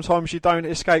escape, sometimes you don't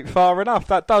escape far enough.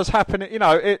 That does happen, you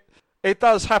know, it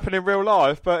does happen in real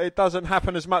life, but it doesn't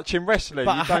happen as much in wrestling.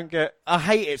 But I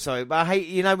hate it, but I hate,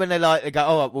 you know, when they go,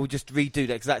 oh, we'll just redo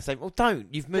the exact same. Well, don't.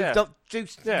 You've moved up.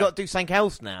 You've got to do something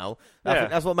else now. I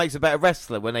think that's what makes a better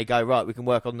wrestler, when they go, right, we can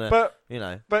work on the, you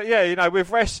know. But yeah, you know,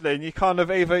 with wrestling, you kind of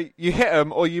either you hit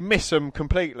them or you miss them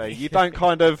completely. You don't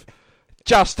kind of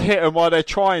just hit them while they're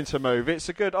trying to move. I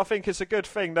think it's a good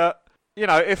thing that, you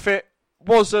know, if it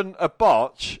wasn't a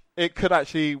botch, it could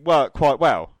actually work quite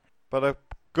well. But a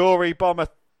gory bomber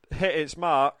hit its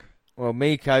mark. Well,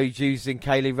 Miko's using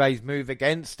Kaylee Ray's move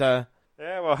against her.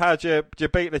 Yeah, well, how'd you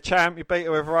beat the champ? You beat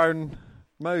her with her own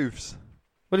moves.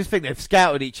 Well, I just think they've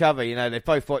scouted each other, you know, they've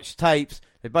both watched tapes,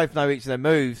 they both know each of their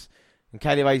moves, and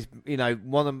Kaylee Ray's, you know,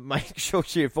 want to make sure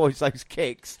she avoids those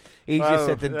kicks. Easier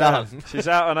said than done. She's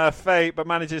out on her feet, but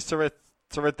manages to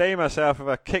redeem herself with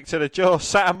a kick to the jaw.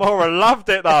 Satomura loved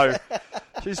it, though.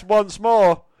 She's once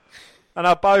more. And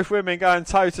are both women going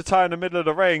toe-to-toe in the middle of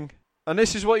the ring. And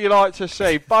this is what you like to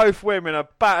see. Both women are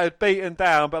battered, beaten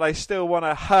down, but they still want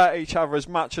to hurt each other as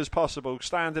much as possible,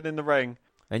 standing in the ring.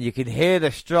 And you can hear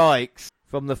the strikes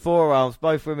from the forearms,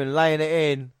 both women laying it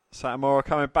in. Satomura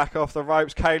coming back off the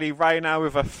ropes. Kaylee Ray now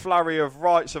with a flurry of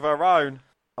rights of her own.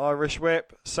 Irish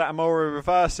whip. Satomura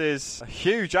reverses. A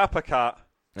huge uppercut.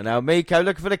 And now Miko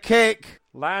looking for the kick.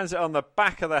 Lands it on the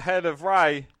back of the head of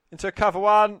Ray. Into a cover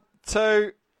 1,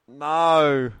 2...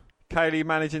 No. Kaylee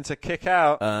managing to kick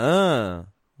out.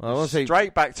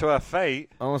 Straight back to her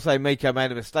feet. I want to say Miko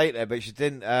made a mistake there, but she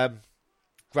didn't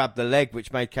grab the leg,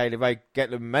 which made Kaylee Ray get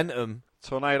the momentum.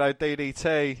 Tornado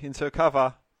DDT into a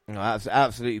cover. Oh, that's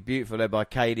absolutely beautiful there by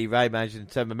Kaylee Ray, managing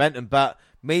to turn momentum. But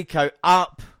Miko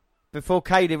up before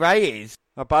Kaylee Ray is.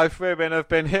 Both women have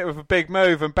been hit with a big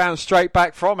move and bounced straight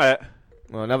back from it.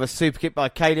 Well, another super kick by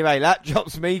Kaylee Ray. That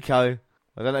drops Miko.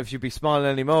 I don't know if she'll be smiling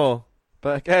anymore.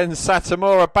 But again,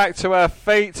 Satomura back to her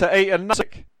feet to eat a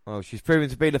Nxtuk. Oh, she's proven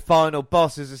to be the final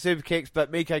boss as the super kicks,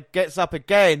 but Miko gets up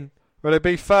again. Will it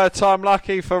be third time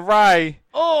lucky for Ray?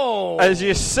 Oh! As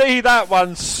you see that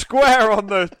one square on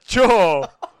the jaw.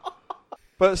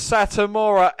 But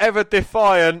Satomura, ever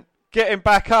defiant, getting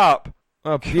back up.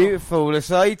 Oh, beautiful. The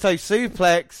Saito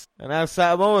suplex. And now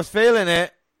Satomura's feeling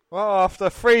it. Well, after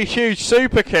 3 huge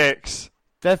super kicks.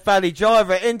 Death Valley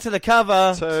Driver into the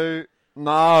cover. 2.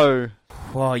 No.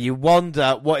 Well, you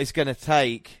wonder what it's going to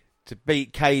take to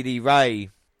beat Kaylee Ray.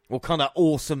 What kind of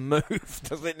awesome move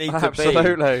does it need to be?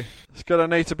 Absolutely. It's going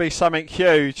to need to be something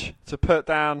huge to put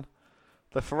down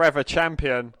the forever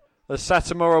champion. As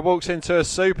Satomura walks into a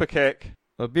super kick.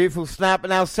 A beautiful snap, and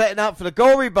now setting up for the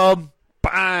Gory Bomb.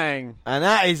 Bang! And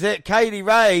that is it. Kaylee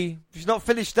Ray, she's not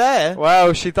finished there.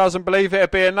 Well, she doesn't believe it'll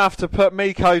be enough to put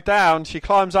Miko down. She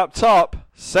climbs up top.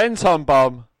 Senton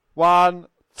Bomb. 1,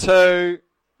 2,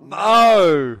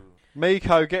 no!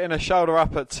 Miko getting a shoulder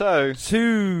up at 2.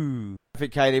 2. I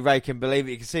think Kaylee Ray can believe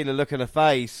it. You can see the look on her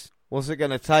face. What's it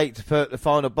going to take to put the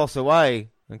final boss away?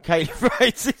 And Kaylee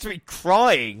Ray seems to be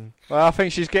crying. Well, I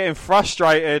think she's getting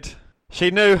frustrated. She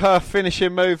knew her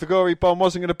finishing move, the Gory Bomb,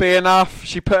 wasn't going to be enough.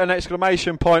 She put an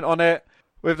exclamation point on it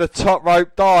with the top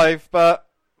rope dive, but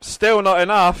still not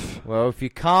enough. Well, if you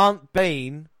can't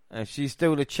bean, and she's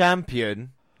still the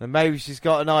champion, then maybe she's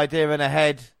got an idea in her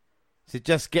head to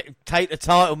just take the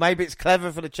title. Maybe it's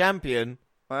clever for the champion.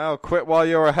 Well, quit while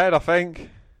you're ahead, I think.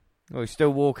 Well, he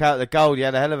still walk out the gold. He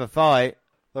had a hell of a fight.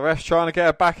 The ref's trying to get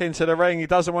her back into the ring. He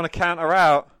doesn't want to count her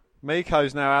out.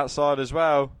 Miko's now outside as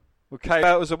well. Would Kate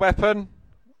out as a weapon?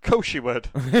 Of course she would.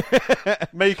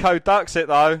 Miko ducks it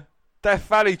though. Death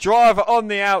Valley Driver on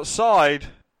the outside.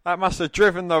 That must have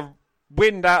driven the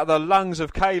wind out of the lungs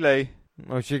of Kaylee.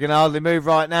 Well, she can hardly move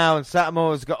right now, and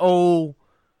Satomura's got all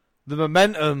the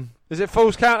momentum. Is it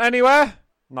falls count anywhere?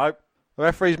 Nope. The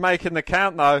referee's making the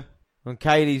count though. And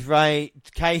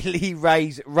Kaylee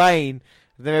Ray's reign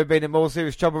has never been in more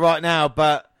serious trouble right now,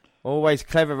 but always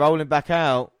clever rolling back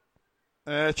out.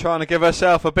 Trying to give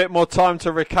herself a bit more time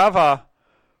to recover.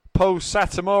 Pulls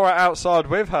Satomura outside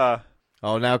with her.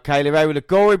 Oh, now Kaylee Ray with a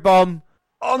Gory Bomb.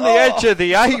 On the edge of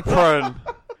the apron.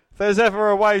 If there's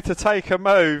ever a way to take a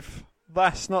move,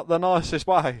 that's not the nicest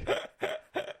way.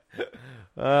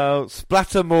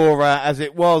 Splattermora as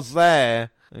it was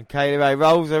there. And Kaylee Ray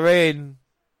rolls her in.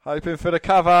 Hoping for the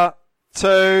cover.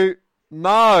 2.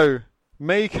 No.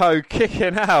 Miko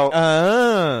kicking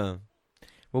out.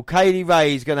 Well, Kaylee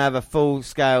Ray's going to have a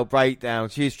full-scale breakdown.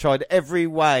 She's tried every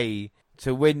way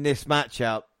to win this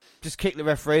matchup. Just kick the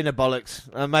referee in the bollocks.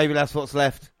 And maybe that's what's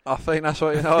left. I think that's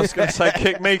what I was going to say.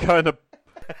 Kick Miko in the...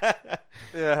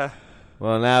 Yeah.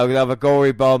 Well, now we'll have a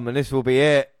Gory Bomb, and this will be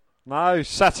it. No,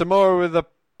 Satomura with the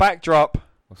backdrop.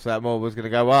 Well, Satomura was going to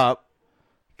go up.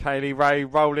 Kaylee Ray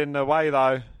rolling away,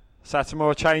 though.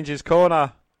 Satomura changes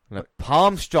corner. And a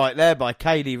palm strike there by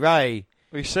Kaylee Ray.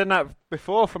 We've seen that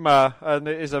before from her, and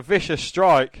it is a vicious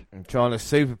strike. And trying to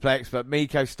superplex, but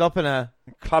Miko stopping her.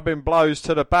 Clubbing blows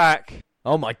to the back.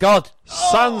 Oh, my God.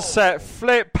 Sunset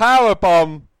flip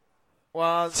powerbomb.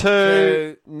 1,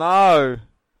 2. No.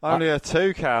 Only a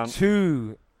 2 count.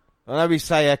 2. I know we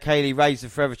say Kaylee Ray's the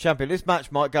forever champion. This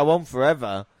match might go on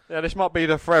forever. Yeah, this might be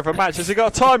the forever match. Has it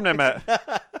got a time limit?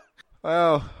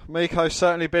 Well, Miko's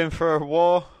certainly been for a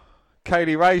war.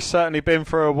 Kaylee Ray's certainly been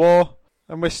for a war.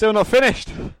 And we're still not finished.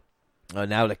 Oh,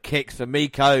 now the kicks for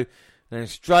Miko. Then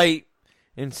straight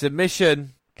in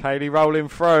submission. Kaylee rolling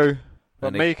through.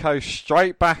 But Miko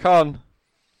straight back on.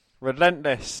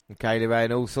 Relentless. And Kaylee Ray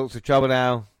in all sorts of trouble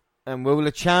now. And will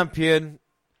the champion...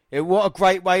 What a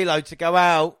great way, though, to go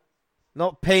out.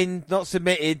 Not pinned, not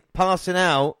submitted, passing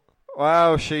out.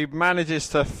 Well, she manages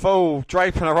to fall,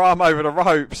 draping her arm over the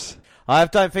ropes. I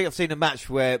don't think I've seen a match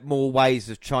where more ways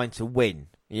of trying to win.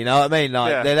 You know what I mean?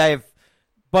 Like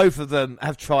both of them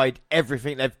have tried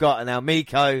everything they've got, and now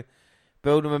Miko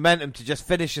building momentum to just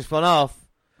finish this one off.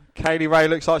 Kaylee Ray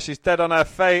looks like she's dead on her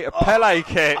feet. A Pele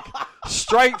kick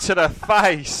straight to the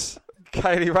face.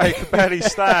 Kaylee Ray can barely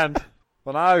stand.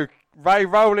 Well, no, Ray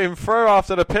rolling through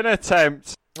after the pin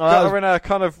attempt. Got her in a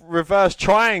kind of reverse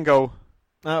triangle.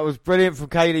 That was brilliant from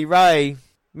Kaylee Ray.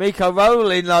 Miko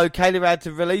rolling though. Kaylee Ray had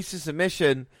to release the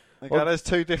submission. Okay, there's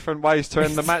 2 different ways to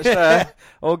end the match there.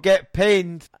 Or get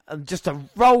pinned. And just a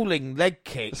rolling leg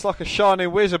kick. It's like a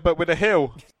shining wizard but with a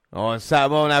heel. Oh, and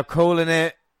Satomura now calling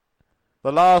it.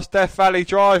 The last Death Valley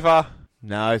Driver.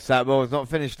 No, Satomura's not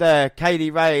finished there.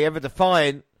 Kaylee Ray ever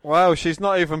defiant. Well, she's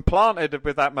not even planted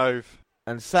with that move.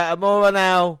 And Satomura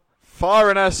now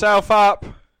firing herself up.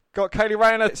 Got Kaylee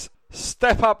Ray in a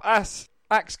step up axe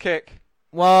kick.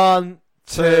 1,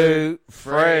 2,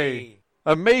 3.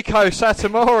 And Miko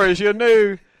Satomura is your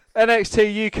new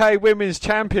NXT UK Women's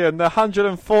Champion. The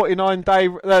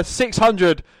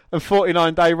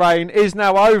 649 day reign is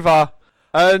now over.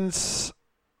 And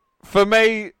for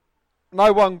me,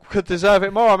 no one could deserve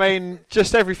it more. I mean,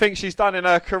 just everything she's done in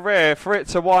her career, for it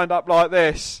to wind up like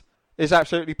this is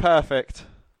absolutely perfect.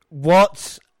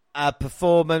 What a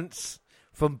performance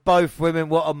from both women.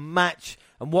 What a match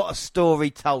and what a story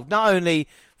told. Not only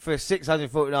for a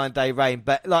 649-day reign,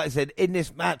 but like I said, in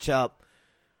this matchup,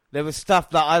 there was stuff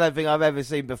that I don't think I've ever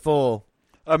seen before.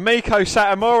 And Miko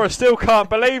Satomura still can't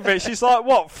believe it. She's like,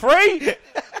 what, 3?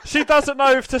 She doesn't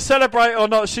know if to celebrate or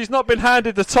not. She's not been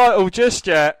handed the title just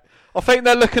yet. I think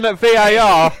they're looking at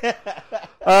VAR.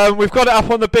 We've got it up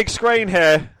on the big screen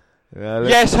here.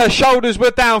 Yes, her shoulders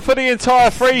were down for the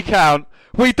entire 3 count.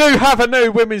 We do have a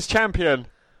new women's champion.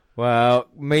 Well,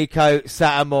 Miko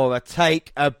Satomura,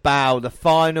 take a bow. The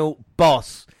final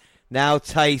boss now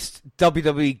tastes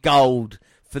WWE Gold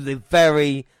for the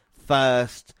very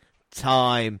first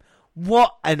time.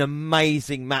 What an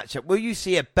amazing matchup. Will you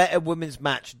see a better women's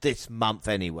match this month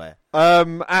anywhere?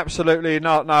 Absolutely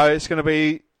not. No, it's going to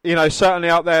be, certainly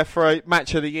up there for a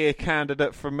match of the year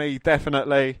candidate for me,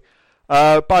 definitely.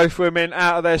 Both women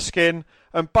out of their skin,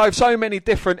 and both so many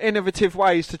different innovative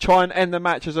ways to try and end the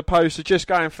match as opposed to just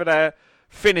going for their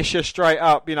finisher straight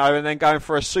up, and then going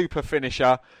for a super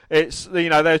finisher. It's,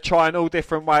 they're trying all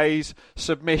different ways,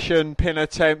 submission, pin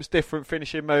attempts, different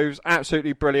finishing moves,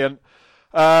 absolutely brilliant.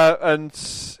 And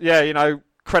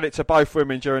credit to both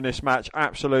women during this match,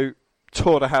 absolute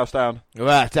tore the house down.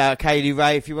 Right, Kaylee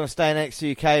Ray, if you want to stay in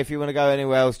Nxtuk UK, if you want to go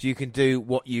anywhere else, you can do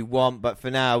what you want, but for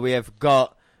now we have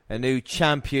got a new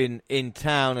champion in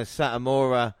town as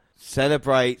Satomura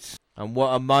celebrates. And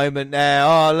what a moment there.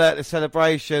 Oh, look, the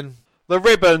celebration. The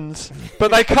ribbons.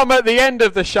 But they come at the end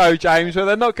of the show, James, where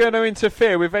they're not going to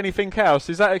interfere with anything else.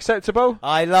 Is that acceptable?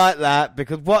 I like that,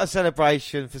 because what a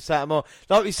celebration for Satomura.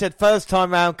 Like we said, first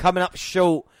time round, coming up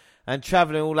short and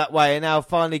travelling all that way, and now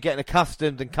finally getting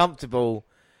accustomed and comfortable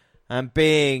and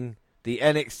being the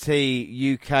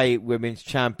NXT UK Women's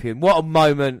Champion. What a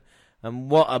moment.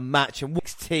 And what a match. And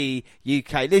NXT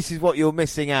UK. This is what you're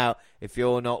missing out if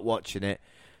you're not watching it.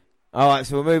 Alright,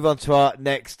 so we'll move on to our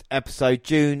next episode,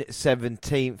 June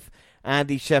 17th.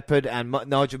 Andy Shepherd and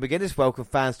Nigel McGuinness welcome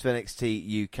fans to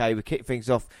NXT UK. We kick things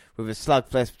off with a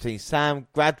slugfest between Sam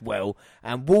Gradwell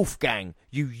and Wolfgang.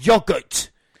 You yogurt!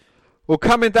 Well,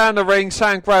 coming down the ring,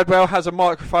 Sam Gradwell has a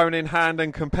microphone in hand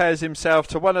and compares himself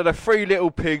to one of the 3 little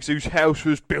pigs whose house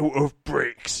was built of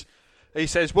bricks. He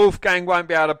says Wolfgang won't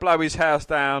be able to blow his house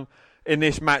down in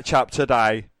this matchup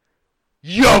today.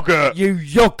 Yogurt! You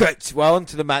yogurt! Well, on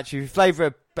to the match. If you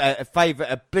favour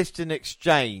a blistering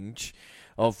exchange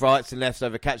of rights and lefts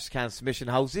over catches, can, submission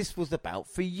holds, this was about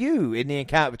for you. In the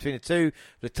encounter between the two,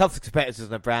 the toughest competitors in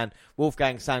the brand,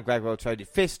 Wolfgang and Sam Gradwell traded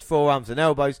fists, forearms and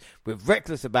elbows with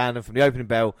reckless abandon from the opening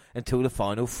bell until the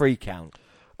final 3 count.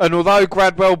 And although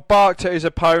Gradwell barked at his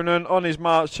opponent on his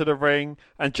march to the ring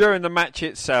and during the match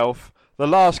itself, the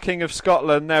last King of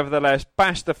Scotland nevertheless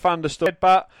bashed the thunderstorm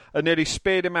headbutt and nearly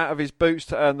speared him out of his boots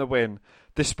to earn the win,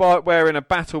 despite wearing a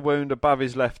battle wound above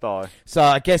his left eye. So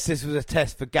I guess this was a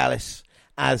test for Gallus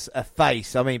as a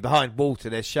face. I mean, behind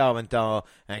Walter there's Sharon Dar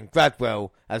and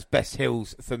Gradwell as best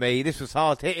heels for me. This was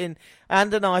hard hitting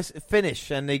and a nice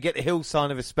finish, and they get the heel sign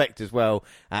of respect as well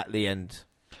at the end.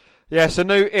 Yes, a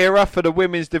new era for the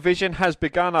women's division has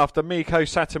begun after Miko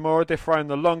Satomura dethroned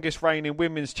the longest reigning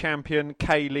women's champion,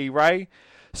 Kaylee Ray.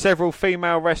 Several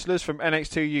female wrestlers from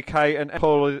NXT UK and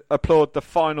applaud the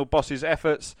final boss's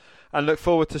efforts and look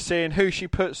forward to seeing who she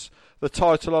puts the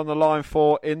title on the line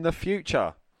for in the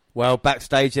future. Well,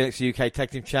 backstage, NXT UK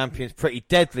Tag Team Champions Pretty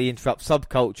Deadly interrupt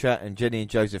Subculture and Jenny and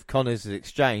Joseph Connors'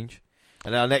 exchange.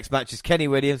 And our next match is Kenny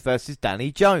Williams versus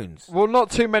Danny Jones. Well,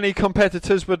 not too many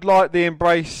competitors would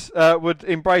embrace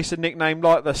a nickname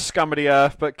like the Scum of the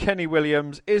Earth, but Kenny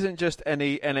Williams isn't just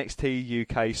any NXT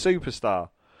UK superstar.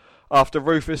 After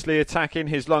ruthlessly attacking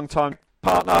his longtime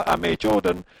partner Amir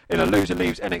Jordan in a loser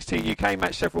leaves NXT UK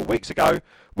match several weeks ago,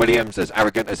 Williams, as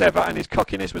arrogant as ever and his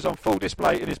cockiness, was on full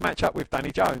display in his matchup with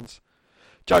Danny Jones.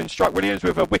 Jones struck Williams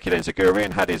with a wicked enziguri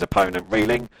and had his opponent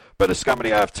reeling, but the Scum of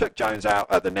the Earth took Jones out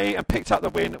at the knee and picked up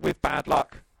the win with bad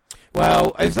luck.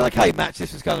 Well, it was an okay match.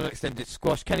 This was kind of an extended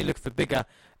squash. Kenny looked for bigger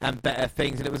and better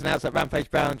things, and it was announced that Rampage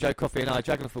Brown, Joe Coffey and I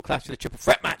dragging full clash to the triple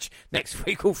threat match next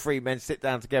week. All 3 men sit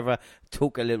down together,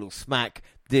 talk a little smack.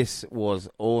 This was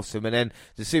awesome. And then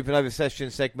the Supernova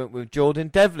Session segment with Jordan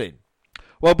Devlin.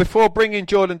 Well, before bringing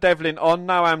Jordan Devlin on,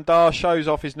 Noam Dar shows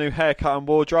off his new haircut and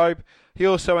wardrobe. He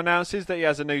also announces that he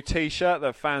has a new T-shirt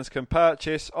that fans can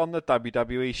purchase on the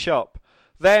WWE shop.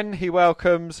 Then he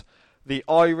welcomes the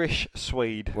Irish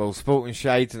Swede. Well, sporting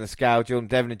shades and a scowl, Jordan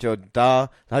Devlin and Jordan Dar.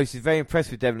 The host is very impressed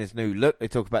with Devlin's new look. They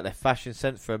talk about their fashion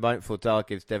sense for a moment before Dar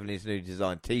gives Devlin his new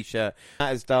designed T-shirt.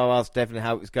 As Dar asked Devlin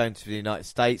how it was going to the United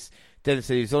States, Devlin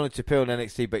said he was honoured to appear on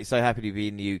NXT, but he's so happy to be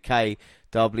in the UK.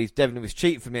 Dar believes Devlin was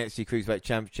cheated from the NXT Cruiserweight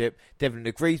Championship. Devlin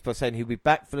agrees by saying he'll be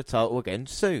back for the title again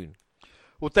soon.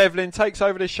 Well, Devlin takes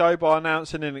over the show by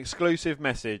announcing an exclusive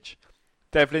message.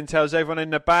 Devlin tells everyone in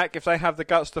the back if they have the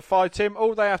guts to fight him,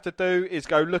 all they have to do is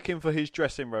go looking for his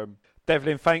dressing room.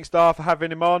 Devlin thanks Dar for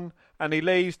having him on, and he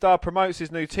leaves. Dar promotes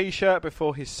his new T-shirt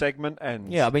before his segment ends.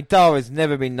 Yeah, I mean, Dar has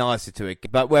never been nicer to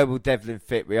it, but where will Devlin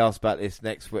fit? We asked about this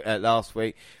last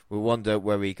week. We'll wonder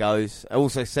where he goes.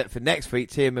 Also set for next week,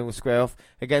 TMN will square off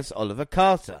against Oliver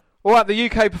Carter. Well, at the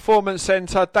UK Performance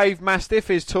Centre, Dave Mastiff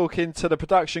is talking to the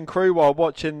production crew while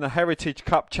watching the Heritage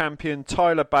Cup champion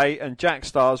Tyler Bate and Jack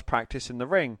Stars practice in the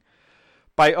ring.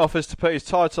 Bate offers to put his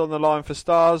title on the line for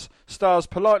Stars. Stars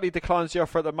politely declines the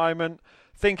offer at the moment,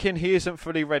 thinking he isn't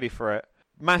fully ready for it.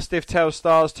 Mastiff tells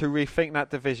Stars to rethink that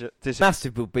decision.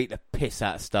 Mastiff will beat the piss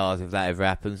out of Stars if that ever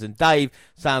happens, and Dave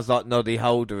sounds like Noddy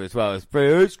Holder as well as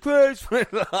Bruce Chris.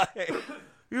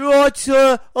 You right,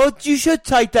 sir? Oh, you should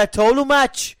take that title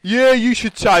match. Yeah, you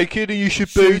should take it and you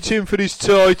should beat him for this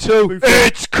title.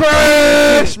 It's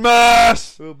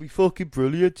Christmas! It'll be fucking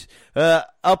brilliant.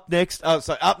 Up next,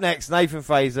 Nathan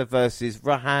Fraser versus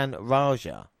Rahan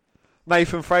Raja.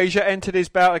 Nathan Fraser entered his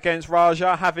bout against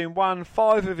Raja, having won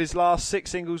 5 of his last 6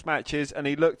 singles matches, and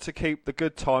he looked to keep the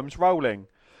good times rolling.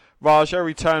 Raja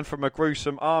returned from a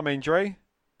gruesome arm injury,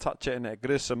 touch it in it,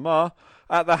 gruesome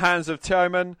at the hands of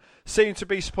Tioman, seemed to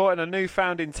be sporting a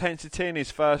newfound intensity in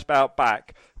his first bout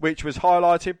back, which was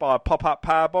highlighted by a pop-up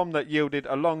powerbomb that yielded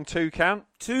a long 2 count.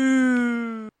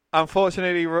 2!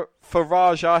 Unfortunately for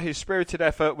Raja, his spirited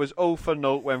effort was all for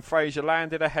naught when Fraser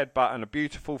landed a headbutt and a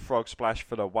beautiful frog splash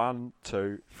for the 1,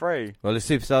 2, 3. Well, the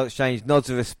Superstar exchanged nods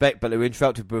of respect, but they were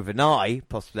interrupted with an eye,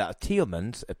 possibly out of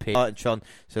Tielemans, appeared. So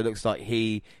it looks like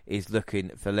he is looking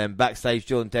for them. Backstage,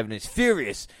 Jordan Devlin is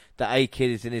furious that A-Kid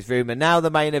is in his room. And now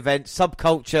the main event,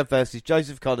 Subculture versus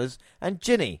Joseph Connors and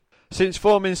Ginny. Since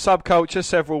forming Subculture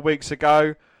several weeks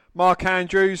ago, Mark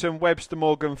Andrews and Webster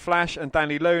Morgan Flash and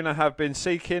Danny Luna have been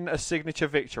seeking a signature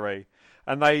victory,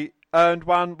 and they earned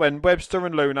one when Webster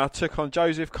and Luna took on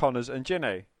Joseph Connors and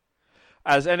Ginny.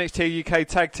 As NXT UK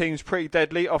tag teams Pretty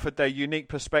Deadly offered their unique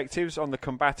perspectives on the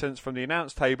combatants from the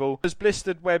announce table, has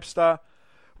blistered Webster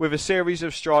with a series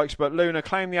of strikes, but Luna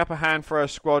claimed the upper hand for her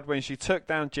squad when she took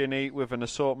down Ginny with an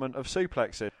assortment of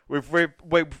suplexes.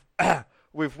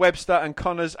 With Webster and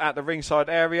Connors at the ringside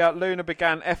area, Luna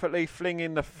began effortlessly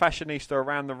flinging the fashionista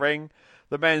around the ring.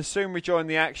 The men soon rejoined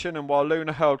the action, and while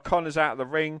Luna hurled Connors out of the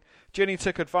ring, Ginny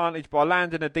took advantage by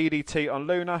landing a DDT on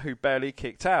Luna, who barely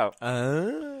kicked out.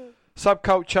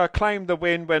 Subculture claimed the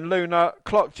win when Luna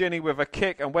clocked Ginny with a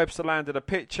kick and Webster landed a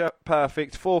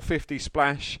picture-perfect 450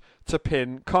 splash to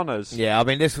pin Connors. Yeah, I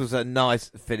mean, this was a nice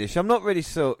finish. I'm not really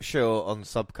sure on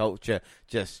Subculture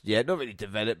just yet. Not really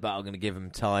developed, but I'm going to give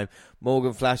him time.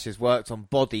 Morgan Flash has worked on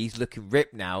bodies, looking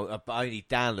ripped now, but only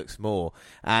Dan looks more.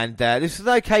 And this is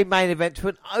an okay main event to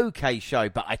an okay show,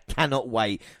 but I cannot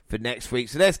wait for next week.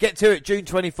 So let's get to it, June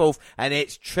 24th, and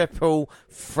it's triple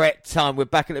threat time. We're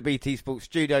back at the BT Sports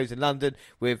Studios in London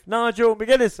with Nigel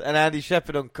McGuinness and Andy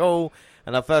Shepherd on call.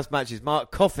 And our first match is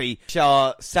Mark Coffey,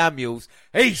 Shah Samuels,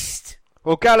 East.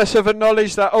 Well, Gallus have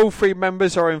acknowledged that all 3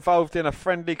 members are involved in a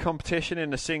friendly competition in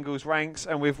the singles ranks,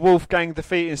 and with Wolfgang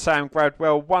defeating Sam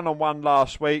Gradwell 1-on-1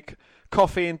 last week,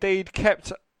 Coffey indeed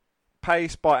kept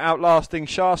pace by outlasting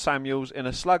Shah Samuels in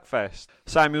a slugfest.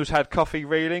 Samuels had Coffey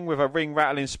reeling with a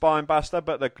ring-rattling spinebuster,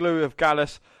 but the glue of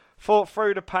Gallus fought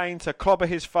through the pain to clobber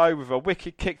his foe with a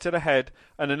wicked kick to the head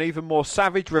and an even more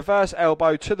savage reverse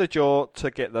elbow to the jaw to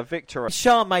get the victory.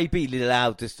 Shah may be the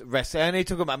loudest wrestler. I know you're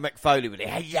talking about Mick Foley with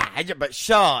it, but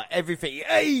Shah, everything,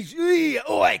 geez.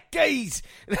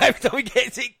 And every time he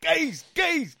gets it,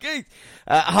 geez.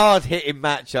 Hard-hitting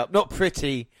matchup. Not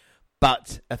pretty,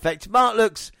 but effective. Mark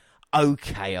looks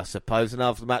okay, I suppose. And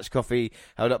after the match, Coffey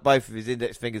held up both of his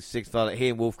index fingers to signify that he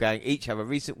and Wolfgang each have a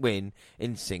recent win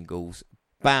in singles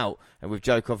bout. And with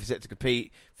Joe Coffey set to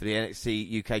compete for the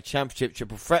NXT UK Championship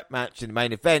triple threat match in the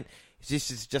main event,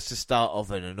 this is just the start of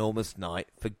an enormous night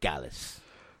for Gallus.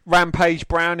 Rampage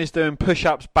Brown is doing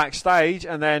push-ups backstage,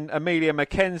 and then Amelia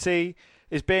McKenzie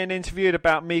is being interviewed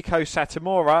about Miko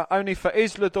Satomura, only for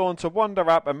Isla Dawn to wander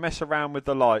up and mess around with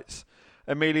the lights.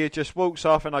 Amelia just walks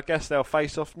off, and I guess they'll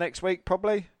face off next week,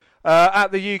 probably.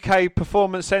 At the UK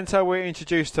Performance Centre, we're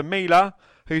introduced to Mila,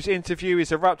 whose interview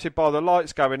is erupted by the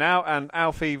lights going out, and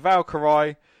Alfie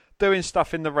Valkyrie doing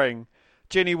stuff in the ring.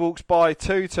 Ginny walks by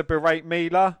too to berate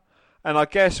Mila, and I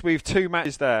guess we've 2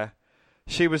 matches there.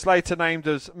 She was later named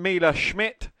as Mila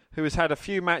Schmidt, who has had a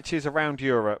few matches around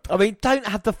Europe. I mean, don't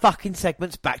have the fucking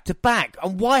segments back to back.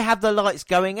 And why have the lights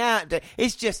going out?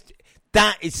 It's just,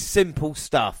 that is simple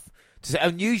stuff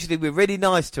And usually we're really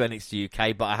nice to NXT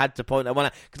UK, but I had to point that one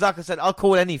out. Because like I said, I'll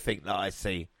call anything that I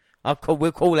see.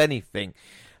 We'll call anything.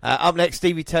 Up next,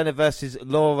 Stevie Turner versus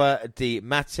Laura Di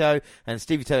Matteo, and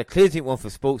Stevie Turner clearly didn't want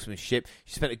for sportsmanship.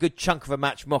 She spent a good chunk of a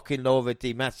match mocking Laura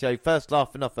Di Matteo, first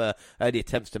laughing off her early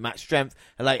attempts to match strength,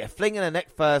 and later flinging her neck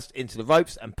first into the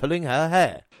ropes and pulling her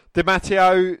hair. Di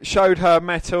Matteo showed her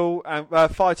mettle and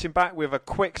fighting back with a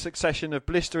quick succession of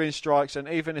blistering strikes and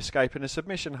even escaping a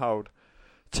submission hold.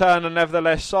 Turner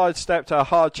nevertheless sidestepped her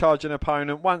hard-charging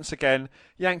opponent once again,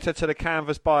 yanked her to the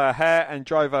canvas by her hair and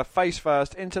drove her face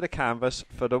first into the canvas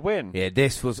for the win. Yeah,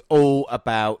 this was all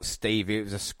about Stevie. It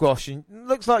was a squash, and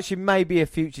looks like she may be a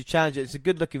future challenger. It's a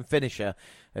good-looking finisher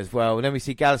as well. And then we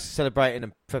see Gallus celebrating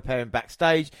and preparing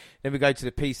backstage. Then we go to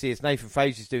the PC as Nathan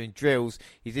Fraser's doing drills.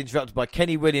 He's interrupted by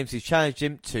Kenny Williams, who's challenged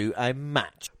him to a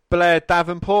match. Blair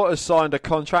Davenport has signed a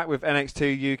contract with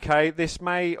NXT UK. This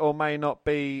may or may not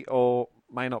be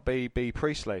B.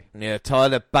 Priestley. Yeah,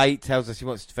 Tyler Bate tells us he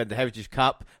wants to defend the Heritage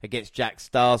Cup against Jack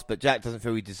Stars, but Jack doesn't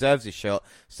feel he deserves his shot.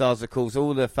 Stars recalls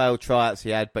all the failed tryouts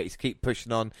he had, but he's keep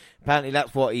pushing on. Apparently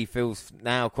that's what he feels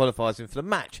now qualifies him for the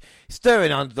match.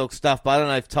 Stirring underdog stuff, but I don't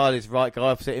know if Tyler's the right guy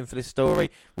opposite him for this story.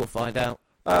 We'll find out.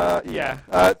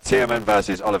 Tierman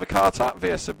versus Oliver Carter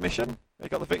via submission. They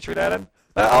got the victory there then.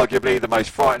 Arguably the most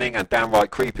frightening and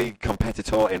downright creepy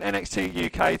competitor in NXT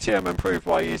UK, Tierman proved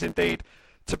why he is indeed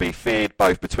to be feared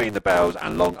both between the bells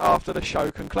and long after the show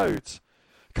concludes.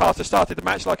 Carter started the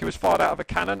match like he was fired out of a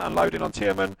cannon, unloading on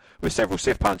Tierman with several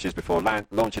stiff punches before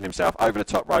launching himself over the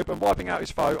top rope and wiping out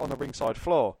his foe on the ringside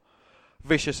floor.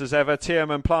 Vicious as ever,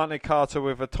 Tierman planted Carter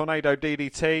with a tornado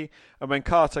DDT, and when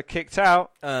Carter kicked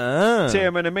out,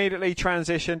 Tierman immediately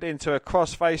transitioned into a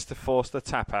crossface to force the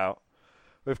tap out,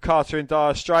 with Carter in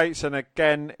dire straits and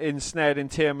again ensnared in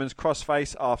Tierman's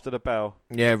crossface after the bell.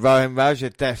 Yeah, Rowan Raja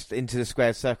dashed into the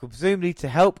square circle, presumably to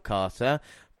help Carter,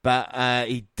 but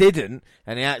he didn't,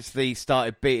 and he actually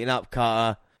started beating up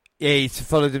Carter. Yeah, he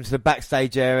followed him to the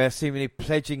backstage area, seemingly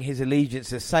pledging his allegiance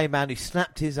to the same man who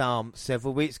snapped his arm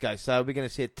several weeks ago. So we're going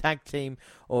to see a tag team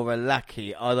or a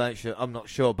lackey. I'm not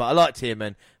sure, but I like Tierman,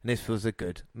 and this was a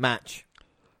good match.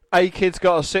 A-Kid's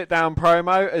got a sit-down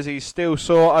promo as he's still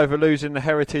sore over losing the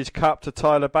Heritage Cup to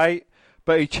Tyler Bate,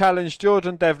 but he challenged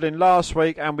Jordan Devlin last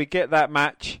week, and we get that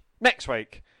match next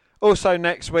week. Also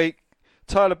next week,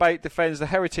 Tyler Bate defends the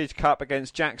Heritage Cup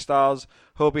against Jack Stars,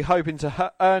 who will be hoping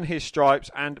to earn his stripes,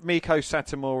 and Miko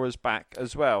Satomura's back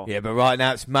as well. Yeah, but right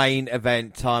now it's main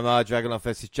event time. Dragunov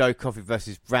versus Joe Coffey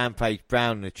versus Rampage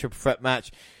Brown in a triple threat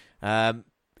match. It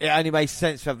only makes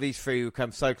sense to have these three who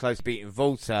come so close beating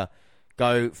Volta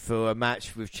go for a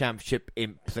match with championship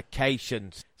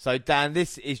implications. So, Dan,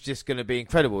 this is just going to be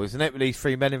incredible, isn't it, with these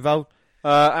three men involved?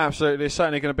 Absolutely. It's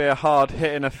certainly going to be a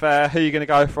hard-hitting affair. Who are you going to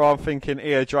go for? I'm thinking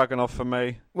Ilya Dragunov for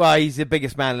me. Well, he's the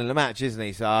biggest man in the match, isn't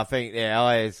he? So I think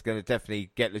Ilya's going to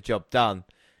definitely get the job done,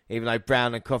 even though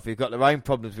Brown and Coffey have got their own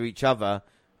problems with each other,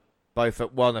 both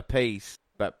at one apiece.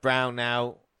 But Brown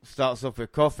now starts off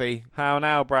with Coffey. How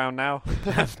now, Brown now?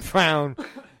 As Brown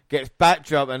gets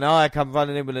backdrop and Ilya comes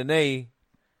running in with a knee.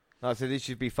 Like I said, this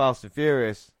should be fast and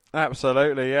furious.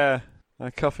 Absolutely, yeah.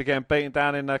 And Coffey getting beaten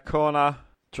down in the corner.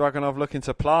 Dragunov looking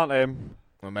to plant him.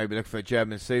 Or maybe looking for a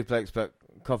German suplex, but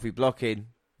Coffey blocking.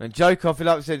 And Joe Coffey,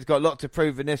 like I said, has got a lot to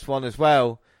prove in this one as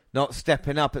well. Not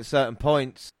stepping up at certain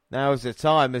points. Now is the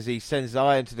time as he sends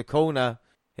Ilya into the corner.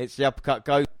 Hits the uppercut,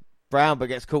 goes Brown, but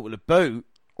gets caught with a boot.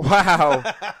 Wow.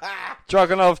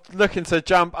 Dragunov looking to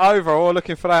jump over or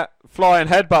looking for that flying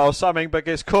headbutt or something, but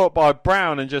gets caught by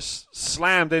Brown and just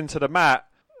slammed into the mat.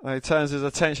 And he turns his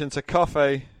attention to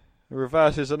Coffey, who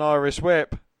reverses an Irish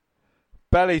whip.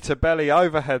 Belly to belly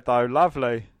overhead though,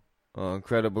 lovely. Oh,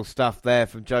 incredible stuff there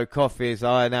from Joe Coffey as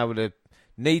Ilya now with a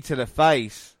knee to the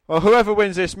face. Well, whoever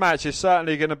wins this match is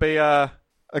certainly going to be a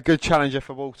good challenger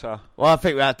for Walter. Well, I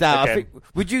think without doubt.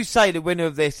 Would you say the winner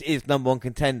of this is number one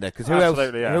contender? Because who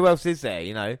else is there,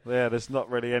 you know? Yeah, there's not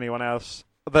really anyone else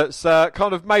that's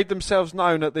kind of made themselves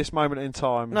known at this moment in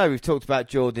time. No, we've talked about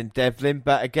Jordan Devlin,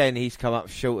 but again, he's come up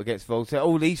short against Volta.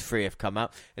 All these three have come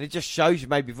up, and it just shows you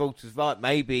maybe Volta's right.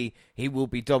 Maybe he will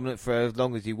be dominant for as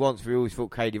long as he wants. We always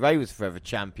thought Katie Ray was forever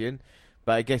champion,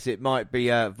 but I guess it might be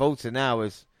Volta now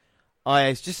as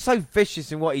is just so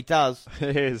vicious in what he does. He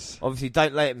is. Obviously,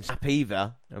 don't let him snap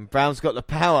either, and Brown's got the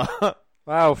power.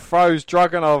 Wow, throws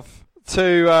Dragunov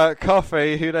to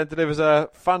Coffey, who then delivers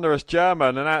a thunderous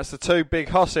German, and that's the two big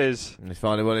hosses. And it's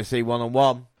finally what they see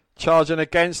one-on-one. Charging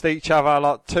against each other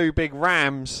like two big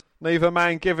rams. Neither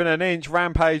man giving an inch.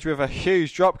 Rampage with a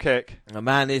huge dropkick. A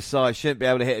man this size shouldn't be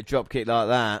able to hit a dropkick like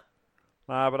that.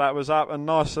 Nah, but that was up and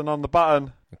nice and on the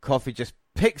button. And Coffey just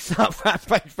picks up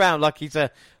Rampage Brown like he's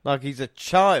a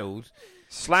child.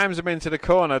 Slams him into the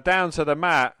corner, down to the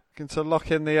mat, to lock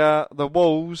in the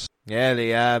walls.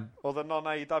 Yeah, or the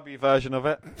non-AEW version of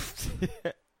it.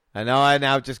 And I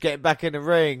now just getting back in the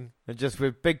ring, and just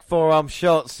with big forearm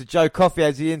shots to Joe Coffey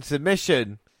as he in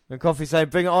submission. And Coffey saying,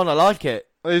 "Bring it on, I like it."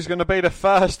 Who's going to be the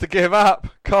first to give up,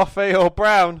 Coffey or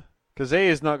Brown? Because he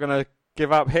is not going to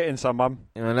give up hitting someone.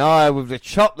 And I with the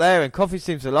chop there, and Coffey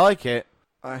seems to like it.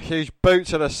 A huge boot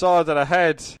to the side of the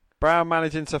head. Brown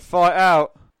managing to fight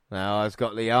out. Now I've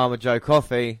got the arm of Joe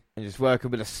Coffey and just working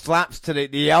with the slaps to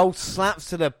the old slaps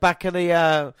to the back of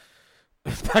the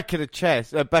back of the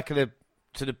chest, back of the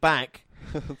to the back,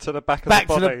 to the back of back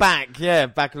the body. to the back, yeah,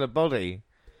 back of the body.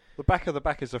 The back of the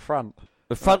back is the front.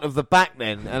 The front of the back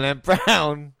then, and then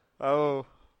Brown. Oh,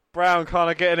 Brown kind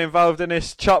of getting involved in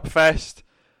this chop fest,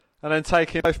 and then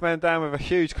taking both men down with a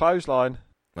huge clothesline.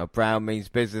 Well, Brown means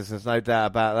business. There's no doubt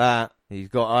about that. He's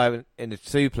got Iron in the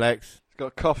suplex. He's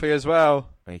got Coffey as well.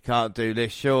 He can't do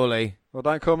this, surely. Well,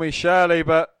 don't call me Shirley,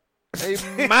 but he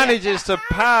manages to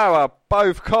power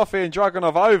both Coffey and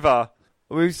Dragunov over.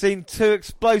 We've seen two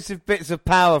explosive bits of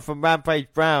power from Rampage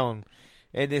Brown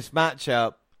in this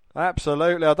matchup.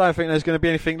 Absolutely. I don't think there's going to be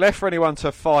anything left for anyone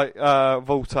to fight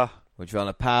Volta. We're trying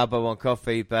to powerbomb on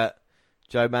Coffey, but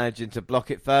Joe managing to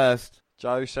block it first.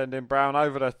 Joe sending Brown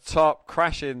over the top,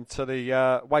 crashing to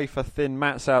the wafer-thin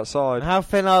mats outside. How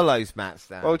thin are those mats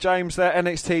now? Well, James, they're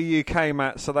NXT UK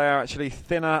mats, so they are actually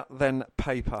thinner than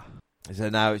paper. So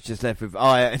now it's just left with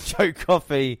Aya and Joe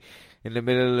Coffey in the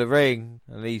middle of the ring.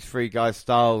 And these three guys'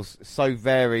 styles so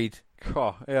varied.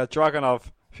 Oh, yeah, Dragunov,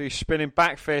 a few spinning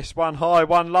back fists, one high,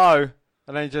 one low.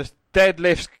 And then just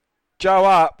deadlifts Joe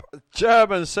up.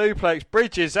 German suplex,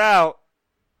 bridges out.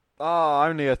 Oh,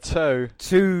 only a 2.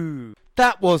 2.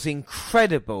 That was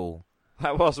incredible.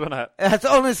 That was, wasn't it? That's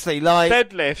honestly like...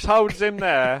 Deadlifts, holds him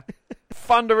there.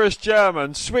 Thunderous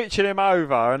German, switching him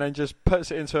over, and then just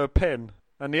puts it into a pin.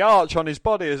 And the arch on his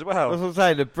body as well. That's what I'm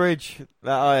saying, the bridge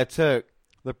that Aya took.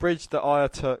 The bridge that Aya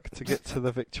took to get to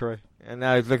the victory. And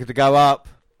now he's looking to go up.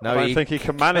 No, I don't think he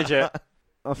can manage it.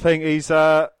 I think he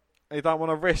don't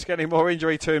want to risk any more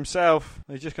injury to himself.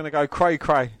 He's just going to go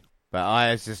cray-cray. But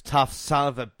Aya's just tough son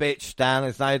of a bitch, Dan.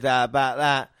 There's no doubt about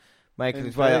that. Making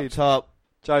his way up top.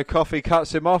 Joe Coffey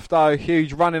cuts him off, though.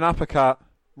 Huge running uppercut.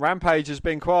 Rampage has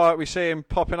been quiet. We see him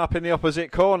popping up in the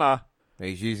opposite corner.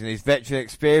 He's using his veteran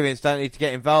experience. Don't need to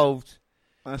get involved.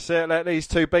 That's it. Let these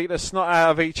two beat the snot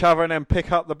out of each other and then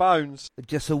pick up the bones.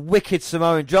 Just a wicked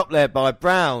Samoan drop there by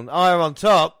Brown. Aya on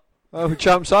top. Oh,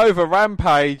 jumps over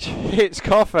Rampage. Hits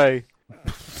Coffey.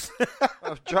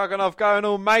 Dragunov going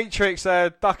all Matrix there,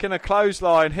 ducking a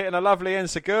clothesline, hitting a lovely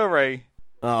enziguri.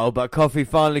 Oh, but Coffey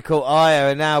finally caught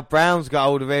Aya, and now Brown's got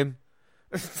hold of him.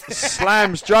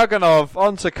 Slams Dragunov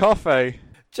onto Coffey.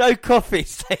 Joe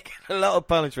Coffey's taking a lot of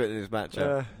punishment in this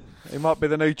matchup. He might be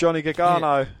the new Johnny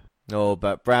Gargano. Oh,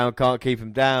 but Brown can't keep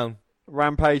him down.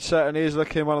 Rampage certainly is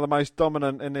looking one of the most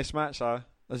dominant in this match, though,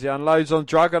 as he unloads on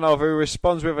Dragunov, who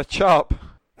responds with a chop.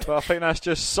 But I think that's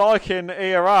just psyching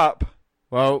Aya up.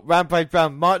 Well, Rampage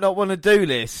Brown might not want to do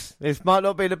this. This might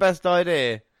not be the best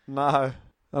idea. No.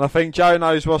 And I think Joe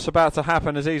knows what's about to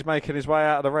happen as he's making his way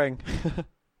out of the ring.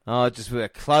 Oh, just with a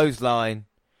clothesline.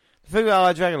 The thing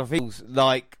about Dragunov feels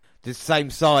like the same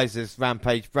size as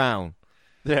Rampage Brown.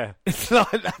 Yeah. It's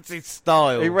like that's his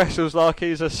style. He wrestles like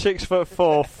he's a 6'4",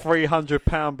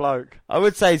 300-pound bloke. I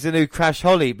would say he's a new Crash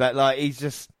Holly, but like he's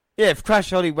just... Yeah, if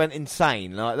Crash Holly went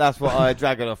insane, like that's what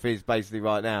Dragunov is basically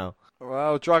right now.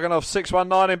 Well, Dragunov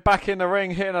 619 back in the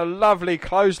ring, hitting a lovely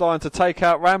clothesline to take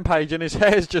out Rampage, and his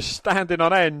hair's just standing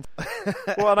on end.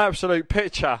 What an absolute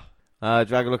picture.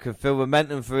 Dragunov can feel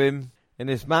momentum for him in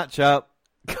this matchup.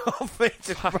 Coffey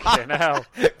just fucking hell.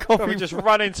 Coffey just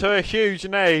run into a huge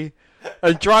knee,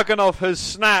 and Dragunov has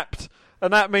snapped,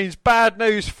 and that means bad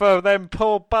news for them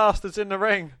poor bastards in the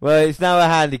ring. Well, it's now a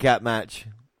handicap match.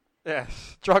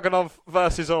 Yes, Dragunov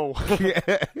versus all.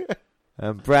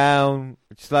 And Brown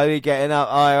slowly getting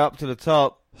up, Aya up to the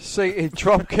top. Seated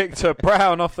drop kick to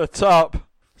Brown off the top.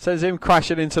 Sends him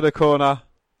crashing into the corner.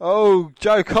 Oh,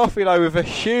 Joe Coffey though with a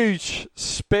huge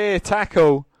spear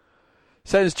tackle.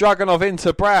 Sends Dragunov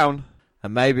into Brown.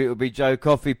 And maybe it will be Joe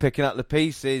Coffey picking up the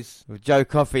pieces. With Joe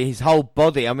Coffey, his whole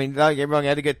body, I mean, don't get me wrong, he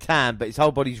had a good tan, but his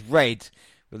whole body's red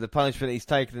with the punishment he's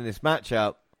taken in this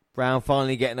matchup. Brown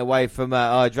finally getting away from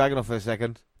Dragunov for a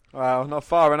second. Well, not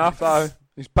far enough though.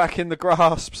 He's back in the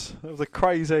grasps of the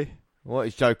crazy. What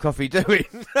is Joe Coffey doing?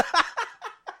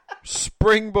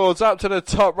 Springboards up to the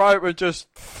top rope and just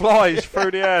flies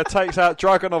through the air, takes out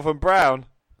Dragunov and Brown.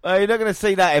 You're not going to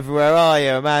see that everywhere, are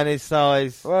you? A man his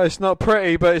size. Well, it's not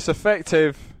pretty, but it's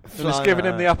effective. And it's giving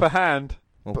him the upper hand.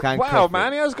 Well, Wow,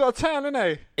 man, he has got a tan,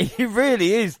 hasn't he? He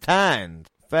really is tanned.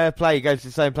 Fair play. He goes to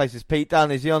the same place as Pete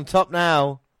Dunne. Is he on top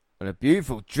now? And a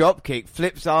beautiful drop kick.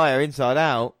 Flips Aya inside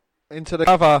out. Into the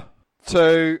cover.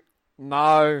 2.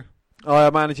 No.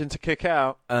 Aya managing to kick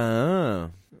out.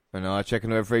 Oh. And I checking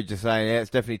the referee just saying, yeah, it's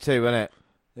definitely 2, isn't it?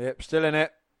 Yep, still in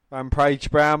it. Rampage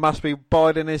Brown must be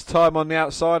biding his time on the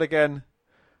outside again.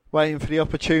 Waiting for the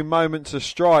opportune moment to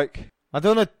strike. I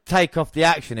don't want to take off the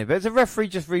action here, but has a referee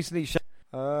just recently shown...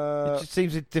 It it just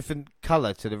seems a different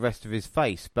colour to the rest of his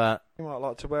face, but... He might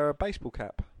like to wear a baseball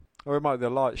cap. Or it might be the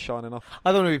light shining off.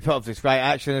 I don't want to be put off this great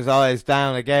action as Aya's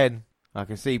down again. I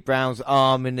can see Brown's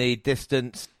arm in the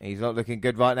distance. He's not looking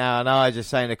good right now, and Aya just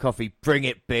saying to Coffee, bring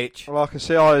it, bitch. Well, I can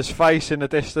see Aya's face in the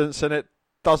distance, and it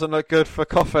doesn't look good for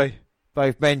Coffee.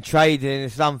 Both men trading,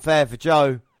 it's unfair for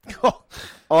Joe.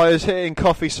 Aya's hitting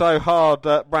Coffee so hard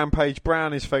that Rampage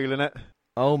Brown is feeling it.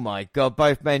 Oh my God,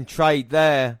 both men trade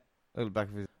there. Look at the back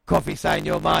of his... Coffee saying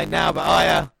you're mine now, but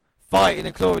Aya fighting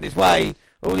and clawing his way.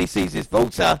 All he sees is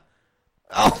Volta.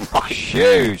 Oh my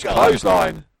Huge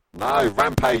clothesline. No,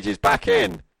 Rampage is back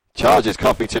in. Charges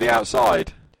Coffee to the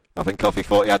outside. I think Coffee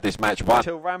thought he had this match won.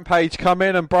 Until Rampage come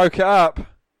in and broke it up.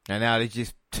 And now there's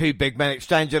just 2 big men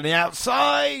exchange on the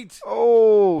outside.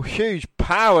 Oh, huge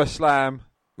power slam.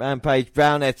 Rampage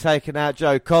Brown, they're taking out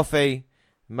Joe Coffee.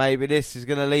 Maybe this is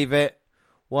going to leave it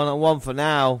 1-on-1 for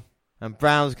now. And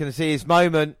Brown's going to see his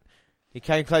moment. He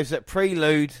came close at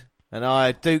prelude. And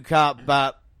I duke up,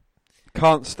 but...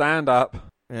 Can't stand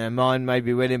up. Yeah, mine may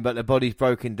be winning, but the body's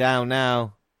broken down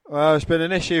now. Well, it's been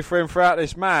an issue for him throughout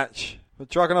this match. But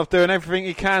Dragunov doing everything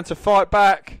he can to fight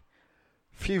back.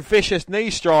 A few vicious knee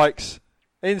strikes.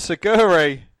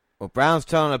 Insaguri. Well, Brown's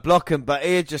trying to block him, but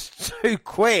he's just too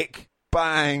quick.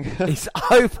 Bang. He's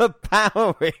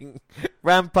overpowering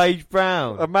Rampage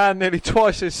Brown. A man nearly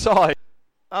twice his size.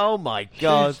 Oh my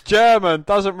God. Huge German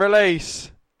doesn't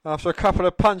release. After a couple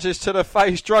of punches to the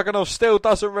face, Dragunov still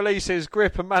doesn't release his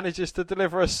grip and manages to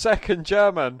deliver a second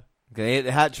German. Gonna hit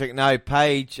the hat trick now.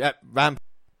 Page Ramp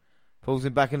pulls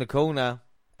him back in the corner.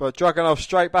 But Dragunov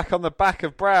straight back on the back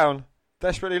of Brown.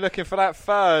 Desperately looking for that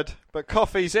third. But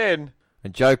Coffee's in.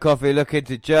 And Joe Coffee looking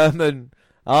to German.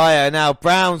 Aya, now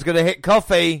Brown's going to hit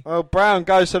Coffee. Well, Brown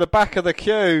goes to the back of the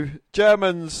queue.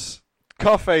 German's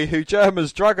Coffee, who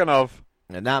German's Dragunov.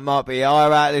 And that might be Aya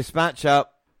out of this matchup.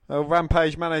 Well,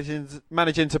 Rampage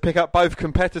managing to pick up both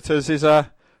competitors is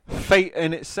a feat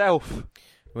in itself.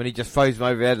 When he just throws him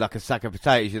over the head like a sack of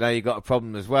potatoes, you know you got a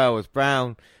problem as well. As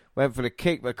Brown went for the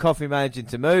kick, but Coffee managing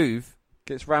to move.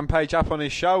 Gets Rampage up on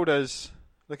his shoulders.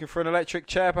 Looking for an electric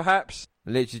chair, perhaps.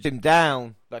 Literally him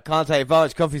down, but can't take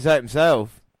advantage. Coffee's hurt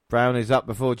himself. Brown is up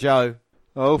before Joe.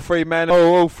 All three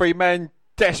men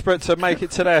desperate to make it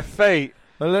to their feet.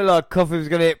 It looked like Coffee was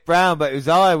going to hit Brown, but it was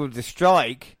Aya with the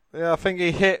strike. Yeah, I think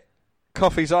he hit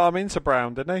Coffee's arm into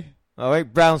Brown, didn't he? I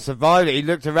think Brown survived it. He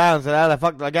looked around and said, how the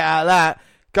fuck did I get out of that?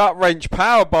 Gut wrench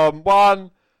powerbomb.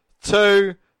 1,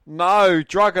 2, no.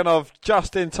 Dragunov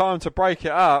just in time to break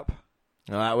it up.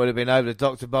 Well, that would have been over the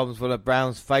Dr. Bombs, one of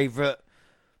Brown's favourite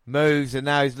moves, and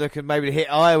now he's looking maybe to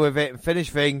hit Aya with it and finish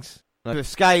things. To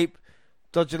escape,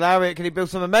 dodge a lariat, can he build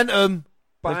some momentum?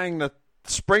 Bang, the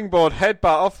springboard headbutt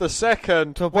off the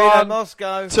second. Torpedo 1,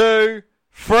 Moscow. 2,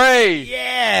 3.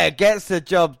 Yeah, gets the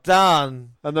job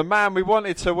done. And the man we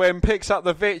wanted to win picks up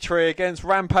the victory against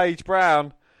Rampage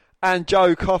Brown and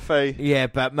Joe Coffey. Yeah,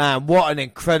 but man, what an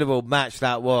incredible match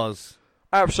that was.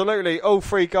 Absolutely. All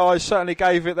three guys certainly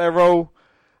gave it their all.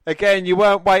 Again, you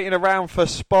weren't waiting around for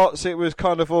spots. It was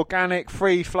kind of organic,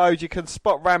 free flowed. You can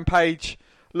spot Rampage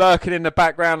lurking in the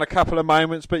background a couple of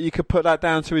moments, but you could put that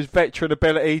down to his veteran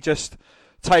ability, just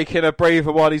taking a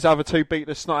breather while these other two beat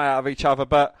the snot out of each other.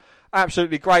 But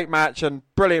absolutely great match and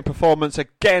brilliant performance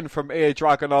again from Ilya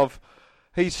Dragunov.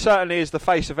 He certainly is the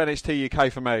face of NXT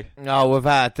UK for me. Oh,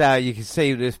 without a doubt, you can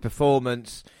see this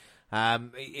performance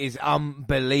is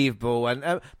unbelievable.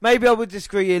 And maybe I would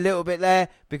disagree a little bit there,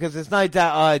 because there's no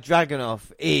doubt Ilya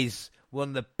Dragunov is one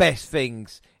of the best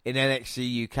things in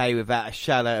NXT UK without a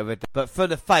shadow of a doubt. But for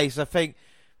the face, I think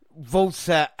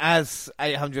Volta as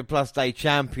 800 plus day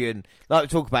champion, like we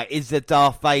talk about, is the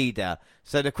Darth Vader.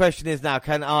 So the question is now,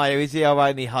 can Aya, is he our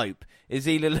only hope? Is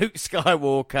he the Luke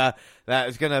Skywalker that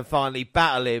is going to finally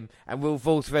battle him? And will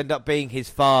Volta end up being his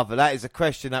father? That is a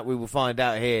question that we will find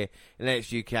out here in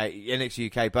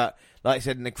NXT UK. But like I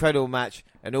said, an incredible match,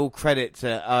 and all credit to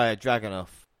Ilya Dragunov.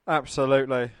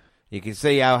 Absolutely. You can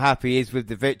see how happy he is with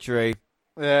the victory.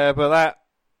 Yeah, but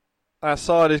that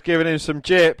side is giving him some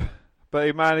jip, but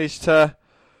he managed to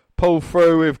pull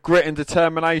through with grit and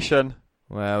determination.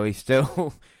 Well, he's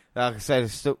still, like I said,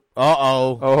 still.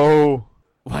 Uh-oh. Oh.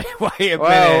 Wait a minute.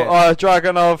 Well,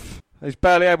 Dragunov is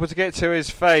barely able to get to his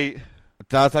feet.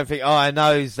 I don't think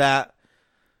knows that.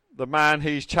 The man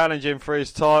he's challenging for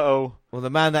his title. Well, the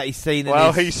man that he's seen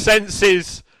he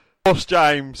senses Ross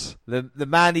James. The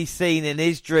man he's seen in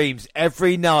his dreams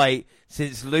every night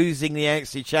since losing the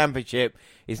NXT Championship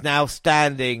is now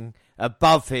standing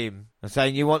above him and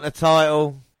saying, "You want the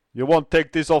title? You won't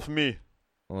take this off me."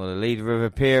 Well, the leader of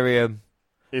Imperium.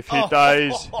 If he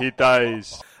dies, he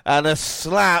dies. And a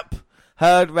slap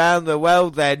heard round the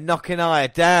world there, knocking Aya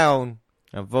down.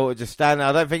 And Volta just standing there.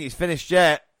 I don't think he's finished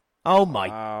yet. Oh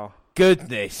my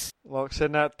goodness. Locks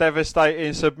in that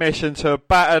devastating submission to a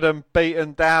battered and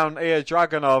beaten down Ilya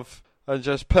Dragunov and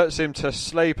just puts him to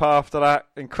sleep after that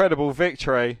incredible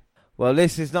victory. Well,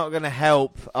 this is not going to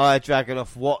help Ilya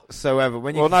Dragunov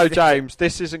whatsoever. James,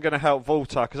 this isn't going to help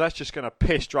Volta because that's just going to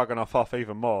piss Dragunov off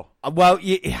even more. Well,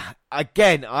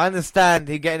 again, I understand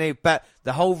him getting it, but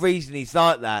the whole reason he's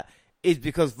like that is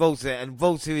because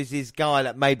Volta is his guy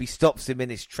that maybe stops him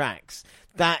in his tracks.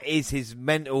 That is his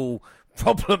mental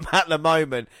problem at the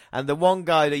moment. And the one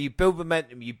guy that you build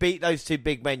momentum, you beat those two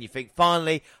big men, you think,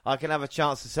 finally, I can have a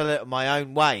chance to sell it in my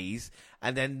own ways.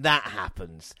 And then that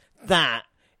happens. That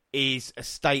is a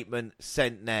statement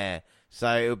sent there.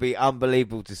 So it'll be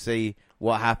unbelievable to see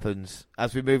what happens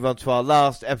as we move on to our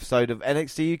last episode of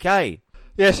NXT UK.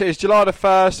 Yes, it is July the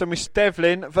 1st, and we're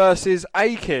Devlin versus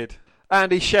A-Kid.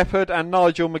 Andy Shepherd and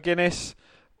Nigel McGuinness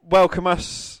welcome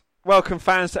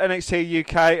fans to NXT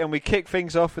UK, and we kick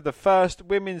things off with the first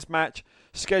women's match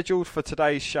scheduled for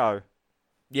today's show.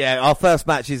 Yeah, our first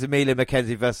match is Amelia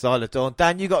McKenzie versus Isla Dawn.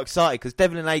 Dan, you got excited because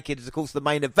Devlin and A-Kid is, of course, the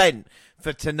main event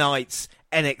for tonight's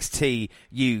NXT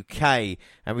UK.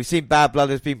 And we've seen bad blood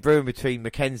has been brewing between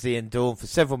McKenzie and Dawn for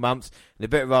several months. And a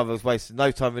bit of rival was wasted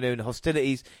no time renewing the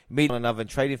hostilities, meeting one another and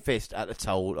trading fist at the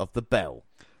toll of the bell.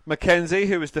 McKenzie,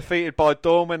 who was defeated by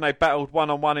Dawn when they battled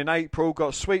one-on-one in April,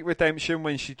 got sweet redemption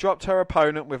when she dropped her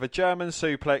opponent with a German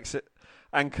suplex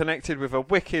and connected with a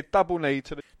wicked double knee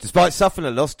to the... Despite suffering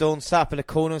a loss, Dawn sat up in a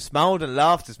corner and smiled and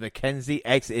laughed as McKenzie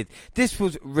exited. This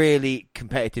was really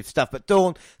competitive stuff, but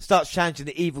Dawn starts challenging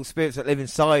the evil spirits that live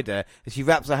inside her as she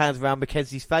wraps her hands around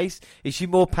McKenzie's face. Is she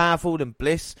more powerful than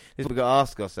Bliss? This is what we've got to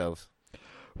ask ourselves.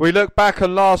 We look back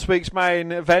on last week's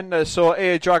main event that saw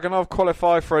Ilya Dragunov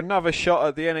qualify for another shot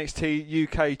at the NXT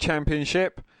UK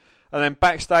Championship. And then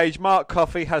backstage, Mark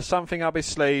Coffey has something up his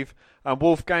sleeve, and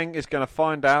Wolfgang is going to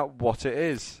find out what it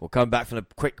is. We'll come back from a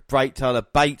quick break. Tyler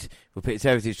Bate will put his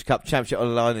Heritage Cup Championship on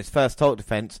the line in his first title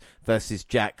defence versus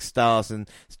Jack Stars. And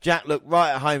Jack looked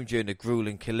right at home during the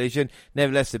gruelling collision.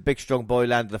 Nevertheless, the big strong boy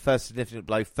landed the first significant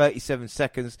blow 37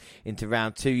 seconds into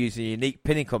round 2 using a unique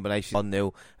pinning combination.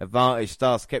 1-0 advantage.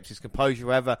 Stars kept his composure,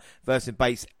 however, versus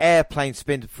Bates' airplane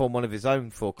spin to perform one of his own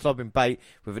for clobbing Bate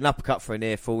with an uppercut for a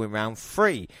near fall in round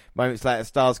 3. Moments later,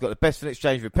 Stars got the best of an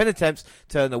exchange with pin attempts,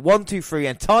 turn the 1-2-3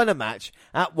 and Tyler match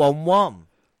at 1-1.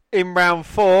 In round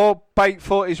 4, Bate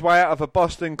fought his way out of a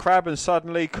Boston Crab and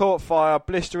suddenly caught fire,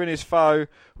 blistering his foe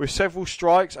with several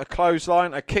strikes, a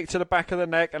clothesline, a kick to the back of the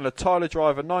neck and a Tyler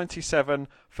Driver 97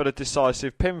 for the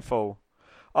decisive pinfall.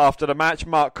 After the match,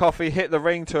 Mark Coffey hit the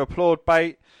ring to applaud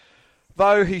Bate,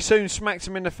 though he soon smacked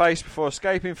him in the face before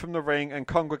escaping from the ring and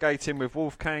congregating with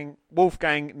Wolfgang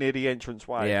near the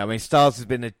entranceway. Yeah, I mean, Stars has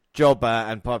been a jobber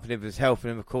and Piper Niven was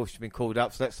helping him. Of course, he's been called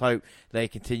up, so let's hope they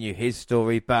continue his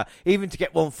story. But even to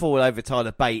get one fall over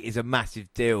Tyler Bate is a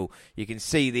massive deal. You can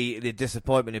see the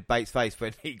disappointment in Bates' face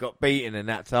when he got beaten in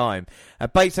that time.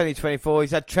 Bates only 24.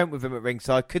 He's had Trent with him at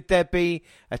ringside. Could there be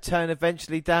a turn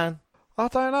eventually, Dan? I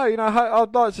don't know.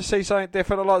 I'd like to see something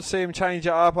different. I'd like to see him change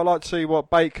it up. I'd like to see what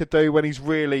Bate could do when he's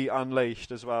really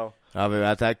unleashed as well. I'll be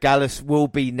right there. Gallus will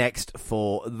be next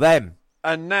for them.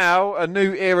 And now a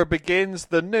new era begins.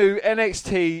 The new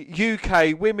NXT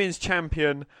UK Women's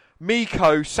Champion,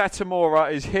 Miko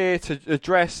Satomura, is here to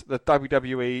address the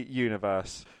WWE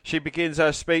Universe. She begins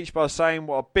her speech by saying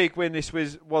what a big win this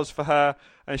was for her,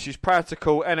 and she's proud to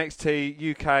call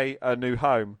NXT UK a new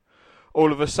home.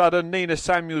 All of a sudden, Nina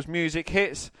Samuels' music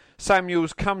hits.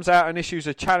 Samuels comes out and issues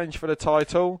a challenge for the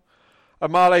title.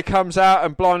 Amale comes out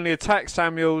and blindly attacks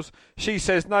Samuels. She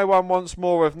says no one wants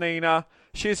more of Nina.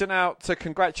 She isn't out to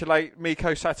congratulate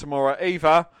Miko Satomura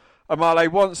either.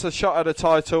 Amale wants a shot at the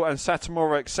title and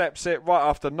Satomura accepts it right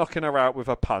after knocking her out with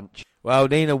a punch. Well,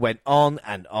 Nina went on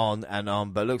and on and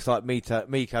on, but looks like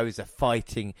Miko is a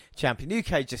fighting champion.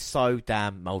 UK just so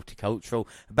damn multicultural.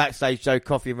 Backstage, Joe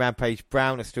Coffey and Rampage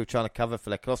Brown are still trying to cover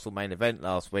for their colossal main event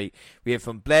last week. We hear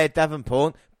from Blair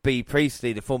Davenport, B.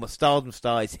 Priestley, the former Stardom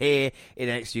star, is here in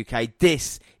NXT UK.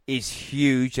 This is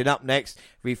huge. And up next,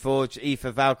 Reforged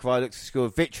Aoife Valkyrie looks to score a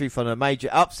victory from a major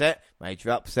upset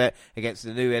against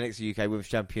the new NXT UK Women's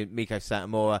Champion Miko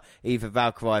Satomura. Aoife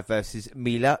Valkyrie versus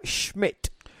Mila Schmidt.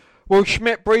 Well,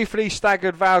 Schmidt briefly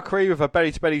staggered Valkyrie with a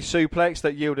belly-to-belly suplex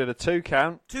that yielded a 2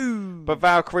 count. But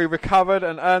Valkyrie recovered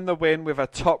and earned the win with a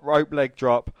top rope leg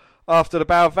drop. After the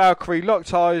bout, Valkyrie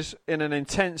locked eyes in an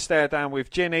intense stare down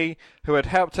with Ginny, who had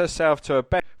helped herself to a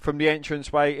bed from the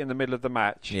entranceway in the middle of the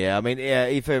match. Yeah, I mean,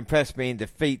 Aoife impressed me in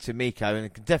defeat to Miko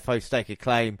and can definitely stake a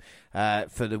claim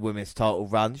for the women's title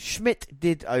run. Schmidt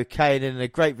did okay, and in a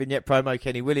great vignette promo,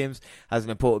 Kenny Williams has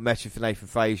an important message for Nathan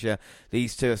Frazier.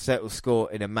 These two are set to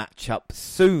score in a match-up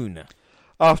soon.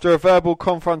 After a verbal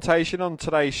confrontation on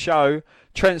today's show,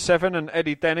 Trent Seven and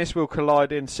Eddie Dennis will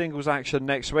collide in singles action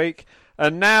next week.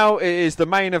 And now it is the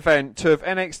main event. Two of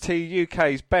NXT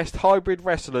UK's best hybrid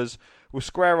wrestlers will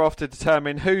square off to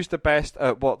determine who's the best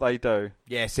at what they do.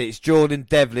 Yes, it's Jordan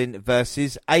Devlin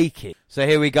versus A-Kid. So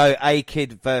here we go,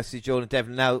 A-Kid versus Jordan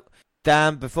Devlin. Now,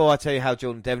 Dan, before I tell you how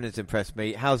Jordan Devlin has impressed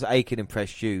me, how's A-Kid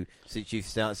impressed you since you've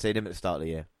started seeing him at the start of the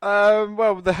year?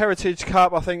 Well, the Heritage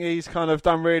Cup, I think he's kind of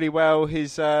done really well.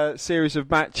 His series of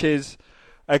matches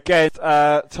against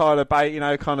Tyler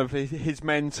Bate, kind of his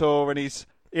mentor, and he's,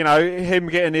 him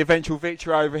getting the eventual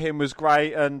victory over him was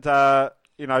great, and,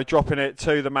 dropping it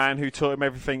to the man who taught him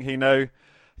everything he knew.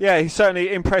 Yeah, he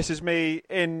certainly impresses me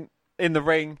in the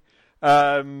ring,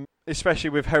 especially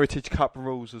with Heritage Cup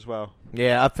rules as well.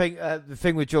 Yeah, I think the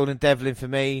thing with Jordan Devlin for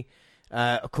me,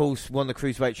 of course, won the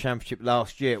Cruiserweight Championship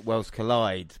last year at Worlds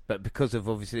Collide, but because of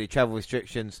obviously the travel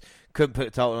restrictions, couldn't put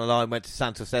the title on the line, went to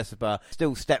Santos Escobar,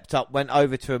 still stepped up, went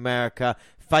over to America,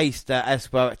 faced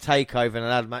Escobar at TakeOver in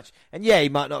another match, and yeah, he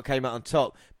might not came out on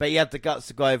top, but he had the guts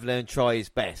to go over there and try his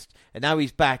best. And now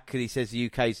he's back because he says the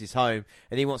UK's his home,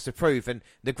 and he wants to prove. And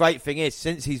the great thing is,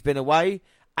 since he's been away,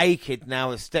 A-Kid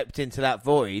now has stepped into that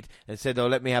void and said,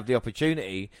 let me have the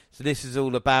opportunity. So this is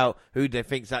all about who they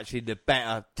think is actually the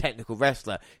better technical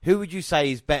wrestler. Who would you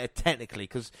say is better technically?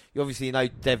 Because you obviously know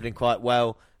Devlin quite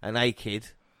well, and A-Kid.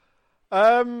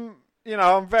 I'm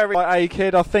very like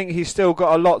A-Kid. I think he's still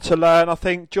got a lot to learn. I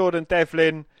think Jordan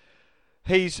Devlin,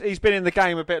 he's been in the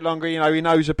game a bit longer. He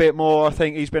knows a bit more. I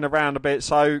think he's been around a bit.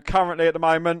 So currently at the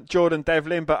moment, Jordan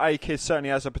Devlin, but A-Kid certainly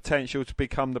has a potential to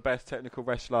become the best technical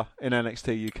wrestler in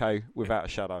NXT UK without a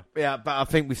shadow. Yeah, but I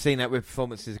think we've seen that with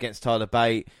performances against Tyler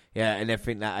Bate, and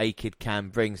everything that A-Kid can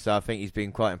bring. So I think he's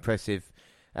been quite impressive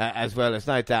as well. There's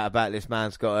no doubt about this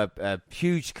man's got a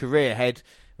huge career ahead.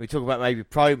 We talk about maybe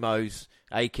promos.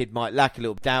 A-Kid might lack a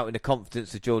little doubt in the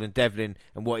confidence of Jordan Devlin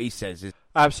and what he says.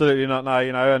 Absolutely not, no,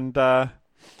 and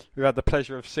we've had the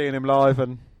pleasure of seeing him live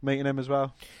and meeting him as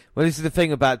well. Well, this is the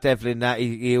thing about Devlin, that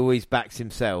he always backs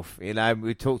himself.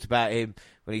 We talked about him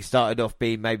when he started off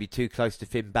being maybe too close to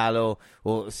Finn Balor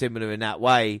or similar in that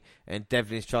way, and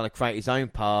Devlin's trying to create his own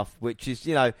path, which is,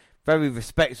 very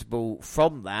respectable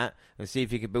from that, and see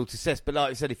if he can build success. But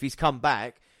like I said, if he's come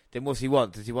back, then what's he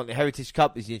want? Does he want the Heritage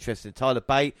Cup? Is he interested in Tyler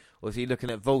Bate? Or is he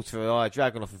looking at Volta or Aya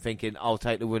Dragunov and thinking, I'll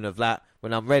take the win of that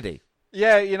when I'm ready?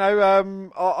 Yeah,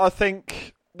 I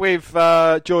think with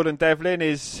Jordan Devlin,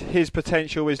 his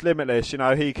potential is limitless.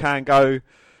 He can go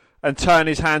and turn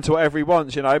his hand to whatever he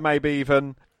wants, maybe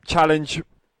even challenge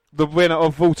the winner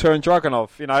of Volta and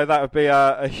Dragunov. That would be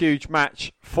a huge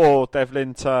match for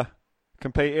Devlin to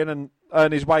compete in and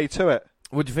earn his way to it.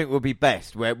 What do you think would be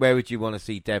best? Where would you want to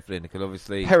see Devlin? Because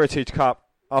obviously Heritage Cup.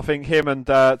 I think him and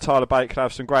Tyler Bate could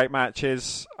have some great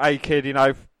matches. A-Kid,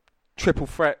 triple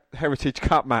threat Heritage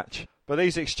Cup match. But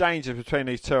these exchanges between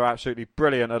these two are absolutely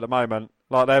brilliant at the moment.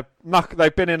 Like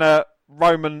they've been in a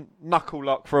Roman knuckle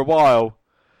lock for a while,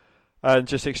 and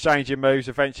just exchanging moves.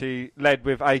 Eventually led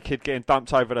with A-Kid getting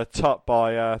dumped over the top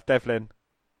by Devlin.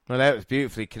 Well, that was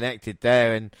beautifully connected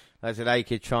there, and as an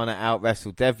A-Kid trying to out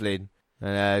wrestle Devlin.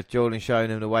 And Jordan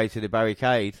showing him the way to the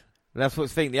barricade. And that's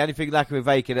what's the thing. The only thing lacking with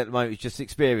A-Kid at the moment is just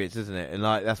experience, isn't it? And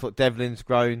that's what Devlin's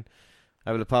grown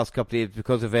over the past couple of years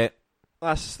because of it.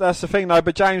 That's the thing, though.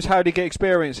 But James, how did he get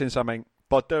experience in something?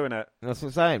 By doing it. That's what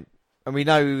I'm saying. And we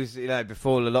know he was,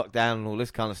 before the lockdown and all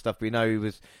this kind of stuff, we know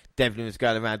Devlin was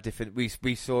going around different.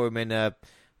 We saw him in a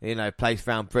place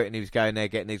around Britain. He was going there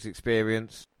getting his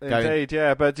experience. Indeed,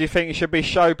 yeah. But do you think he should be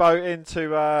showboating to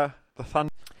the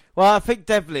Thunder? Well, I think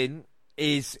Devlin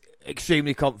is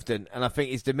extremely confident, and I think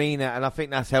his demeanour, and I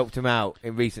think that's helped him out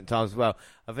in recent times as well.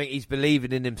 I think he's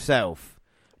believing in himself.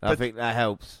 I think that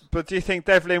helps. But do you think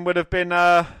Devlin would have been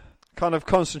kind of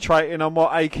concentrating on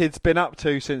what A-Kid's been up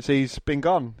to since he's been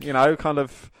gone? Kind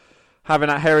of having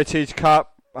that Heritage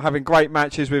Cup, having great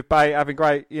matches with Bate, having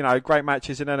great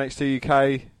matches in NXT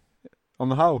UK on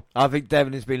the whole. I think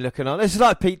Devlin's been looking on. It's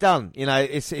like Pete Dunne,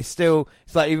 it's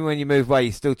like even when you move away,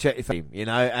 you still check your team, and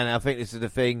I think this is the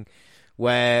thing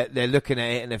where they're looking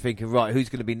at it and they're thinking, right, who's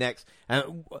going to be next?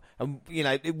 And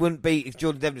it wouldn't be if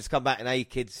Jordan Devlin's come back and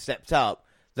A-Kid stepped up.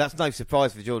 That's no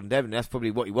surprise for Jordan Devlin. That's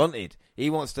probably what he wanted. He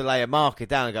wants to lay a marker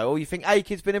down and go, oh, you think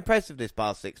A-Kid's been impressive this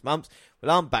past 6 months?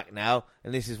 Well, I'm back now,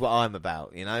 and this is what I'm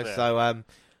about, Yeah. So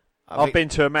I've been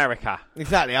to America.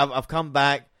 Exactly. I've come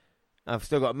back. I've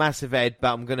still got a massive head,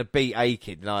 but I'm going to beat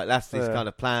A-Kid. That's this kind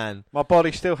of plan. My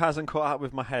body still hasn't caught up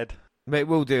with my head. But it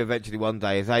will do eventually one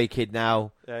day. As A-Kid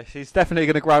now... Yeah, he's definitely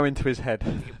going to grow into his head.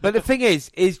 But the thing is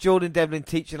Jordan Devlin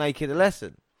teaching A-Kid a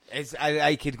lesson? Is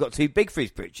A-Kid got too big for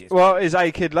his britches? Well, is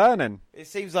A-Kid learning? It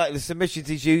seems like the submissions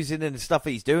he's using and the stuff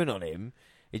he's doing on him,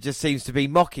 it just seems to be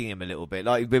mocking him a little bit,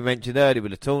 like we mentioned earlier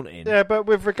with the taunting. Yeah, but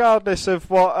regardless of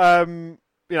what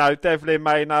Devlin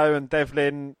may know and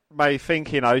Devlin may think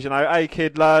he knows,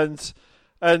 A-Kid learns,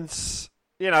 and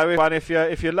if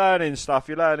you're learning stuff,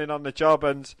 you're learning on the job,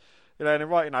 and you're learning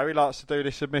right. He likes to do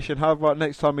this submission hub. Right,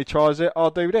 next time he tries it,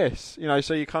 I'll do this.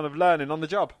 So you're kind of learning on the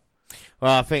job.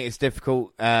 Well, I think it's a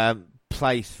difficult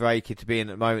place for A-Kid to be in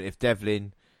at the moment if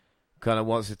Devlin kind of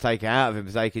wants to take it out of him,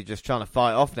 because A-Kid just trying to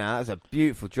fight off now. That's a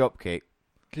beautiful drop kick.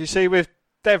 You see, with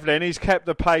Devlin, he's kept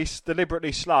the pace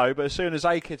deliberately slow, but as soon as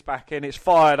A-Kid's back in, it's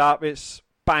fired up. It's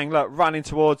bang, look, running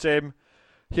towards him.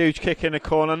 Huge kick in the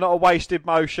corner. Not a wasted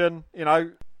motion,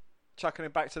 chucking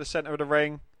him back to the centre of the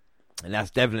ring. And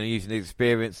that's Devlin using his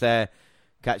experience there,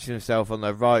 catching himself on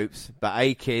the ropes. But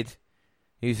A-Kid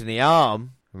using the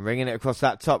arm and ringing it across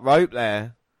that top rope there.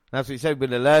 And that's what you said with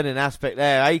the learning aspect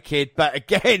there. A-Kid, but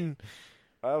again...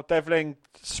 Well, Devlin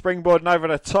springboarding over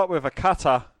the top with a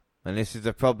cutter. And this is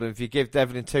the problem. If you give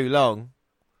Devlin too long,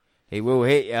 he will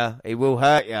hit you. He will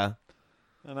hurt you.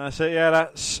 And that's it, yeah.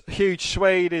 That huge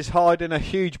Swede is hiding a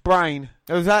huge brain.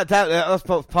 That's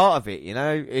part of it,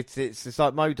 It's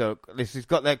like Modok. He's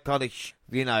got that kind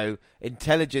of,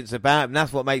 intelligence about him.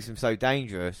 That's what makes him so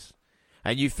dangerous.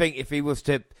 And you think if he was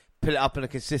to put it up on a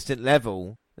consistent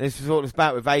level, this is what it's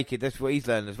about with A-Kid. That's what he's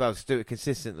learned as well, to do it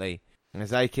consistently. And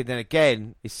as A-Kid, then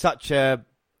again, is such a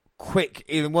quick,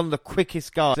 even one of the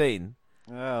quickest guys in.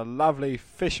 Yeah, lovely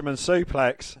fisherman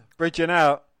suplex. Bridging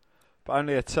out, but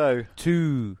only a 2.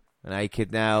 2. And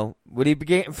A-Kid now, will he be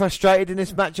getting frustrated in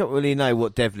this matchup? Or will he know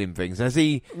what Devlin brings? Has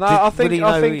he? No, I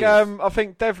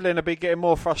think Devlin will be getting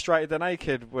more frustrated than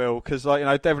A-Kid will, because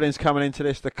Devlin's coming into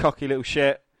this the cocky little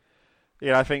shit.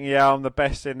 I think I'm the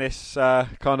best in this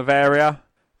kind of area.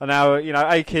 And now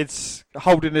A-Kid's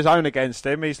holding his own against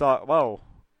him. He's like, well,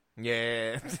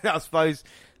 yeah, I suppose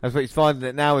that's what he's finding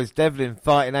it now is Devlin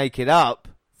fighting A-Kid up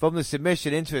from the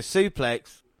submission into a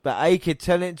suplex, but A-Kid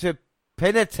turning it into a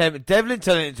pin attempt. Devlin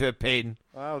turning it into a pin.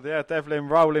 Well, yeah, Devlin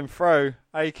rolling through.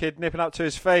 A-Kid nipping up to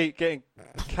his feet,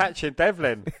 catching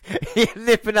Devlin.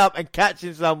 Nipping up and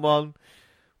catching someone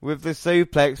with the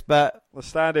suplex, but the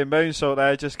standing moonsault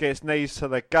there just gets knees to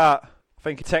the gut. I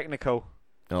think it's technical.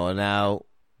 Oh, now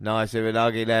nice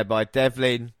Uranagi there by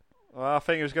Devlin. Well, I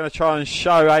think he was going to try and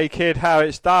show A-Kid how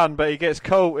it's done, but he gets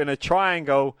caught in a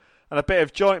triangle and a bit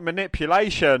of joint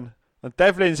manipulation. And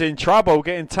Devlin's in trouble,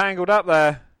 getting tangled up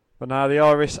there. But now the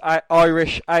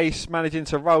Irish ace managing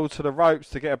to roll to the ropes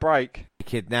to get a break.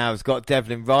 A-Kid now has got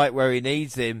Devlin right where he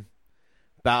needs him.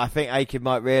 But I think A-Kid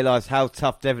might realise how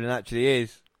tough Devlin actually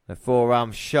is. A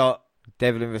forearm shot.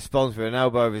 Devlin responds with an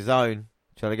elbow of his own.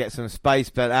 Trying to get some space,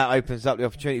 but that opens up the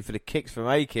opportunity for the kicks from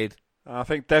A-Kid. I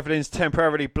think Devlin's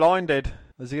temporarily blinded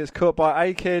as he gets caught by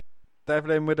A-Kid.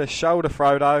 Devlin with a shoulder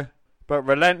throw though. But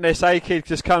relentless A-Kid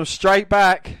just comes straight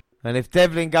back. And if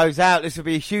Devlin goes out, this will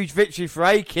be a huge victory for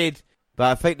A-Kid.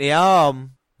 But I think the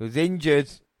arm was injured,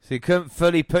 so he couldn't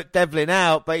fully put Devlin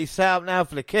out. But he's set up now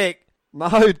for the kick.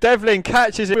 No, Devlin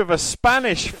catches it with a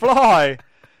Spanish fly.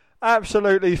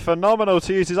 Absolutely phenomenal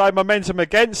to use his own momentum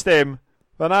against him.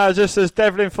 But now, just as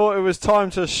Devlin thought it was time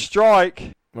to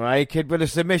strike. Well, A-Kid with a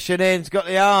submission in. He's got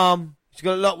the arm. He's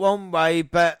got it locked one way,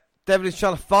 but Devlin's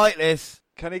trying to fight this.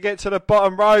 Can he get to the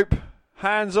bottom rope?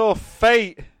 Hands or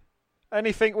feet?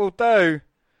 Anything will do.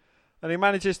 And he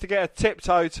manages to get a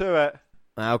tiptoe to it.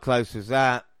 How close was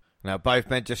that? Now, both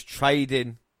men just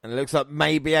trading. And it looks like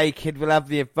maybe A-Kid will have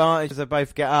the advantage as they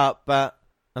both get up. But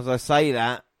as I say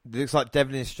that, it looks like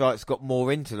Devlin's strikes got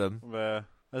more into them. Yeah.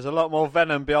 There's a lot more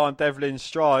venom behind Devlin's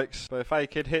strikes. But if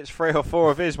A-Kid hits 3 or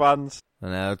 4 of his ones...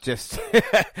 And now just...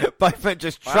 both men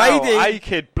just trading.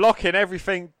 A-Kid blocking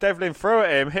everything Devlin threw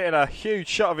at him, hitting a huge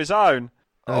shot of his own.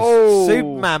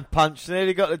 Superman punch.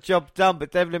 Nearly got the job done,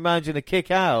 but Devlin managing to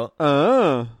kick out.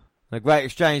 A great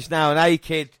exchange now, and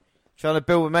A-Kid trying to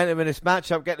build momentum in this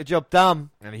matchup, get the job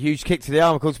done. And a huge kick to the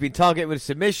arm. Of course, been targeted with a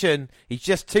submission. He's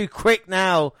just too quick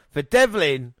now for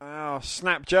Devlin. Oh,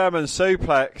 snap German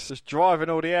suplex. Just driving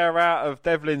all the air out of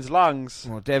Devlin's lungs.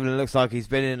 Well, Devlin looks like he's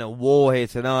been in a war here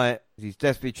tonight. He's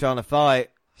desperately trying to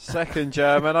fight. Second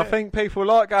German. I think people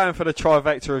like going for the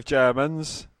trivector of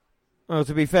Germans. Well,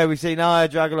 to be fair, we've seen Aya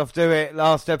Dragunov do it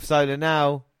last episode, and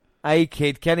now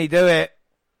A-Kid, can he do it?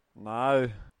 No.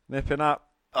 Nipping up.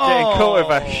 Getting caught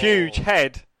with a huge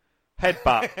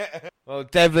headbutt. Well,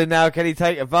 Devlin now, can he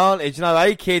take advantage? No,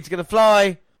 A-Kid's going to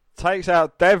fly. Takes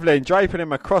out Devlin, draping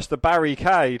him across the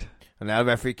barricade. And now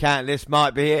referee count. This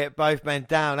might be it. Both men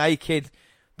down. A-Kid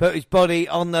put his body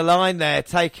on the line there,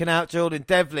 taking out Jordan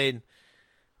Devlin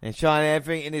and trying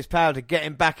everything in his power to get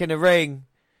him back in the ring.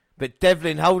 But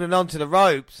Devlin holding on to the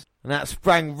ropes, and that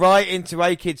sprang right into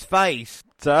A-Kid's face.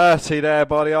 Dirty there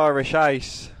by the Irish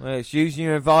Ace. Well, it's using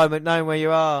your environment, knowing where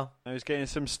you are. He's getting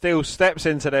some steel steps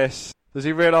into this. Does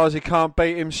he realise he can't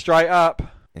beat him straight up?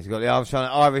 He's got the Armstrong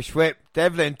Irish whip.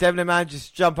 Devlin manages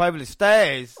to jump over the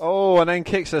stairs. Oh, and then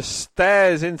kicks the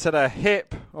stairs into the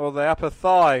hip or the upper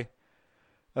thigh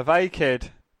of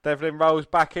A-Kid. Devlin rolls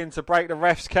back in to break the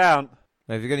ref's count.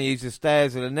 If you're going to use the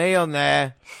stairs with a knee on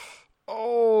there.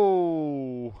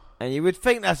 Oh. And you would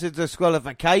think that's a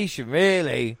disqualification,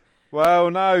 really.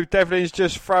 Well, no, Devlin's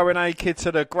just throwing A-Kid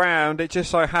to the ground. It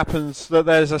just so happens that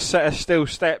there's a set of steel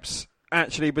steps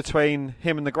actually between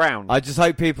him and the ground. I just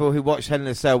hope people who watched Hell in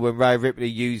a Cell when Rhea Ripley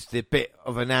used the bit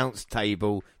of announce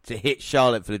table to hit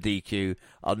Charlotte for the DQ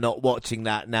are not watching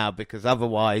that now, because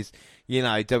otherwise, you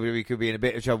know, WWE could be in a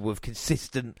bit of trouble with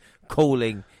consistent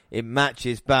calling in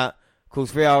matches. But, of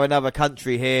course, we are another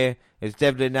country here. Is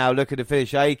Devlin now looking to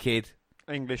finish A-Kid?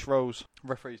 English rules.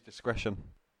 Referee's discretion.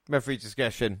 Referee's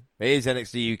discretion. It is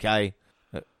NXT UK.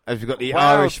 As we've got the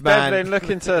Irish man. Devlin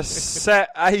looking to set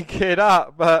A-Kid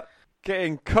up, but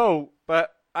getting caught.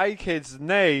 But A-Kid's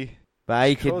knee. But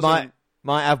A-Kid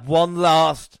might have one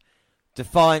last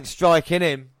defiant strike in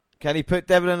him. Can he put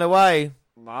Devlin away?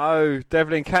 No.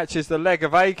 Devlin catches the leg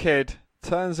of A-Kid.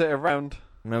 Turns it around.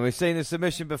 Now, we've seen the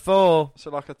submission before. So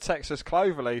like a Texas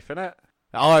cloverleaf, innit?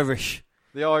 Irish.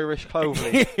 The Irish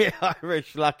cloverleaf.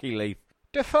 Irish lucky leaf.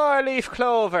 The four-leaf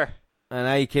clover. And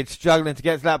A-Kid struggling to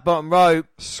get to that bottom rope.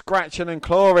 Scratching and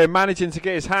clawing, managing to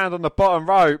get his hand on the bottom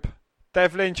rope.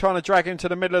 Devlin trying to drag him to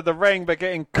the middle of the ring, but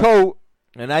getting caught.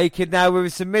 And A-Kid now with a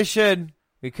submission.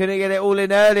 We couldn't get it all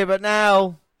in earlier, but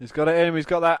now. He's got it in. He's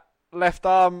got that left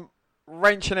arm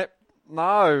wrenching it.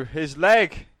 No, his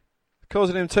leg.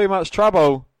 Causing him too much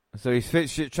trouble. So he's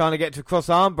trying to get to a cross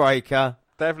arm breaker.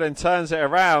 Devlin turns it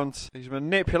around. He's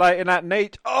manipulating that knee.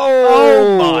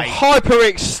 Oh my.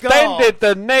 Hyperextended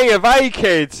the knee of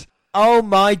A-Kid. Oh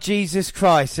my Jesus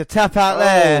Christ. A tap out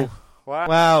there.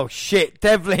 Wow, shit.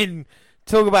 Devlin,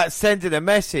 talk about sending a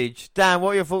message. Dan,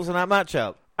 what are your thoughts on that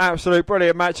matchup? Absolute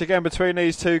brilliant match again between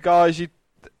these two guys.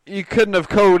 You couldn't have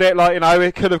called it, like, you know,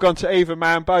 it could have gone to either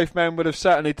man. Both men would have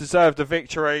certainly deserved a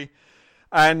victory.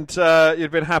 And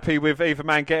you'd been happy with either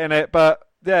man getting it. But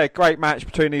yeah, great match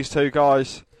between these two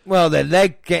guys. Well, their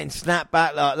leg getting snapped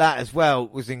back like that as well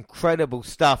was incredible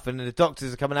stuff. And the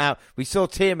doctors are coming out. We saw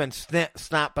Tierman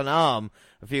snap an arm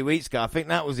a few weeks ago. I think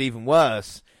that was even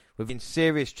worse. We're in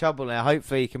serious trouble now.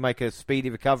 Hopefully he can make a speedy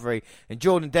recovery. And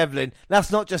Jordan Devlin,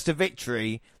 that's not just a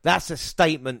victory. That's a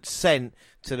statement sent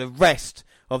to the rest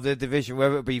of the division,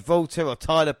 whether it be Volta or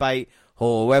Tyler Bate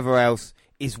or whoever else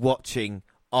is watching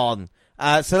on.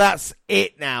 So that's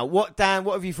it now. Dan,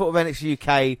 what have you thought of NXT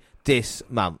UK this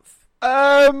month?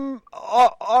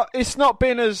 It's not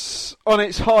been as on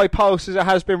its high pulse as it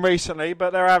has been recently, but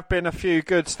there have been a few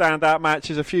good standout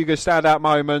matches, a few good standout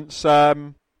moments.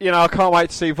 You know, I can't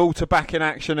wait to see Volta back in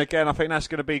action again. I think that's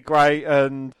going to be great.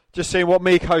 And just seeing what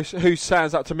who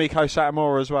stands up to Miko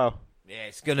Satomura as well. Yeah,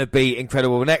 it's going to be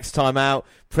incredible. Next time out,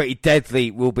 Pretty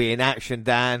Deadly will be in action,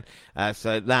 Dan.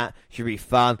 So that should be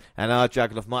fun. And our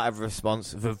Dragunov might have a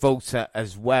response for Volta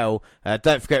as well.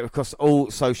 Don't forget, across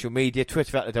all social media,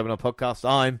 Twitter at the WNR Podcast.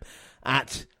 I'm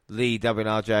at the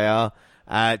WNRJR.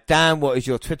 Dan, what is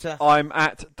your Twitter? I'm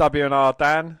at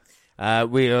WNRDan.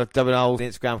 We are WNR on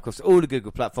Instagram, of course, all the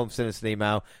Google platforms. Send us an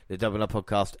email, the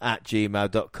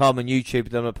WNRpodcast@gmail.com, and YouTube,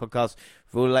 the WNR Podcast,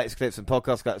 for all the latest clips and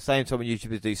podcasts at the same time when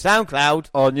YouTubers do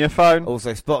SoundCloud. On your phone.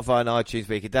 Also Spotify and iTunes,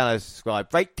 where you can download,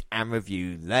 subscribe, rate, and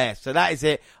review there. So that is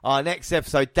it. Our next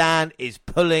episode, Dan is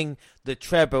pulling the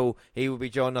treble. He will be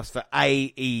joining us for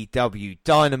AEW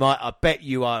Dynamite. I bet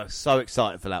you are so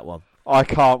excited for that one. I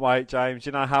can't wait, James.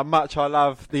 You know how much I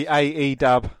love the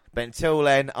AEW. But until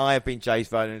then, I have been Jace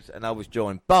Volans, and I was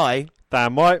joined by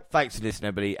Dan White. Thanks for listening,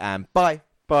 everybody, and bye.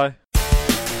 Bye.